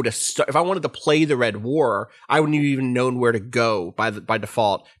go to start. If I wanted to play the Red War, I wouldn't have even known where to go by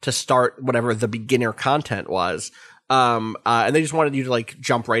default to start whatever the beginner content was. And they just wanted you to like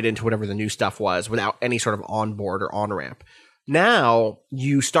jump right into whatever the new stuff was without any sort of onboard or on-ramp. Now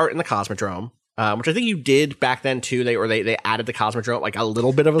you start in the Cosmodrome. Which I think you did back then too. They added the Cosmodrome, like a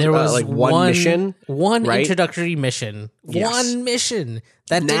little bit of one mission, introductory mission, one mission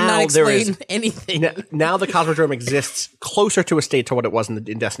that did not explain anything. Now the Cosmodrome exists closer to a state to what it was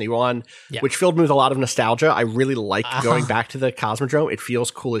in Destiny 1, which filled me with a lot of nostalgia. I really like going back to the Cosmodrome. It feels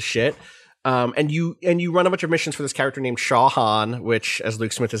cool as shit. And you run a bunch of missions for this character named Shaw Han, which, as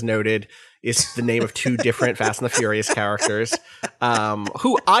Luke Smith has noted, is the name of 2 different Fast and the Furious characters,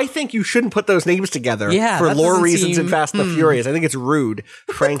 who I think you shouldn't put those names together for lore reasons in Fast and the Furious. I think it's rude,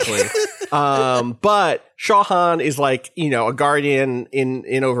 frankly. But Shaw Han is like, a guardian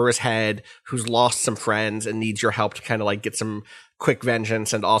in over his head who's lost some friends and needs your help to kind of like get some quick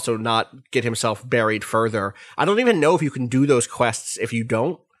vengeance and also not get himself buried further. I don't even know if you can do those quests if you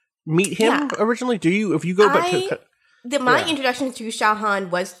don't meet him originally. Do you? If you go my introduction to Shaw Han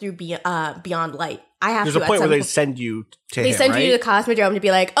was through Beyond Light. There's a point where they send you to him, They send you to the Cosmodrome to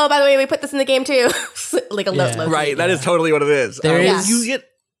be like, oh, by the way, we put this in the game too. Like a low right. That is totally what it is. There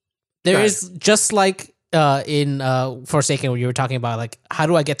is just like in Forsaken, where you were talking about like, how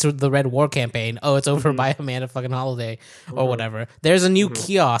do I get to the Red War campaign? Oh, it's over by Amanda fucking Holiday or whatever. There's a new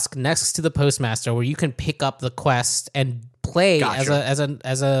kiosk next to the Postmaster where you can pick up the quest and play as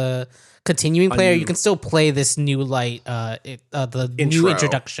a continuing player. You can still play this new light, the new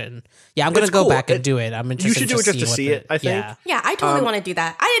introduction. Yeah, I'm gonna go back and do it. I'm interested. You should do it just to see it. I think. Yeah, I totally want to do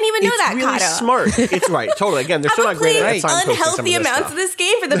that. I didn't even know that. It's really smart. It's right, totally. Again, they're still not great at signposting unhealthy amounts of this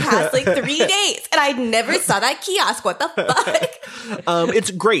game for the past like 3 days, and I never saw that kiosk. What the fuck?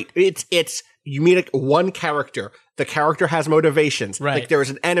 It's great. It's you meet one character. The character has motivations. Right. Like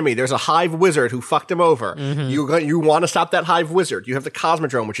there's an enemy. There's a hive wizard who fucked him over. You want to stop that hive wizard. You have the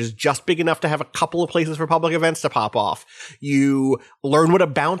Cosmodrome, which is just big enough to have a couple of places for public events to pop off. You learn what a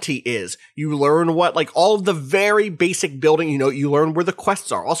bounty is. You learn what, like, all of the very basic building, you learn where the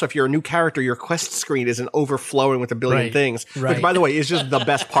quests are. Also, if you're a new character, your quest screen isn't overflowing with a billion things. Right. Which, by the way, is just the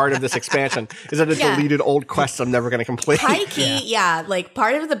best part of this expansion, is that it deleted old quests I'm never going to complete. High key, like,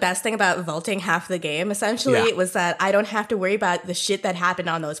 part of the best thing about vaulting half the game, essentially, was that I don't have to worry about the shit that happened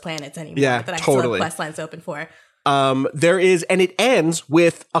on those planets anymore. Yeah, that I totally. still have quest lines open for. There is, and it ends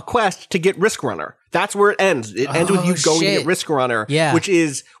with a quest to get Risk Runner. That's where it ends. It ends with you going to get Risk Runner, which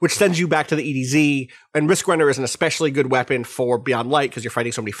sends you back to the EDZ. And Risk Runner is an especially good weapon for Beyond Light because you're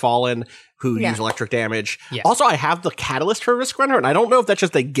fighting somebody fallen who use electric damage. Yeah. Also, I have the catalyst for Risk Runner, and I don't know if that's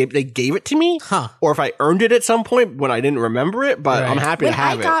just they gave it to me, or if I earned it at some point when I didn't remember it. But I'm happy to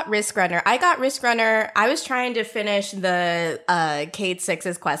have it. I got Risk Runner. I was trying to finish the Cade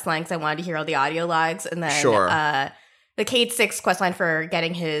 6's questline because I wanted to hear all the audio logs, and then the Cade 6 questline for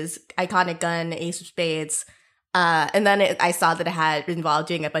getting his iconic gun, Ace of Spades. And then I saw that it had involved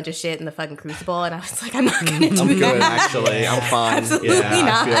doing a bunch of shit in the fucking Crucible, and I was like, I'm not going to do that. I'm good, actually. I'm fine. Absolutely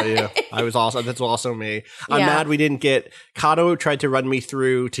not. I feel you. That's also me. I'm mad we didn't get, Kato tried to run me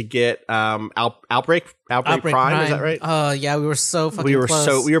through to get Outbreak Prime, is that right? Yeah, we were so fucking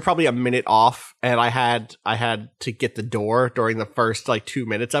close. We were probably a minute off, and I had to get the door during the first like 2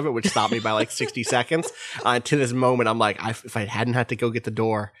 minutes of it, which stopped me by like 60 seconds. To this moment, I'm like, if I hadn't had to go get the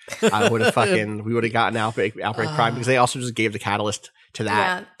door, we would have gotten Outbreak Prime, because they also just gave the catalyst to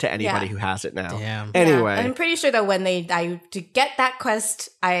that to anybody who has it now. Damn. Anyway, I'm pretty sure that when to get that quest,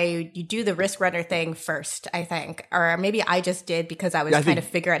 you do the Risk Runner thing first, I think, or maybe I just did because I was trying to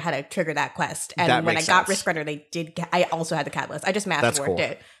figure out how to trigger that quest. And when I got Risk Runner, I also had the catalyst. I just masterworked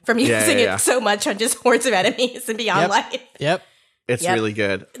it from using it so much on just hordes of enemies in Beyond Light. Yep, it's really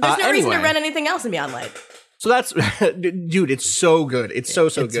good. There's no reason to run anything else in Beyond Light. So that's, dude, it's so good. It's so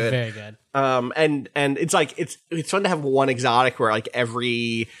good. It's very good. And it's like, it's fun to have one exotic where like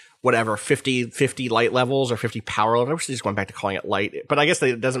every, 50 light levels or 50 power levels. I wish they just went back to calling it light, but I guess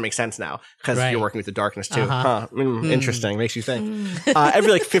it doesn't make sense now because you're working with the darkness too. Interesting. Makes you think.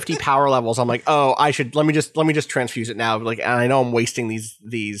 Every like 50 power levels, I'm like, oh, let me just transfuse it now. Like, and I know I'm wasting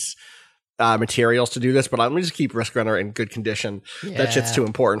these materials to do this, but let me just keep Risk Runner in good condition. Yeah. That shit's too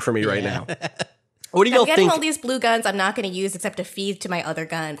important for me right now. What do y'all think? I'm getting all these blue guns I'm not going to use except to feed to my other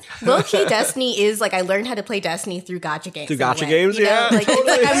guns. Low-key Destiny is like, I learned how to play Destiny through gacha games. Through gacha games, yeah. Like,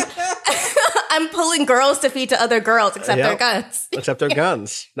 it's like I'm pulling girls to feed to other girls except their guns. Except their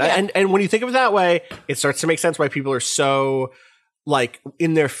guns. And when you think of it that way, it starts to make sense why people are so like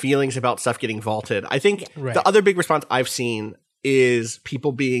in their feelings about stuff getting vaulted. I think the other big response I've seen is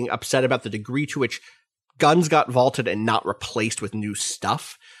people being upset about the degree to which guns got vaulted and not replaced with new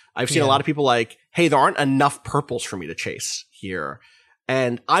stuff. I've seen a lot of people like, hey, there aren't enough purples for me to chase here.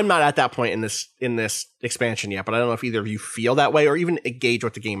 And I'm not at that point in this expansion yet, but I don't know if either of you feel that way or even engage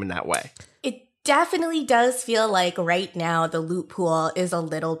with the game in that way. It definitely does feel like right now the loot pool is a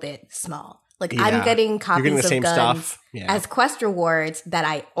little bit small. Like I'm getting copies of guns as quest rewards that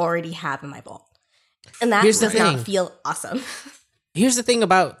I already have in my vault. And that does not feel awesome. Here's the thing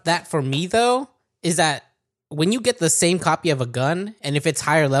about that for me though, is that when you get the same copy of a gun, and if it's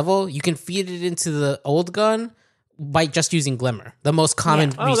higher level, you can feed it into the old gun by just using Glimmer, the most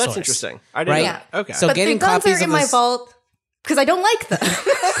common resource. Oh, that's interesting. I didn't know. Okay. So but getting the guns copies are in of my vault because I don't like them.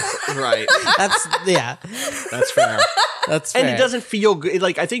 Right. That's fair. That's fair. And it doesn't feel good.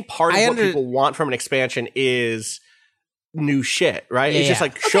 Like, I think part of what people want from an expansion is new shit, right? It's just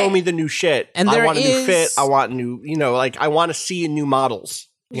like, show me the new shit. And I want a new fit. I want new, like, I want to see new models.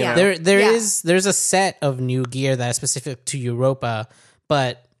 You know? There's a set of new gear that is specific to Europa,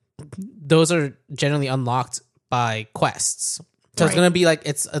 but those are generally unlocked by quests. So it's going to be like,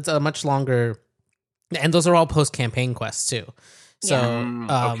 it's a much longer, and those are all post-campaign quests too. So,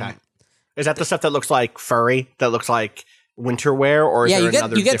 okay. Is that the stuff that looks like furry, that looks like winter wear, or is there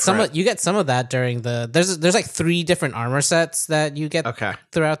another you get different... you get some of that during the there's like 3 different armor sets that you get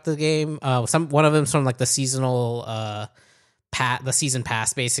throughout the game. One of them's from like the seasonal the season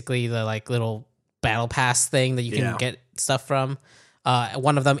pass, basically the like little battle pass thing that you can get stuff from.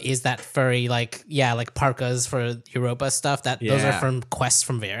 One of them is that furry like parkas for Europa stuff. Those are from quests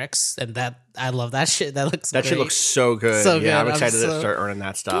from Variks, and that I love that shit. That great. Shit looks so good. So good. I'm excited to start earning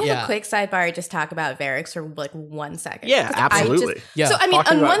that stuff. Can we have a quick sidebar and just talk about Variks for like 1 second? Yeah, absolutely. So I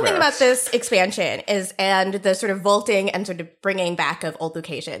mean, one thing about this expansion is, and the sort of vaulting and sort of bringing back of old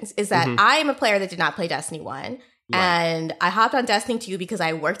locations, is that I am a player that did not play Destiny 1. Right. And I hopped on Destiny 2 because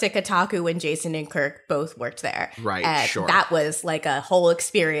I worked at Kotaku when Jason and Kirk both worked there. Right, and sure. that was like a whole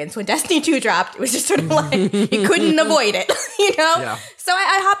experience. When Destiny 2 dropped, it was just sort of like, you couldn't avoid it, Yeah. So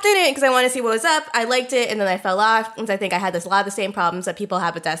I hopped in it because I wanted to see what was up. I liked it, and then I fell off. And I think I had a lot of the same problems that people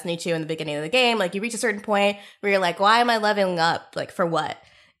have with Destiny 2 in the beginning of the game. Like, you reach a certain point where you're like, why am I leveling up? Like, for what?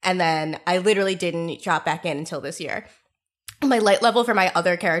 And then I literally didn't drop back in until this year. My light level for my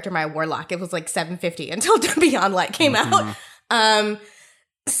other character, my warlock, it was like 750 until Beyond Light came out.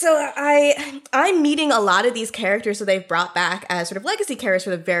 So I'm meeting a lot of these characters that they've brought back as sort of legacy characters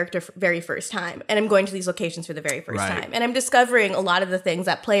for the very first time. And I'm going to these locations for the very first time. And I'm discovering a lot of the things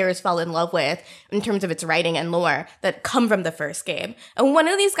that players fall in love with in terms of its writing and lore that come from the first game. And one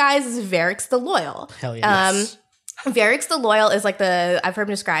of these guys is Variks the Loyal. Hell yes. Variks the Loyal is like I've heard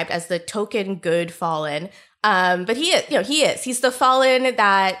him described as the token good fallen. But he is. He's the Fallen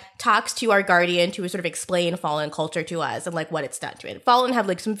that talks to our Guardian to sort of explain Fallen culture to us and like what it's done to it. Fallen have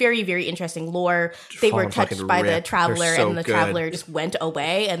like some very, very interesting lore. They were touched by the Traveler, and the Traveler just went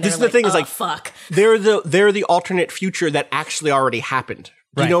away. And this is the thing is like, fuck. They're the alternate future that actually already happened.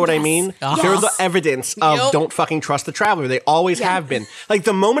 Do you know what I mean? They're the evidence of don't fucking trust the Traveler. They always have been. Like,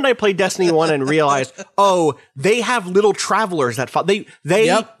 the moment I played Destiny 1 and realized, they have little Travelers that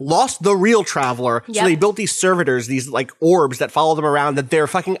they lost the real Traveler, so they built these servitors, these like orbs that follow them around that they're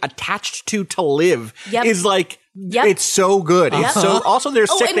fucking attached to live. Is like, it's so good. It's so, also their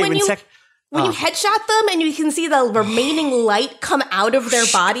sick name when you headshot them and you can see the remaining light come out of their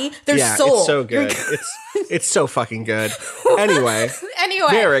body, their soul. It's so good. It's so fucking good. Anyway,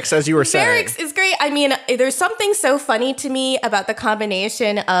 Variks, as you were saying. Variks is great. I mean, there's something so funny to me about the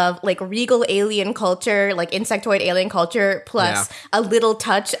combination of like regal alien culture, like insectoid alien culture, plus a little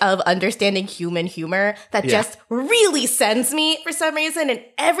touch of understanding human humor that just really sends me for some reason. And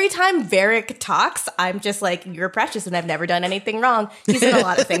every time Varric talks, I'm just like, you're precious and I've never done anything wrong. He's done a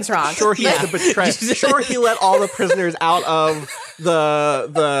lot of things wrong. Sure, he's the betrayer. Sure, he let all the prisoners out of the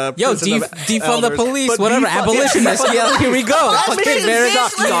defund the police, whatever, abolitionists. Yeah, here we go.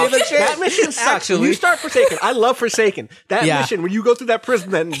 That mission sucks. Actually, you start Forsaken. I love Forsaken. That mission when you go through that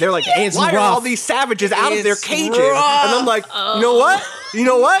prison, and they're like, why are all these savages out of their cages? And I'm like, you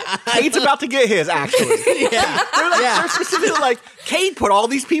know what? Cade's about to get his, actually. They're specifically like, Cade put all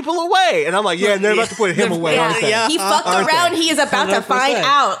these people away. And I'm like, and they're about to put him away, aren't they? He fucked around. He is about to find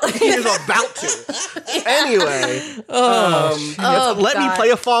out. He is about to. Anyway. Let me play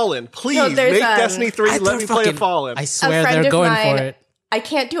a Fallen. Please, make Destiny 3, let me play a Fallen. I swear they're going for it. I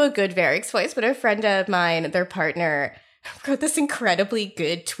can't do a good Variks voice, but a friend of mine, their partner, wrote this incredibly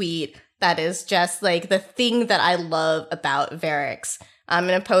good tweet that is just like the thing that I love about Variks. I'm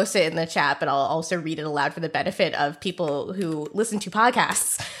going to post it in the chat, but I'll also read it aloud for the benefit of people who listen to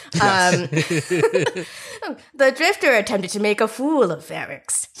podcasts. The Drifter attempted to make a fool of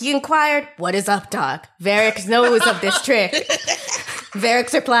Variks. He inquired, "What is up, dog?" Variks knows of this trick.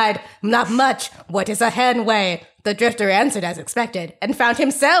 Variks replied, "Not much. What is a hen weigh?" The Drifter answered as expected and found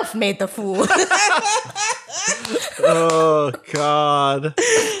himself made the fool. Oh, God.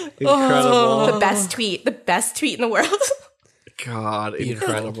 Incredible. The best tweet in the world. God,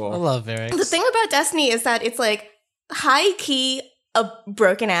 incredible. I love Variks. The thing about Destiny is that it's like high key a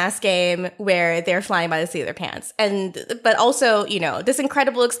broken ass game where they're flying by the seat of their pants. But also, you know, this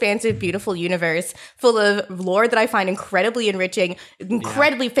incredible, expansive, beautiful universe full of lore that I find incredibly enriching,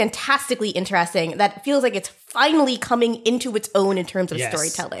 incredibly fantastically interesting, that feels like it's finally coming into its own in terms of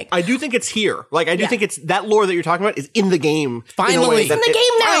storytelling. I do think it's here. Like, I do think it's that lore that you're talking about is in the game. Finally. It's in the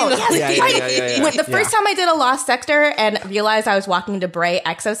game now. Yes. The first time I did a Lost Sector and realized I was walking into Bray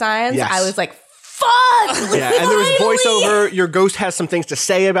Exoscience, I was like, fuck! Yeah, and there was voiceover. Your ghost has some things to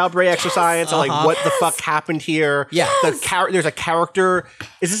say about Bray Exoscience, and like what the fuck happened here. Yeah, there's a character.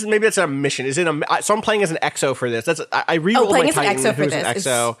 Is this maybe that's a mission? Is it a? So I'm playing as an Exo for this. I re-rolled playing my as an Titan, Exo for who's this an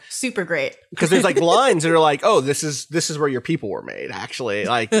Exo. is super great because there's like lines that are like, oh, this is where your people were made. Actually,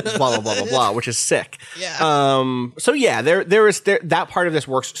 like blah blah blah blah blah, which is sick. Yeah. So yeah, there is that part of this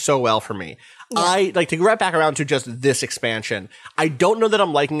works so well for me. Yeah. I like to wrap back around to just this expansion. I don't know that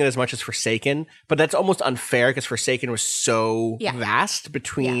I'm liking it as much as Forsaken, but that's almost unfair because Forsaken was so vast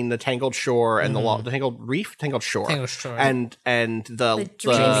between the Tangled Shore and the Tangled Reef, Tangled Shore, and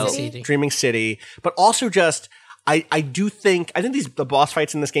the Dreaming City. But also just I think the boss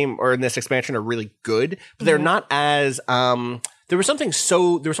fights in this game or in this expansion are really good, but they're not as there was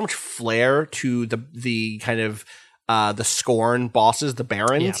so much flair to the kind of the Scorn bosses, the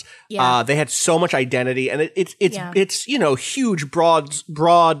Barons. They had so much identity, and it's you know, huge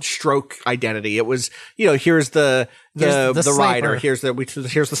broad stroke identity. It was, you know, here's the rider, here's the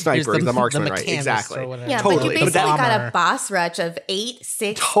sniper, here's the marksman, right? Exactly. Yeah, totally. But you basically got a boss rush of 8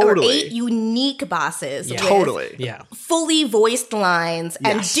 unique bosses with fully voiced lines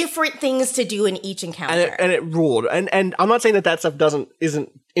and different things to do in each encounter. And it ruled. And I'm not saying that stuff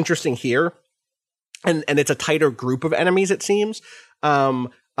isn't interesting here. And it's a tighter group of enemies, it seems.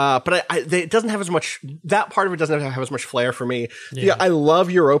 But it doesn't have as much, that part of it doesn't have as much flair for me. Yeah, I love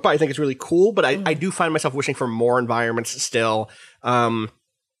Europa. I think it's really cool, but I do find myself wishing for more environments still. I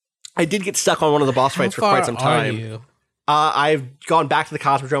did get stuck on one of the boss fights for quite some time. Are you? I've gone back to the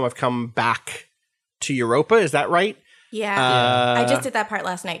Cosmodrome. I've come back to Europa. Is that right? Yeah. I just did that part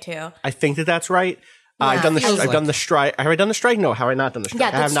last night too. I think that's right. I've done the strike. Have I done the strike? No, have I not done the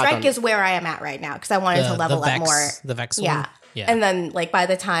strike? Yeah, the strike is where I am at right now because I wanted to level up more. The Vex one? Yeah. And then, like, by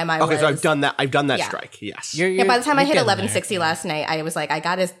the time so I've done that. I've done that strike. Yes. By the time I hit 1160 last night, I was like, I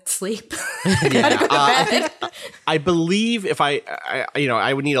gotta sleep. Gotta go to bed. I believe if I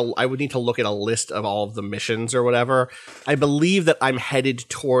would need to look at a list of all of the missions or whatever. I believe that I'm headed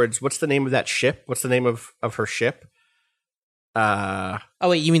towards, what's the name of that ship? What's the name of her ship? Oh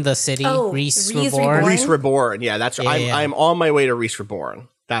wait, you mean the city? Reese Reborn? Reese Reborn. Yeah, that's I'm on my way to Reese Reborn.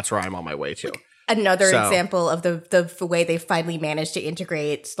 That's where I'm on my way to. Another example of the way they finally managed to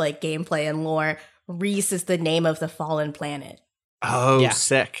integrate like gameplay and lore. Reese is the name of the fallen planet. Oh,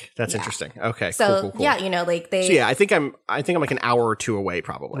 sick. That's interesting. Okay. So cool. yeah, you know, like they. So I think I'm like an hour or two away,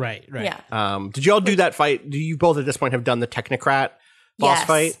 probably. Right. Yeah. Did you all do that fight? Do you both at this point have done the Technocrat boss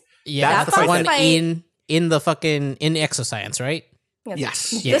fight? Yeah, that's the one in the Exoscience, right? Yes.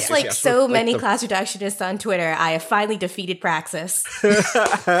 Just so many class reductionists on Twitter, I have finally defeated Praxis. That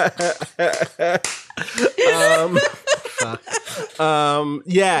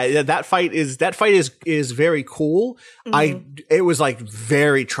fight is very cool. It was like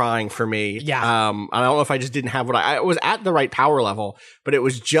very trying for me. Yeah. I don't know if I just didn't have I was at the right power level, but it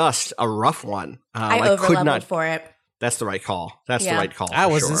was just a rough one. I over-leveled for it. That's the right call. That's the right call. I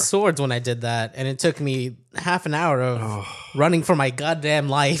was in swords when I did that, and it took me half an hour of running for my goddamn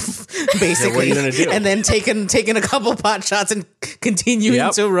life, basically. What are you gonna do? And then taking a couple pot shots and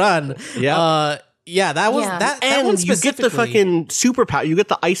continuing to run. Yeah. That was that. And one you get the fucking superpower. You get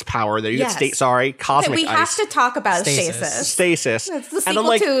the ice power there. You get cosmic we ice. have to talk about Stasis. It's the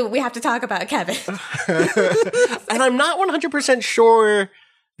sequel to We Have to Talk About Kevin. And I'm not 100% sure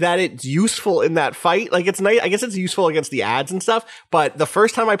that it's useful in that fight. Like, it's nice. I guess it's useful against the ads and stuff. But the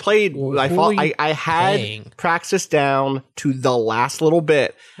first time I played, I had Praxis down to the last little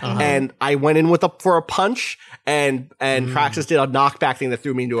bit, and I went in for a punch, and Praxis did a knockback thing that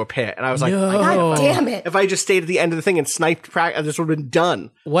threw me into a pit, and I was like, God damn it! If I just stayed at the end of the thing and sniped Praxis, this would have been done.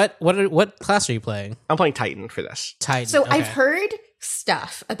 What class are you playing? I'm playing Titan for this. Titan. So I've heard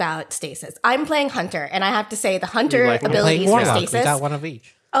stuff about Stasis. I'm playing Hunter, and I have to say the Hunter abilities for Stasis. We got one of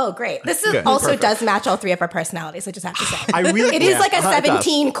each. Oh, great. This does match all three of our personalities, I just have to say. It is like a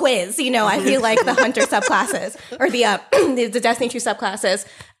 17 quiz, you know, I feel like the Hunter subclasses, or the Destiny 2 subclasses.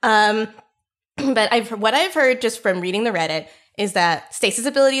 But what I've heard just from reading the Reddit is that Stasis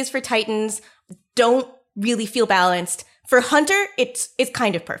abilities for Titans don't really feel balanced. For Hunter, it's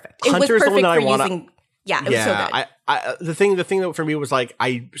kind of perfect. It was perfect for using... Yeah, it was so good. The thing that for me was like,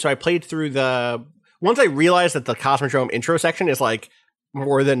 I played through once I realized that the Cosmodrome intro section is like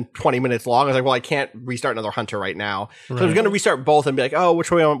more than 20 minutes long, I was like, well, I can't restart another Hunter right now. So I was going to restart both and be like, oh,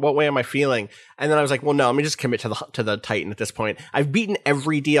 what way am I feeling? And then I was like, well, no, let me just commit to the Titan at this point. I've beaten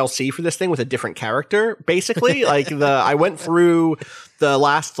every DLC for this thing with a different character, basically. Like I went through the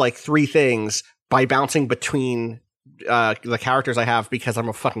last like 3 things by bouncing between the characters I have because I'm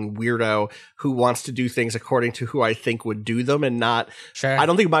a fucking weirdo who wants to do things according to who I think would do them and not. Sure. I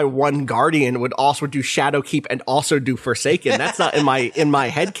don't think my one Guardian would also do Shadowkeep and also do Forsaken. That's not in my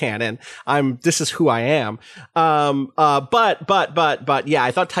head canon. This is who I am. But yeah,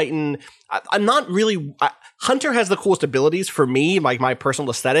 I thought Titan. I'm not really. Hunter has the coolest abilities for me, like my personal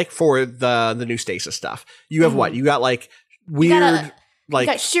aesthetic for the new stasis stuff. You have what? You got like weird. You got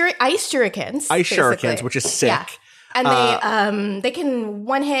ice shurikens. Ice shurikens, which is sick. Yeah. And they can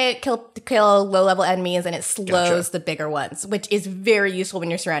one hit kill low level enemies, and it slows the bigger ones, which is very useful when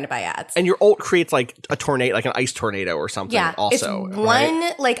you're surrounded by ads. And your ult creates like a tornado, like an ice tornado or something. Yeah, also, it's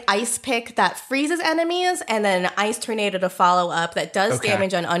one like ice pick that freezes enemies, and then an ice tornado to follow up that does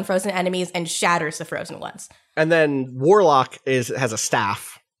damage on unfrozen enemies and shatters the frozen ones. And then Warlock has a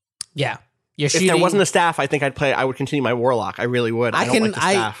staff. Yeah. If there wasn't a staff, I think I would continue my Warlock. I really would.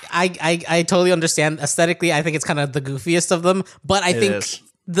 I totally understand aesthetically. I think it's kind of the goofiest of them, but I think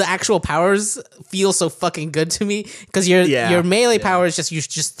the actual powers feel so fucking good to me because your melee power is you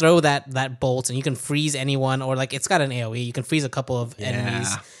just throw that bolt and you can freeze anyone, or like it's got an AoE. You can freeze a couple of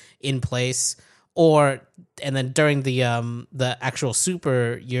enemies in place. And then during the actual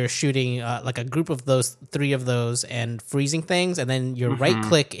super, you're shooting like a group of those 3 of those and freezing things, and then your right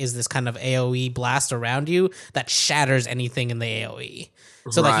click is this kind of AoE blast around you that shatters anything in the AoE.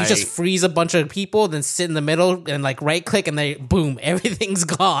 So like you just freeze a bunch of people, then sit in the middle and like right click, and they boom, everything's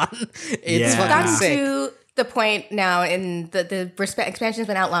gone. It's fucking sick. To the point now, in the expansion's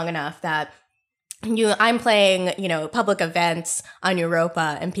been out long enough that. I'm playing, public events on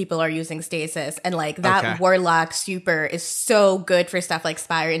Europa and people are using stasis, and like that Warlock super is so good for stuff like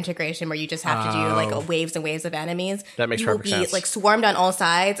Spire integration where you just have to do like waves and waves of enemies. That makes perfect sense. You'll be like swarmed on all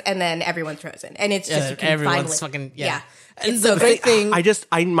sides and then everyone's frozen. And it's just, you can everyone's fucking, yeah. And the great thing,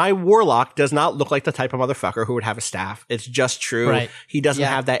 my Warlock does not look like the type of motherfucker who would have a staff. It's just true. Right. He doesn't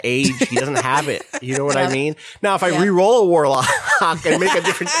have that age. He doesn't have it. You know what I mean? Now, if I re-roll a Warlock and make a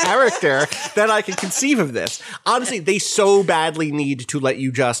different character, then I can conceive of this. Honestly, they so badly need to let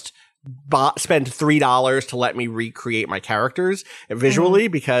you just spend $3 to let me recreate my characters visually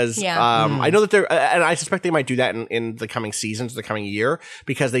because I know that and I suspect they might do that in the coming seasons, the coming year,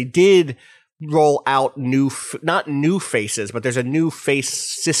 because they did roll out not new faces, but there's a new face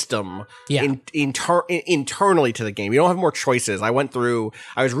system internally to the game. You don't have more choices. I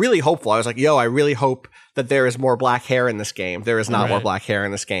was really hopeful. I was like, I really hope that there is more black hair in this game. There is not more black hair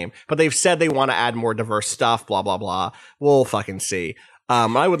in this game, but they've said they want to add more diverse stuff, blah, blah, blah. We'll fucking see.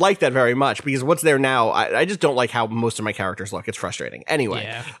 I would like that very much because what's there now, I just don't like how most of my characters look. It's frustrating.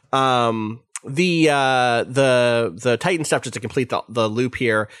 Anyway, the Titan stuff, just to complete the loop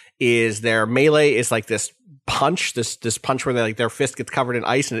here, is their melee is like this punch, this punch where their fist gets covered in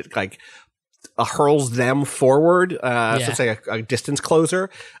ice and it like hurls them forward. So it's like a distance closer.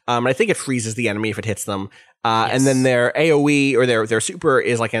 And I think it freezes the enemy if it hits them. And then their AoE or their super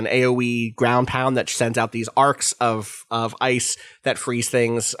is like an AoE ground pound that sends out these arcs of ice that freeze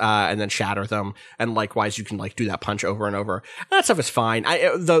things, and then shatter them. And likewise, you can like do that punch over and over. And that stuff is fine.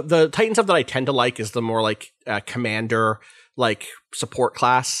 The Titan stuff that I tend to like is the more like, commander, like support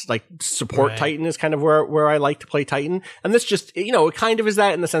class, like support Titan is kind of where I like to play Titan. And this just, it kind of is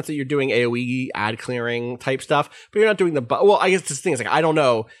that in the sense that you're doing AoE ad clearing type stuff, but you're not doing I guess this thing is like, I don't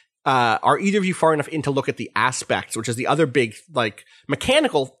know. Are either of you far enough in to look at the aspects, which is the other big like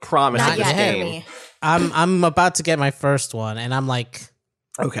mechanical promise of this game? I'm about to get my first one, and I'm like,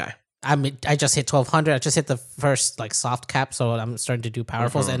 okay. I just hit 1200. I just hit the first like soft cap, so I'm starting to do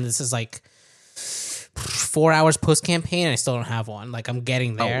powerfuls, and this is like 4 hours post campaign, and I still don't have one. Like I'm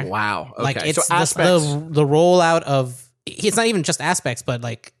getting there. Oh wow! Okay. Like it's the rollout of. It's not even just aspects, but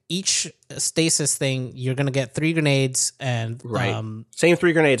like each stasis thing, you're gonna get 3 grenades and same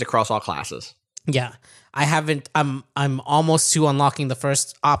 3 grenades across all classes. Yeah, I haven't. I'm almost to unlocking the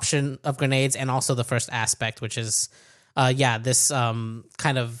first option of grenades and also the first aspect, which is this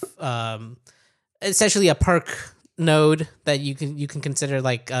kind of essentially a perk node that you can consider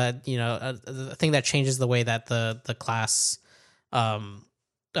like a thing that changes the way that the class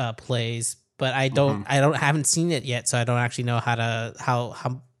plays. But I haven't seen it yet, so I don't actually know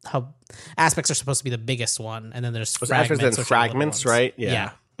how aspects are supposed to be the biggest one, and then there's fragments. Fragments, right?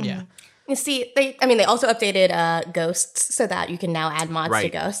 Yeah. You see, they also updated Ghosts so that you can now add mods to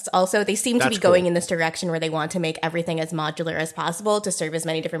Ghosts. Also, they seem to be going in this direction where they want to make everything as modular as possible to serve as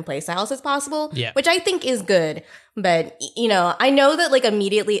many different playstyles as possible, which I think is good. But, I know that, like,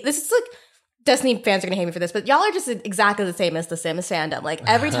 immediately, this is, like, Destiny fans are going to hate me for this, but y'all are just exactly the same as the Sims fandom. Like,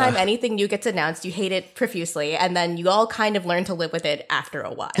 every time anything new gets announced, you hate it profusely, and then you all kind of learn to live with it after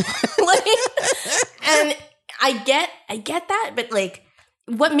a while. And I get that, but, like,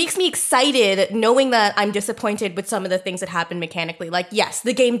 what makes me excited knowing that I'm disappointed with some of the things that happen mechanically, like, yes,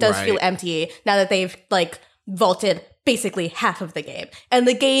 the game does feel empty now that they've, like, vaulted basically half of the game. And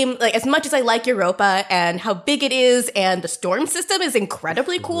the game, like, as much as I like Europa and how big it is, and the storm system is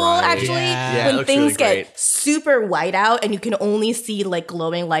incredibly cool, actually. Yeah, when things really get super white out and you can only see, like,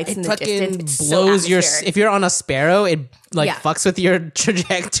 glowing lights in the distance, it's blows so if you're on a Sparrow, it fucks with your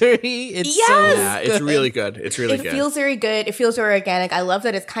trajectory. It's it's really good. It's really good. It feels very good. It feels very organic. I love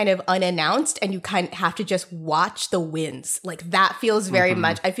that it's kind of unannounced and you kind of have to just watch the winds. Like, that feels very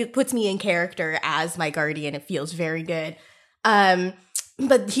much, puts me in character as my guardian. It feels very good.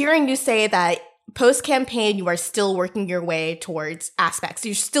 But hearing you say that post-campaign, you are still working your way towards aspects.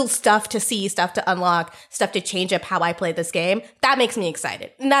 There's still stuff to see, stuff to unlock, stuff to change up how I play this game. That makes me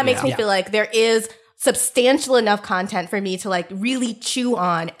excited. And that makes me feel like there is substantial enough content for me to, like, really chew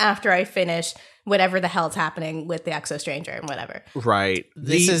on after I finish whatever the hell's happening with the Exo Stranger and whatever. Right.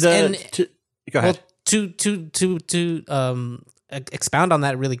 Go ahead. To expound on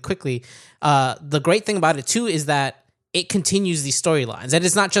that really quickly, the great thing about it too is that it continues these storylines, and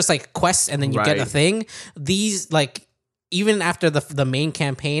it's not just like quests and then you get a thing. These, like, even after the main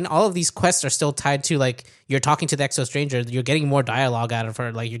campaign, all of these quests are still tied to, like, you're talking to the Exo Stranger, you're getting more dialogue out of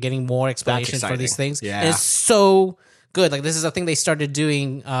her, like, you're getting more explanation for these things. And it's so good. Like, this is a thing they started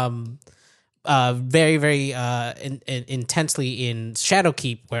doing very, very intensely in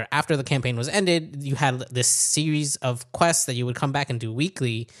Shadowkeep, where after the campaign was ended, you had this series of quests that you would come back and do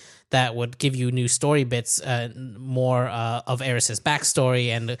weekly that would give you new story bits, more of Eris's backstory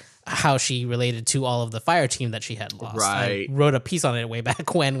and how she related to all of the fire team that she had lost. I wrote a piece on it way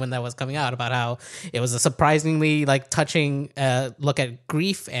back when that was coming out about how it was a surprisingly, like, touching look at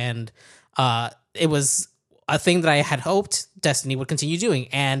grief, and it was a thing that I had hoped Destiny would continue doing.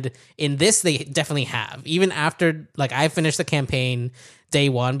 And in this, they definitely have. Even after, like, I finished the campaign day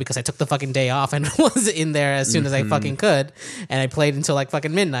one because I took the fucking day off and was in there as soon as I fucking could, and I played until, like,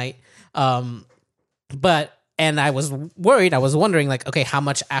 fucking midnight. And I was worried. I was wondering, like, okay, how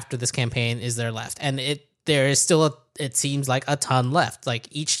much after this campaign is there left? And there is still it seems like a ton left. Like,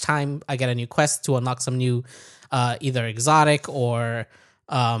 each time I get a new quest to unlock some new either exotic or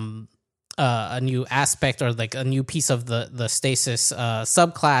a new aspect, or like a new piece of the stasis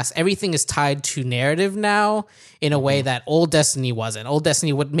subclass, everything is tied to narrative now in a way that old Destiny wasn't. Old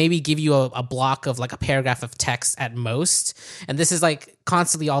Destiny would maybe give you a block of, like, a paragraph of text at most, and this is, like,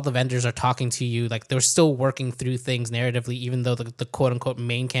 constantly all the vendors are talking to you, like, they're still working through things narratively, even though the quote-unquote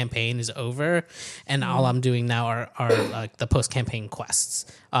main campaign is over, and all I'm doing now are like the post-campaign quests.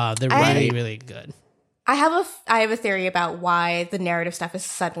 They're really, really good. I have a theory about why the narrative stuff is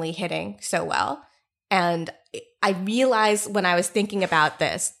suddenly hitting so well. And I realized when I was thinking about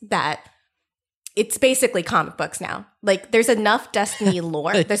this that it's basically comic books now. Like, there's enough Destiny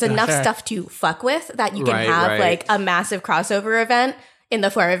lore, there's enough stuff to fuck with that you can have like a massive crossover event in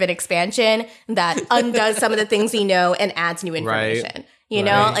the form of an expansion that undoes some of the things you know and adds new information. You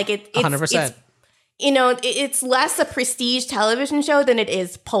know, like it's 100%. It's less a prestige television show than it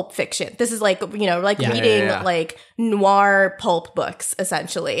is pulp fiction. This is like, reading like noir pulp books,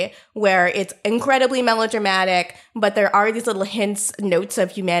 essentially, where it's incredibly melodramatic, but there are these little hints, notes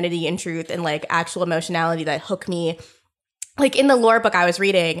of humanity and truth and, like, actual emotionality that hook me. Like, in the lore book I was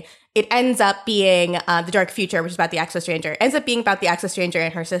reading, it ends up being The Dark Future, which is about the Exo Stranger. It ends up being about the Exo Stranger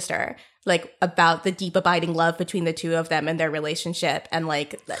and her sister, like, about the deep abiding love between the two of them and their relationship. And,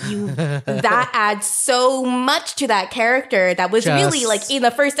 like, that adds so much to that character that was really, like, in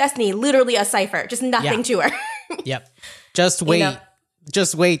the first Destiny, literally a cipher, just nothing to her. Yep. Just wait.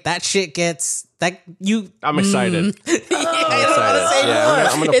 Just wait. That shit gets that you. I'm excited.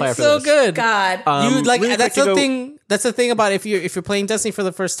 I'm gonna play. It's so good. God, you like really that's the thing. That's the thing about if you're playing Destiny for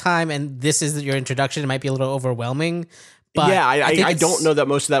the first time and this is your introduction, it might be a little overwhelming. But yeah, I don't know that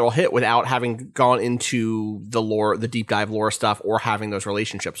most of that will hit without having gone into the lore, the deep dive lore stuff, or having those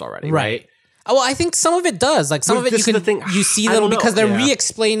relationships already. Right. Well, I think some of it does. Like, some of it you see them because they're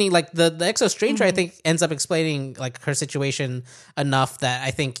re-explaining, like, the Exo Stranger, I think, ends up explaining, like, her situation enough that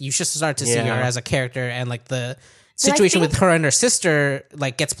I think you should start to see her as a character, and, like, the situation with her and her sister,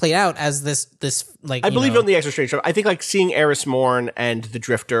 like, gets played out as this like, I believe on the Exo Stranger. I think, like, seeing Eris Morn and the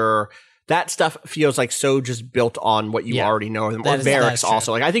Drifter that stuff feels like so just built on what you already know of them. Or Varric's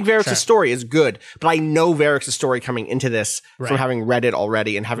also. Like, I think Varric's story is good, but I know Varric's story coming into this from having read it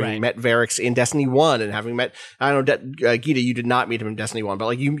already and having met Varric's in Destiny 1 and having met, I don't know, Gita, you did not meet him in Destiny 1, but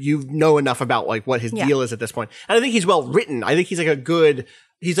like you know enough about like what his deal is at this point. And I think he's well written. I think he's like a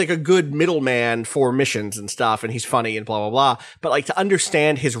good middleman for missions and stuff, and he's funny and blah, blah, blah. But like to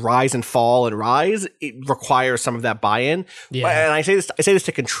understand his rise and fall and rise, it requires some of that buy-in. Yeah. And I say this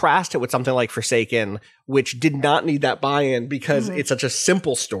to contrast it with something like Forsaken, which did not need that buy-in because it's such a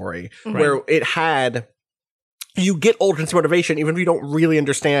simple story where it had, you get Uldren's motivation even if you don't really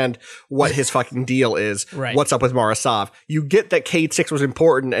understand what his fucking deal is. What's up with Mara Sov? You get that Cayde 6 was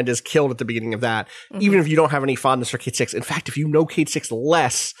important and is killed at the beginning of that, even if you don't have any fondness for Cayde 6. In fact, if you know Cayde 6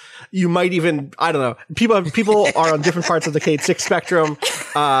 less, you might even, I don't know. People are on different parts of the Cayde 6 spectrum.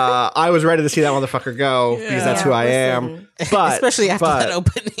 I was ready to see that motherfucker go because that's who I am. But especially after that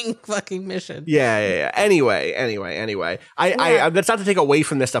opening fucking mission. Yeah. Anyway. That's not to take away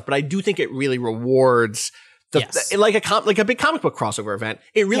from this stuff, but I do think it really rewards like a big comic book crossover event.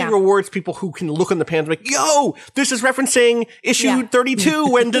 It really rewards people who can look on the pans and be like, yo, this is referencing issue 32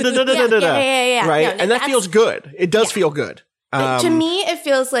 when da-da-da-da-da-da. Right? And that feels good. It does feel good. To me, it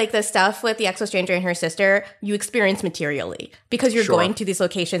feels like the stuff with the Exo Stranger and her sister, you experience materially because you're going to these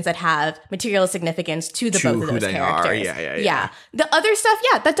locations that have material significance to both of those characters. Yeah. The other stuff,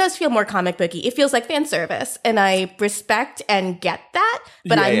 that does feel more comic booky. It feels like fan service, and I respect and get that,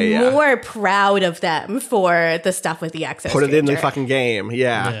 but I'm more proud of them for the stuff with the Exo Stranger. Put it in the fucking game.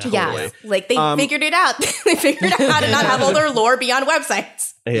 Yeah, totally. Yeah, like they figured it out. They figured out how to not have all their lore be on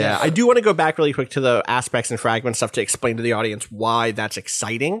websites. Yeah, I do want to go back really quick to the aspects and fragment stuff to explain to the audience why that's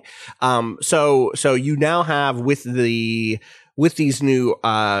exciting. So you now have with these new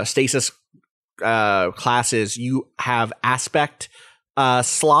stasis classes, you have aspect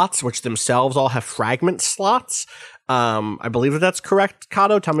slots, which themselves all have fragment slots. I believe that's correct,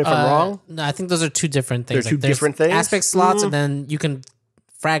 Kato. Tell me if I'm wrong. No, I think those are two different things. They're two different things. Aspect slots, and then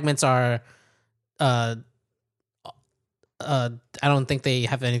fragments are. I don't think they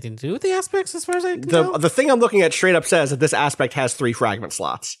have anything to do with the aspects as far as I can tell. The thing I'm looking at straight up says that this aspect has 3 fragment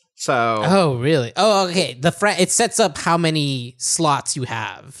slots. So oh, really? Oh, okay. It sets up how many slots you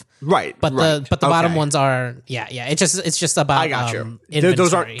have. Right. But the bottom ones are it's just about I got you.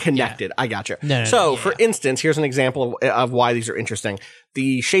 Those aren't connected. I got you. No, for instance, here's an example of why these are interesting.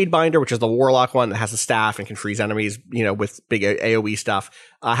 The Shadebinder, which is the Warlock one that has a staff and can freeze enemies, with big AoE stuff,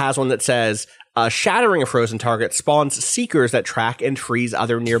 has one that says shattering a frozen target spawns seekers that track and freeze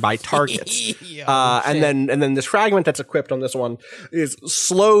other nearby targets. And then this fragment that's equipped on this one is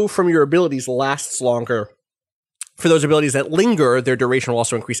slow from your abilities lasts longer. For those abilities that linger, their duration will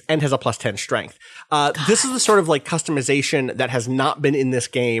also increase and has a plus 10 strength. This is the sort of like customization that has not been in this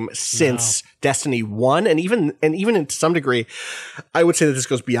game since Destiny 1. And even in some degree, I would say that this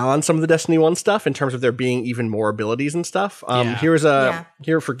goes beyond some of the Destiny 1 stuff in terms of there being even more abilities and stuff. Here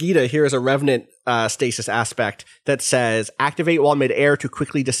for Gita, here is a Revenant stasis aspect that says activate while midair to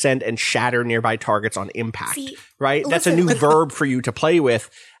quickly descend and shatter nearby targets on impact. Right? That's a new verb for you to play with.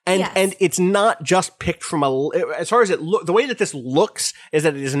 And it's not just picked from as far as the way that this looks is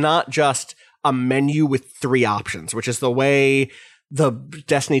that it is not just a menu with 3 options, which is the way the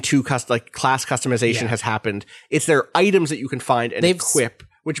Destiny 2 class customization has happened. It's their items that you can find and equip,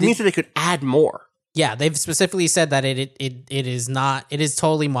 which means that they could add more. Yeah, they've specifically said that it is not. It is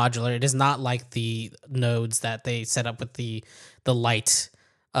totally modular. It is not like the nodes that they set up with the light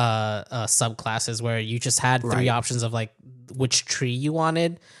subclasses where you just had 3 options of like which tree you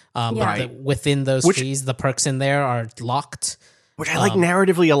wanted. But within those trees, the perks in there are locked. Which I like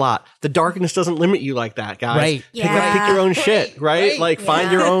narratively a lot. The darkness doesn't limit you like that, guys. Right. Pick your own shit, right? Like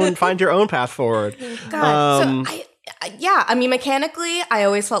find your own path forward. God. I mean, mechanically, I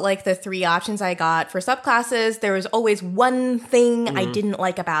always felt like the 3 options I got for subclasses, there was always one thing I didn't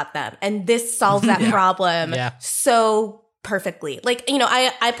like about them. And this solves that problem so perfectly. Like,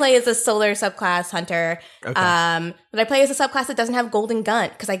 I play as a solar subclass hunter, but I play as a subclass that doesn't have golden gun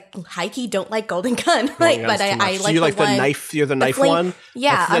because I high-key don't like golden gun. I like so you like the knife. You're the knife one.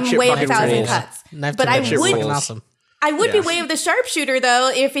 Yeah, I'm Way of 1,000 Cuts. But I would be Way of the Sharpshooter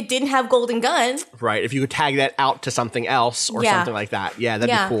though if it didn't have golden gun. Right. If you could tag that out to something else or something like that. Yeah,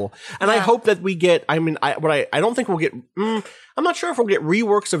 that'd be cool. And I hope that we get. I mean, I don't think we'll get. I'm not sure if we'll get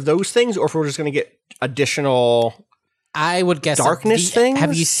reworks of those things or if we're just going to get additional. I would guess darkness things.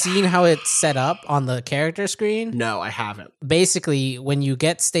 Have you seen how it's set up on the character screen? No, I haven't. Basically, when you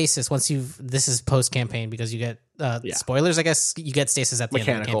get stasis, this is post campaign because you get spoilers. I guess you get stasis at the end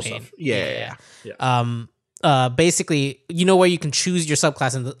of the campaign. Stuff. Yeah. basically, you know where you can choose your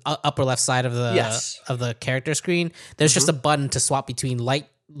subclass in the upper left side of the character screen. There's just a button to swap between light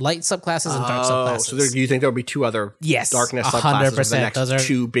subclasses and dark subclasses. So do you think there'll be two other darkness subclasses for the next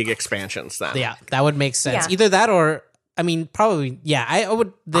two big expansions then? Yeah, that would make sense. Either that or, I mean, probably, I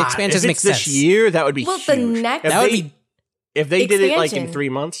would, the expansions make sense. This year, that would be huge. The next... If they did it like in 3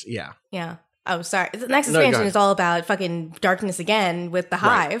 months, yeah. Yeah. Oh, sorry. The next expansion is all about fucking darkness again with the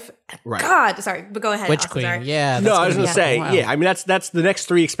Hive. Right. God, sorry, but go ahead. Witch Queen, sorry. yeah. No, I was going to say, I mean, that's the next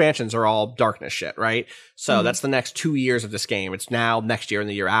 3 expansions are all darkness shit, right? So that's the next 2 years of this game. It's now next year and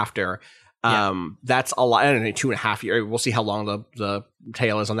the year after. That's a lot. I don't know, 2.5 years. We'll see how long the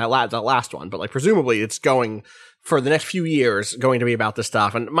tail is on that last one, but like presumably it's going for the next few years going to be about this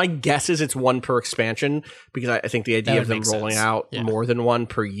stuff. And my guess is it's 1 per expansion, because I think the idea of them rolling out more than 1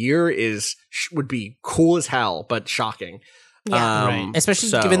 per year would be cool as hell, but shocking. Yeah, right.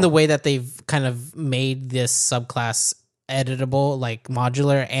 Especially given the way that they've kind of made this subclass editable, like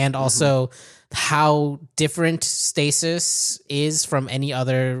modular, and also how different stasis is from any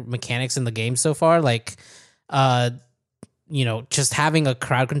other mechanics in the game so far. Like, just having a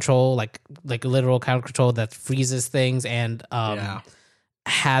crowd control, like literal crowd control that freezes things and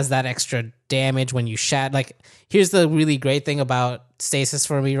has that extra damage when you shatter. Like, here's the really great thing about stasis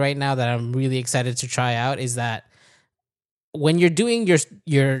for me right now that I'm really excited to try out is that when you're doing your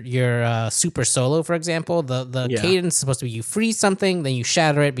super solo, for example, the cadence is supposed to be you freeze something, then you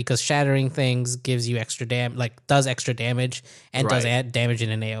shatter it, because shattering things gives you extra does extra damage and does add damage in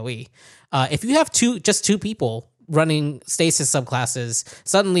an AoE. If you have just two people running stasis subclasses,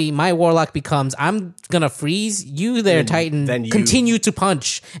 suddenly my warlock becomes, I'm gonna freeze you there, Titan, then continue to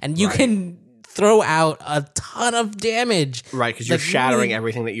punch, and you can throw out a ton of damage. Right, because you're shattering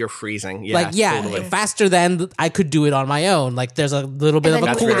everything that you're freezing. Yeah, totally. Faster than I could do it on my own. Like, there's a little bit of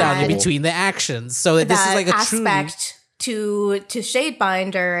a cooldown in between the actions. So this is like a aspect to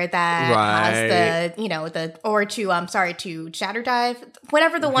Shadebinder that has to Shatter Dive,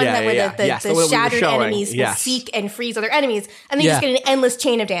 whatever the one where the shattered enemies will seek and freeze other enemies, and then you just get an endless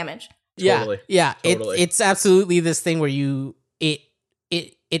chain of damage. Totally. It's absolutely this thing where it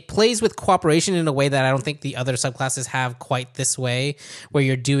plays with cooperation in a way that I don't think the other subclasses have quite this way, where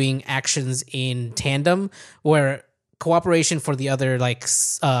you're doing actions in tandem, where cooperation for the other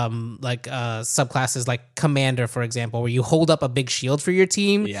subclasses, like Commander, for example, where you hold up a big shield for your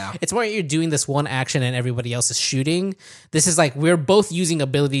team. Yeah. It's more you're doing this one action and everybody else is shooting. This is like we're both using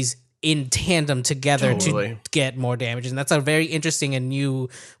abilities in tandem together to get more damage. And that's a very interesting and new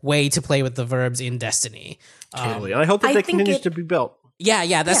way to play with the verbs in Destiny. And I hope that continues to be built.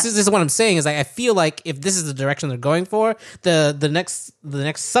 Yeah. This is what I'm saying is I feel like if this is the direction they're going for, the next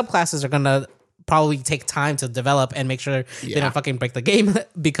subclasses are gonna probably take time to develop and make sure they don't fucking break the game,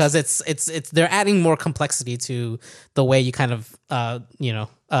 because it's they're adding more complexity to the way you kind of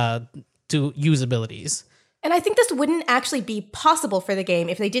to use abilities. And I think this wouldn't actually be possible for the game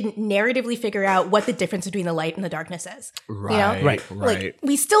if they didn't narratively figure out what the difference between the light and the darkness is. Right. Like,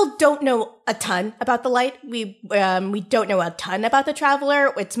 we still don't know a ton about the light. We don't know a ton about the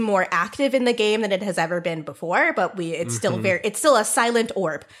Traveler. It's more active in the game than it has ever been before, but it's still a silent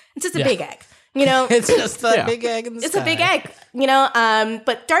orb. It's just a big egg. It's just a big egg in the sky. It's a big egg,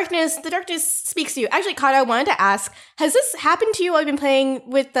 but the darkness speaks to you. Actually, Kato, I wanted to ask, has this happened to you? I've been playing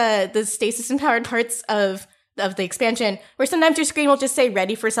with the stasis empowered parts of the expansion, where sometimes your screen will just say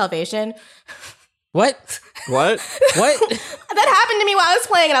 "ready for salvation." What? What? That happened to me while I was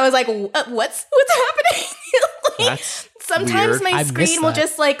playing, and I was like, "What's happening?" That's sometimes weird. my screen will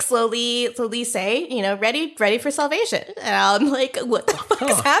just like slowly say, ready for salvation, and I'm like, "What the fuck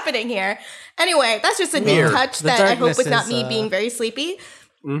is happening here?" Anyway, that's just a new touch that I hope was not me being very sleepy.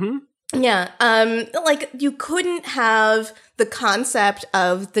 Mm-hmm. Yeah. Like, you couldn't have the concept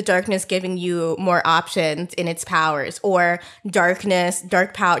of the darkness giving you more options in its powers, or darkness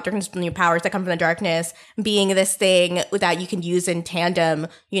from your powers that come from the darkness being this thing that you can use in tandem,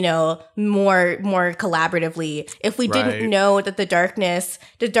 more collaboratively. If we didn't know that the darkness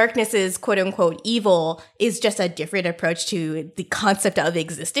is quote unquote evil, is just a different approach to the concept of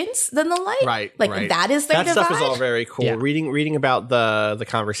existence than the light. That is their divide. That stuff is all very cool. Yeah. Reading about the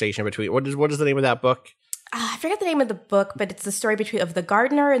conversation between what is the name of that book? I forget the name of the book, but it's the story of the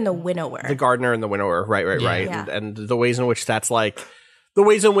gardener and the winnower. The gardener and the winnower, right. Yeah. And the ways in which that's like, the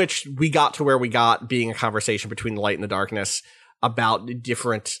ways in which we got to where we got, being a conversation between the light and the darkness about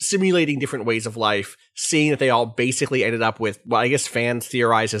simulating different ways of life, seeing that they all basically ended up with, well, I guess fans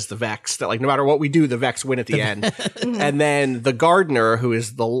theorize as the Vex, that like no matter what we do, the Vex win at the end. And then the gardener, who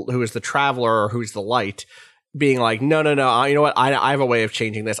is the traveler, or who's the light, being like, no, you know what? I have a way of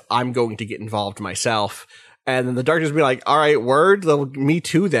changing this. I'm going to get involved myself. And then the Darkness would be like, all right, word, me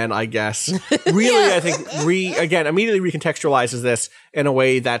too then, I guess. Really, I think immediately recontextualizes this in a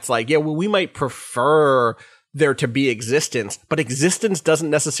way that's like, yeah, well, we might prefer there to be existence, but existence doesn't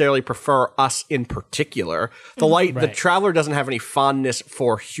necessarily prefer us in particular. The Traveler doesn't have any fondness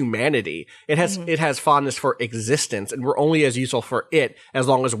for humanity. It has fondness for existence, and we're only as useful for it as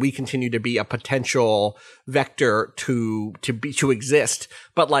long as we continue to be a potential vector to exist.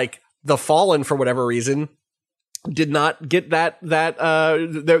 But like the Fallen, for whatever reason, did not get that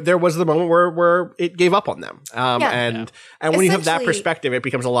there was the moment where it gave up on them. And when you have that perspective, it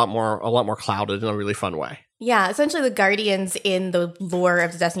becomes a lot more clouded in a really fun way. Yeah, essentially the Guardians in the lore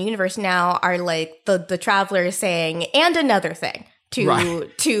of the Destiny universe now are like the Traveler saying, and another thing to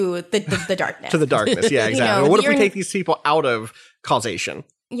the darkness. To the darkness, yeah, exactly. What if we take these people out of causation?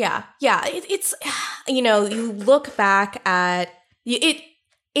 Yeah. It's you look back at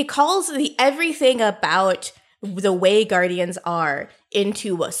it calls everything about the way Guardians are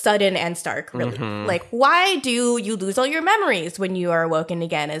into a sudden and stark, really. Like, why do you lose all your memories when you are awoken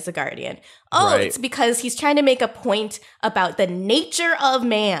again as a Guardian? It's because he's trying to make a point about the nature of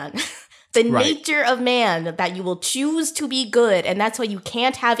man. Nature of man, that you will choose to be good, and that's why you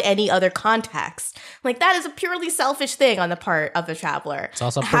can't have any other context. Like, that is a purely selfish thing on the part of the Traveler. It's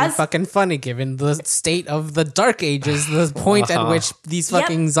also pretty fucking funny, given the state of the Dark Ages, the point at which these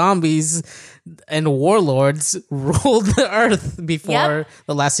fucking zombies and warlords ruled the earth before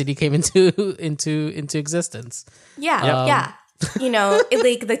the last city came into existence.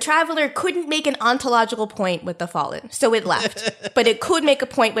 Like the Traveler couldn't make an ontological point with the Fallen, so it left. But it could make a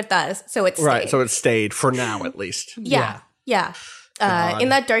point with us, so it stayed. Right, so it stayed for now, at least. Yeah. In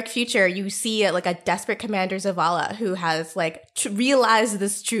that dark future, you see like a desperate Commander Zavala who has like realized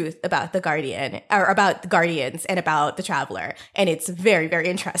this truth about the Guardian, or about the Guardians, and about the Traveler, and it's very, very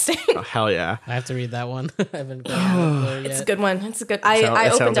interesting. Oh, hell yeah! I have to read that one. I haven't read It's a good one. It's a good.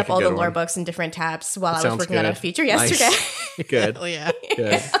 I opened up all the lore books in different tabs while I was working on a feature yesterday. Nice. Good. Hell yeah.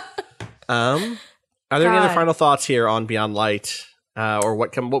 Good. Are there any other final thoughts here on Beyond Light, or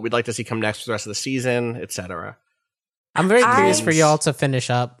what we'd like to see come next for the rest of the season, etc.? I'm very curious for y'all to finish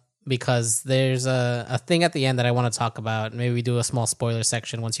up, because there's a thing at the end that I want to talk about. Maybe we do a small spoiler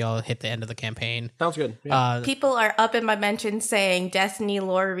section once y'all hit the end of the campaign. Sounds good. Yeah. People are up in my mentions saying Destiny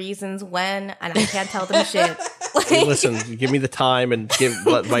lore reasons when, and I can't tell them shit. Listen, give me the time and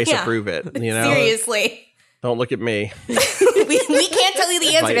let Vice approve it. Seriously. Don't look at me. we can't tell you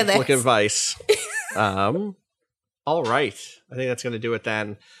the answer to this. Look at Vice. All right. I think that's going to do it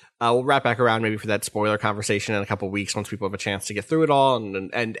then. We'll wrap back around maybe for that spoiler conversation in a couple of weeks once people have a chance to get through it all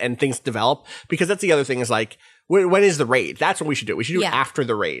and things develop. Because that's the other thing is like, when is the raid? That's what we should do. We should do it after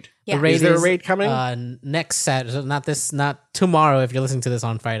the raid. Yeah. Is there a raid coming? Next Saturday, not tomorrow if you're listening to this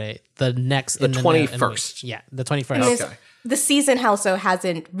on Friday. The 21st. Yeah, the 21st. Okay. The season also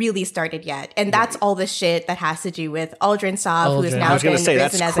hasn't really started yet, and that's all the shit that has to do with Aldrin Saab, who is now been risen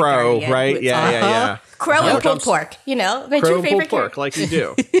as a Guardian. Right? Yeah. Crow and pulled pork, my Crow two favorite pulled pork, like you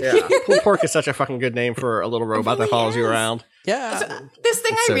do. Yeah, pulled pork is such a fucking good name for a little robot that follows you around. Yeah. So, this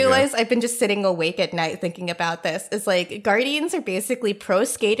thing I realized, I've been just sitting awake at night thinking about this, is like Guardians are basically pro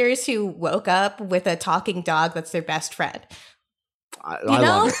skaters who woke up with a talking dog that's their best friend. I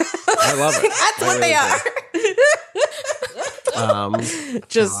love it. I love it. That's what they are.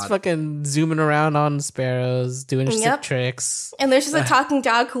 Just fucking zooming around on sparrows, doing sick tricks. And there's just a talking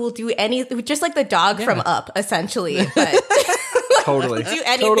dog who will do just like the dog from Up, essentially. But totally. do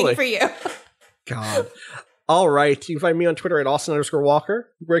anything for you. God. All right. You can find me on Twitter at Austin_Walker.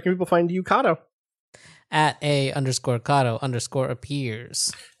 Where can people find you, Kato? At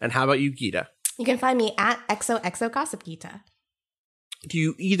 @Kato_appears. And how about you, Gita? You can find me at XOXO Gita.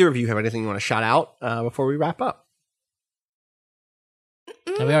 Do either of you have anything you want to shout out before we wrap up?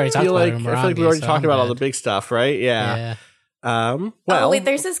 We already talked about it. I feel like we already talked about all the big stuff, right? Yeah.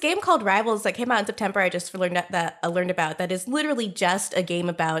 There's this game called Rivals that came out in September. I just learned about that is literally just a game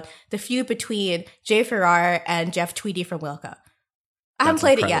about the feud between Jay Farrar and Jeff Tweedy from Wilco. I haven't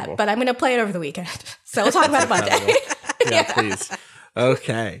played it yet, but I'm going to play it over the weekend. So we'll talk about it Monday. Yeah, please.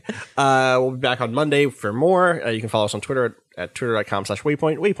 Okay. We'll be back on Monday for more. You can follow us on Twitter at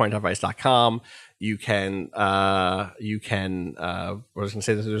twitter.com/waypoint, waypointonvice.com. You can, I was going to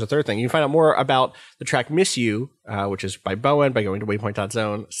say that there's a third thing. You can find out more about the track Miss You, which is by Bowen, by going to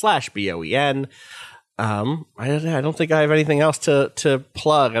waypoint.zone/BOEN. I don't think I have anything else to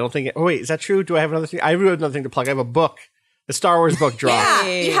plug. I don't think, is that true? Do I have another thing? I have another thing to plug. I have a book. The Star Wars book dropped. Yeah,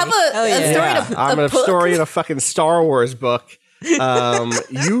 you have a story I'm a story in a fucking Star Wars book.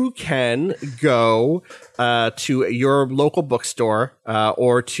 you can go to your local bookstore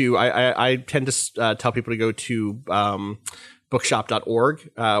or to I tend to tell people to go to bookshop.org,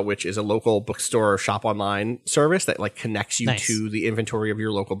 which is a local bookstore shop online service that like connects you to the inventory of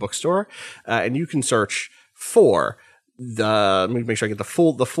your local bookstore, and you can search for let me make sure I get the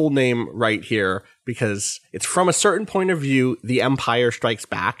full name right here, because it's From a Certain Point of View, The Empire Strikes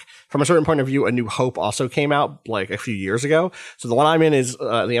Back. From a Certain Point of View, A New Hope also came out like a few years ago. So the one I'm in is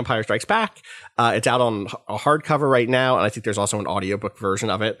The Empire Strikes Back. It's out on a hardcover right now, and I think there's also an audiobook version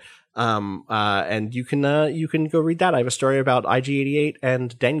of it. And you can go read that. I have a story about IG-88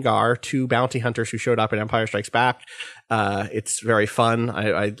 and Dengar, two bounty hunters who showed up in Empire Strikes Back. It's very fun.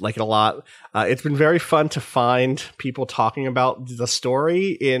 I like it a lot. It's been very fun to find people talking about the story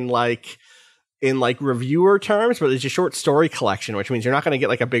in reviewer terms, but it's a short story collection, which means you're not going to get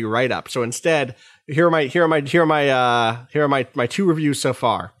like a big write up. So instead, here are my two reviews so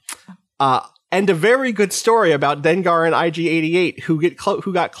far. And a very good story about Dengar and IG-88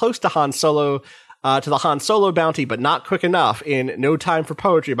 who got close to Han Solo, to the Han Solo bounty, but not quick enough in No Time for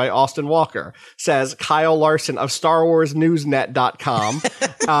Poetry by Austin Walker, says Kyle Larson of StarWarsNewsNet.com.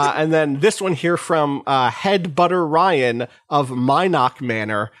 And then this one here from Head Butter Ryan of Minnock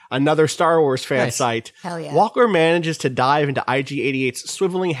Manor, another Star Wars fan site. Hell yeah. Walker manages to dive into IG-88's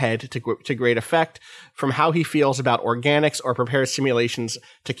swiveling head to great effect, from how he feels about organics or prepares simulations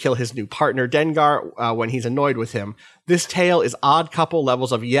to kill his new partner Dengar when he's annoyed with him. This tale is odd couple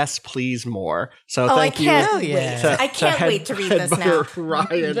levels of yes, please more. So thank you. I can't wait to read this now.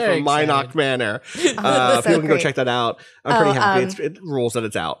 Ryan from Minnock Manor. People can go check that out. I'm pretty happy. It rules that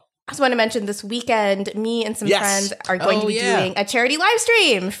it's out. I just want to mention this weekend, me and some friends are going to be doing a charity live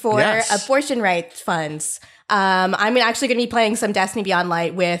stream for abortion rights funds. I'm actually going to be playing some Destiny Beyond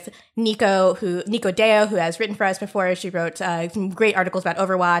Light with Nico Deo, who has written for us before. She wrote some great articles about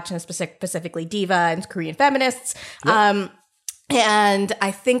Overwatch and specifically Diva and Korean feminists. Yep. And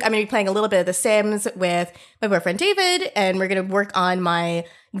I think I'm going to be playing a little bit of The Sims with my boyfriend David, and we're going to work on my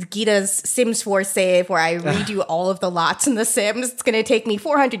Gita's Sims 4 save where I redo all of the lots in The Sims. It's going to take me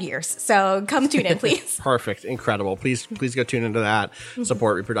 400 years. So come tune in, please. Perfect. Incredible. Please go tune into that.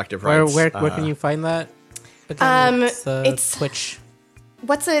 Support reproductive rights. Where can you find that? It's Twitch.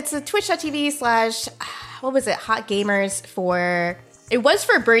 It's a twitch.tv/ what was it? Hot Gamers for, it was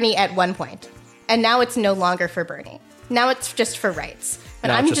for Bernie at one point, and now it's no longer for Bernie. Now it's just for rights.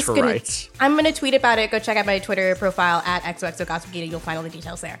 But I'm gonna tweet about it. Go check out my Twitter profile at XOXOGossipGita. You'll find all the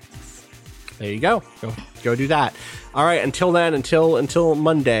details there. There you go. Go do that. All right. Until then, until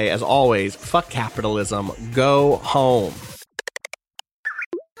Monday, as always, fuck capitalism. Go home.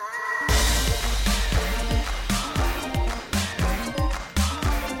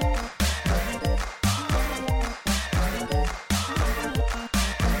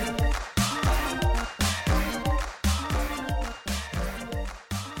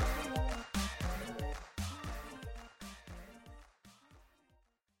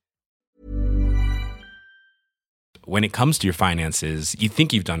 When it comes to your finances, you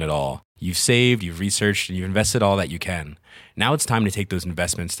think you've done it all. You've saved, you've researched, and you've invested all that you can. Now it's time to take those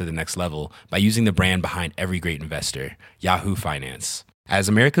investments to the next level by using the brand behind every great investor, Yahoo Finance. As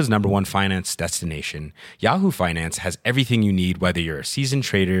America's #1 finance destination, Yahoo Finance has everything you need, whether you're a seasoned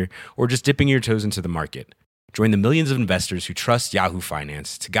trader or just dipping your toes into the market. Join the millions of investors who trust Yahoo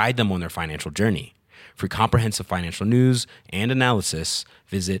Finance to guide them on their financial journey. For comprehensive financial news and analysis,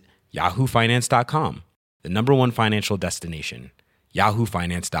 visit yahoofinance.com. The #1 financial destination,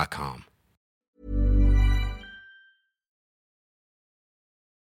 yahoofinance.com.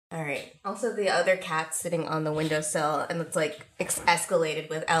 All right. Also, the other cat's sitting on the windowsill, and it's like escalated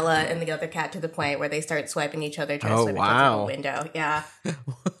with Ella and the other cat to the point where they start swiping each other, trying to swipe each other out the window. Yeah.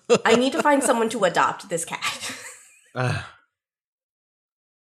 I need to find someone to adopt this cat.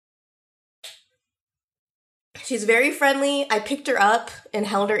 She's very friendly. I picked her up and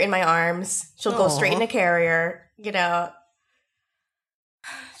held her in my arms. She'll go straight in a carrier. You know,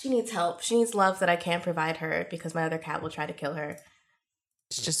 she needs help. She needs love that I can't provide her because my other cat will try to kill her.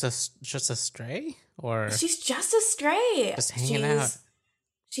 It's just a stray, or she's just a stray. Just hanging out.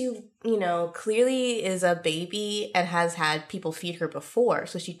 She, clearly is a baby and has had people feed her before,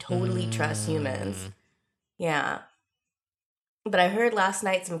 so she totally trusts humans. Yeah. But I heard last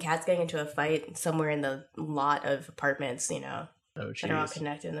night some cats getting into a fight somewhere in the lot of apartments, that are all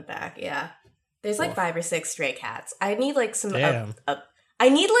connected in the back. Yeah. There's 5 or 6 stray cats. I need some I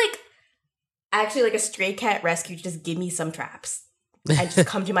need actually a stray cat rescue to just give me some traps and just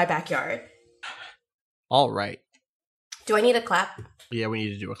come to my backyard. All right. Do I need a clap? Yeah, we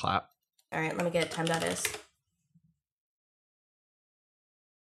need to do a clap. All right, let me get time.is.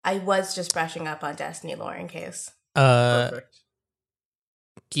 I was just brushing up on Destiny lore in case. Perfect.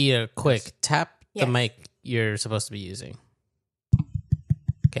 Gia, quick, tap the mic you're supposed to be using.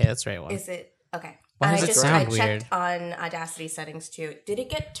 Okay, that's the right one. Is it? Okay. Why does it sound I weird? checked on Audacity settings too. Did it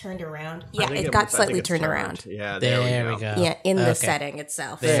get turned around? Yeah, it got slightly turned around. Yeah, there we go. Yeah, in the setting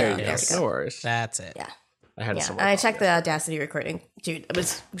itself. There we go. No worries. That's it. Yeah. I checked the Audacity recording. Dude, I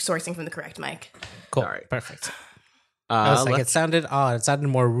was sourcing from the correct mic. Cool. All right. Perfect. I was like, it sounded odd. It sounded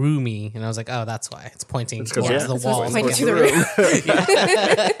more roomy, and I was like, oh, that's why it's pointing towards the wall. Pointing to the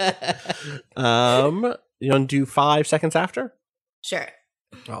room. You want to do 5 seconds after? Sure.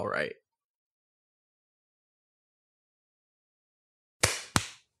 All right.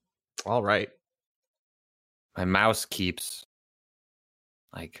 All right. My mouse keeps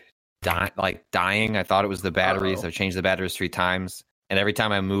dying. I thought it was the batteries. Uh-oh. I've changed the batteries 3 times, and every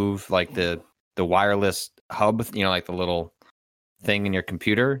time I move the wireless hub, like the little thing in your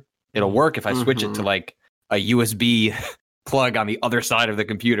computer, it'll work if I switch it to like a USB plug on the other side of the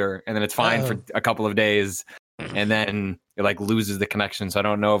computer, and then it's fine for a couple of days, and then it like loses the connection. So I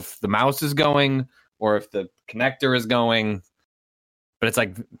don't know if the mouse is going or if the connector is going, but it's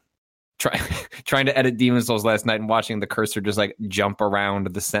like trying to edit Demon's Souls last night and watching the cursor just like jump around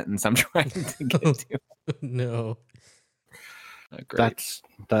the sentence I'm trying to get to. No. Great.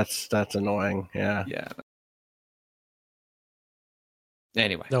 That's annoying. Yeah. Yeah.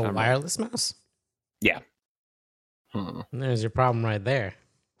 Anyway, the wireless mouse. Yeah. There's your problem right there.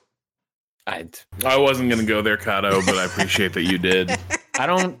 I wasn't gonna go there, Kato, but I appreciate that you did. I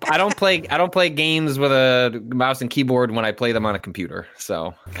don't play games with a mouse and keyboard when I play them on a computer.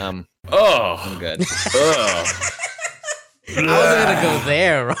 So I'm good. I wasn't gonna go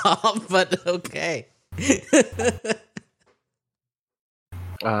there, Rob, but okay.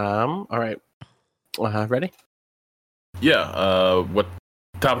 All right. Ready? Yeah. What?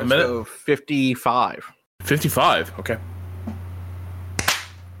 Top of the minute? So 55. 55. Okay.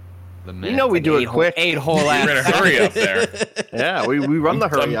 You know we do it quick. 8-hole ass. We're gonna hurry up there. Yeah, we run the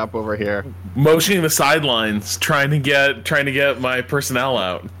hurry up over here. Motioning the sidelines, trying to get my personnel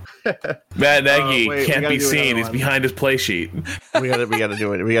out. Matt Nagy can't be seen. He's behind his play sheet. We gotta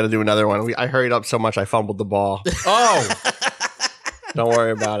do it. We gotta do another one. I hurried up so much I fumbled the ball. Oh, don't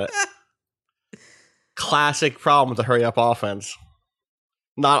worry about it. Classic problem with the hurry up offense.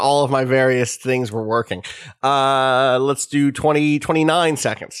 Not all of my various things were working. Let's do 29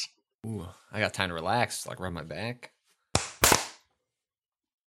 seconds. Ooh, I got time to relax, like rub my back.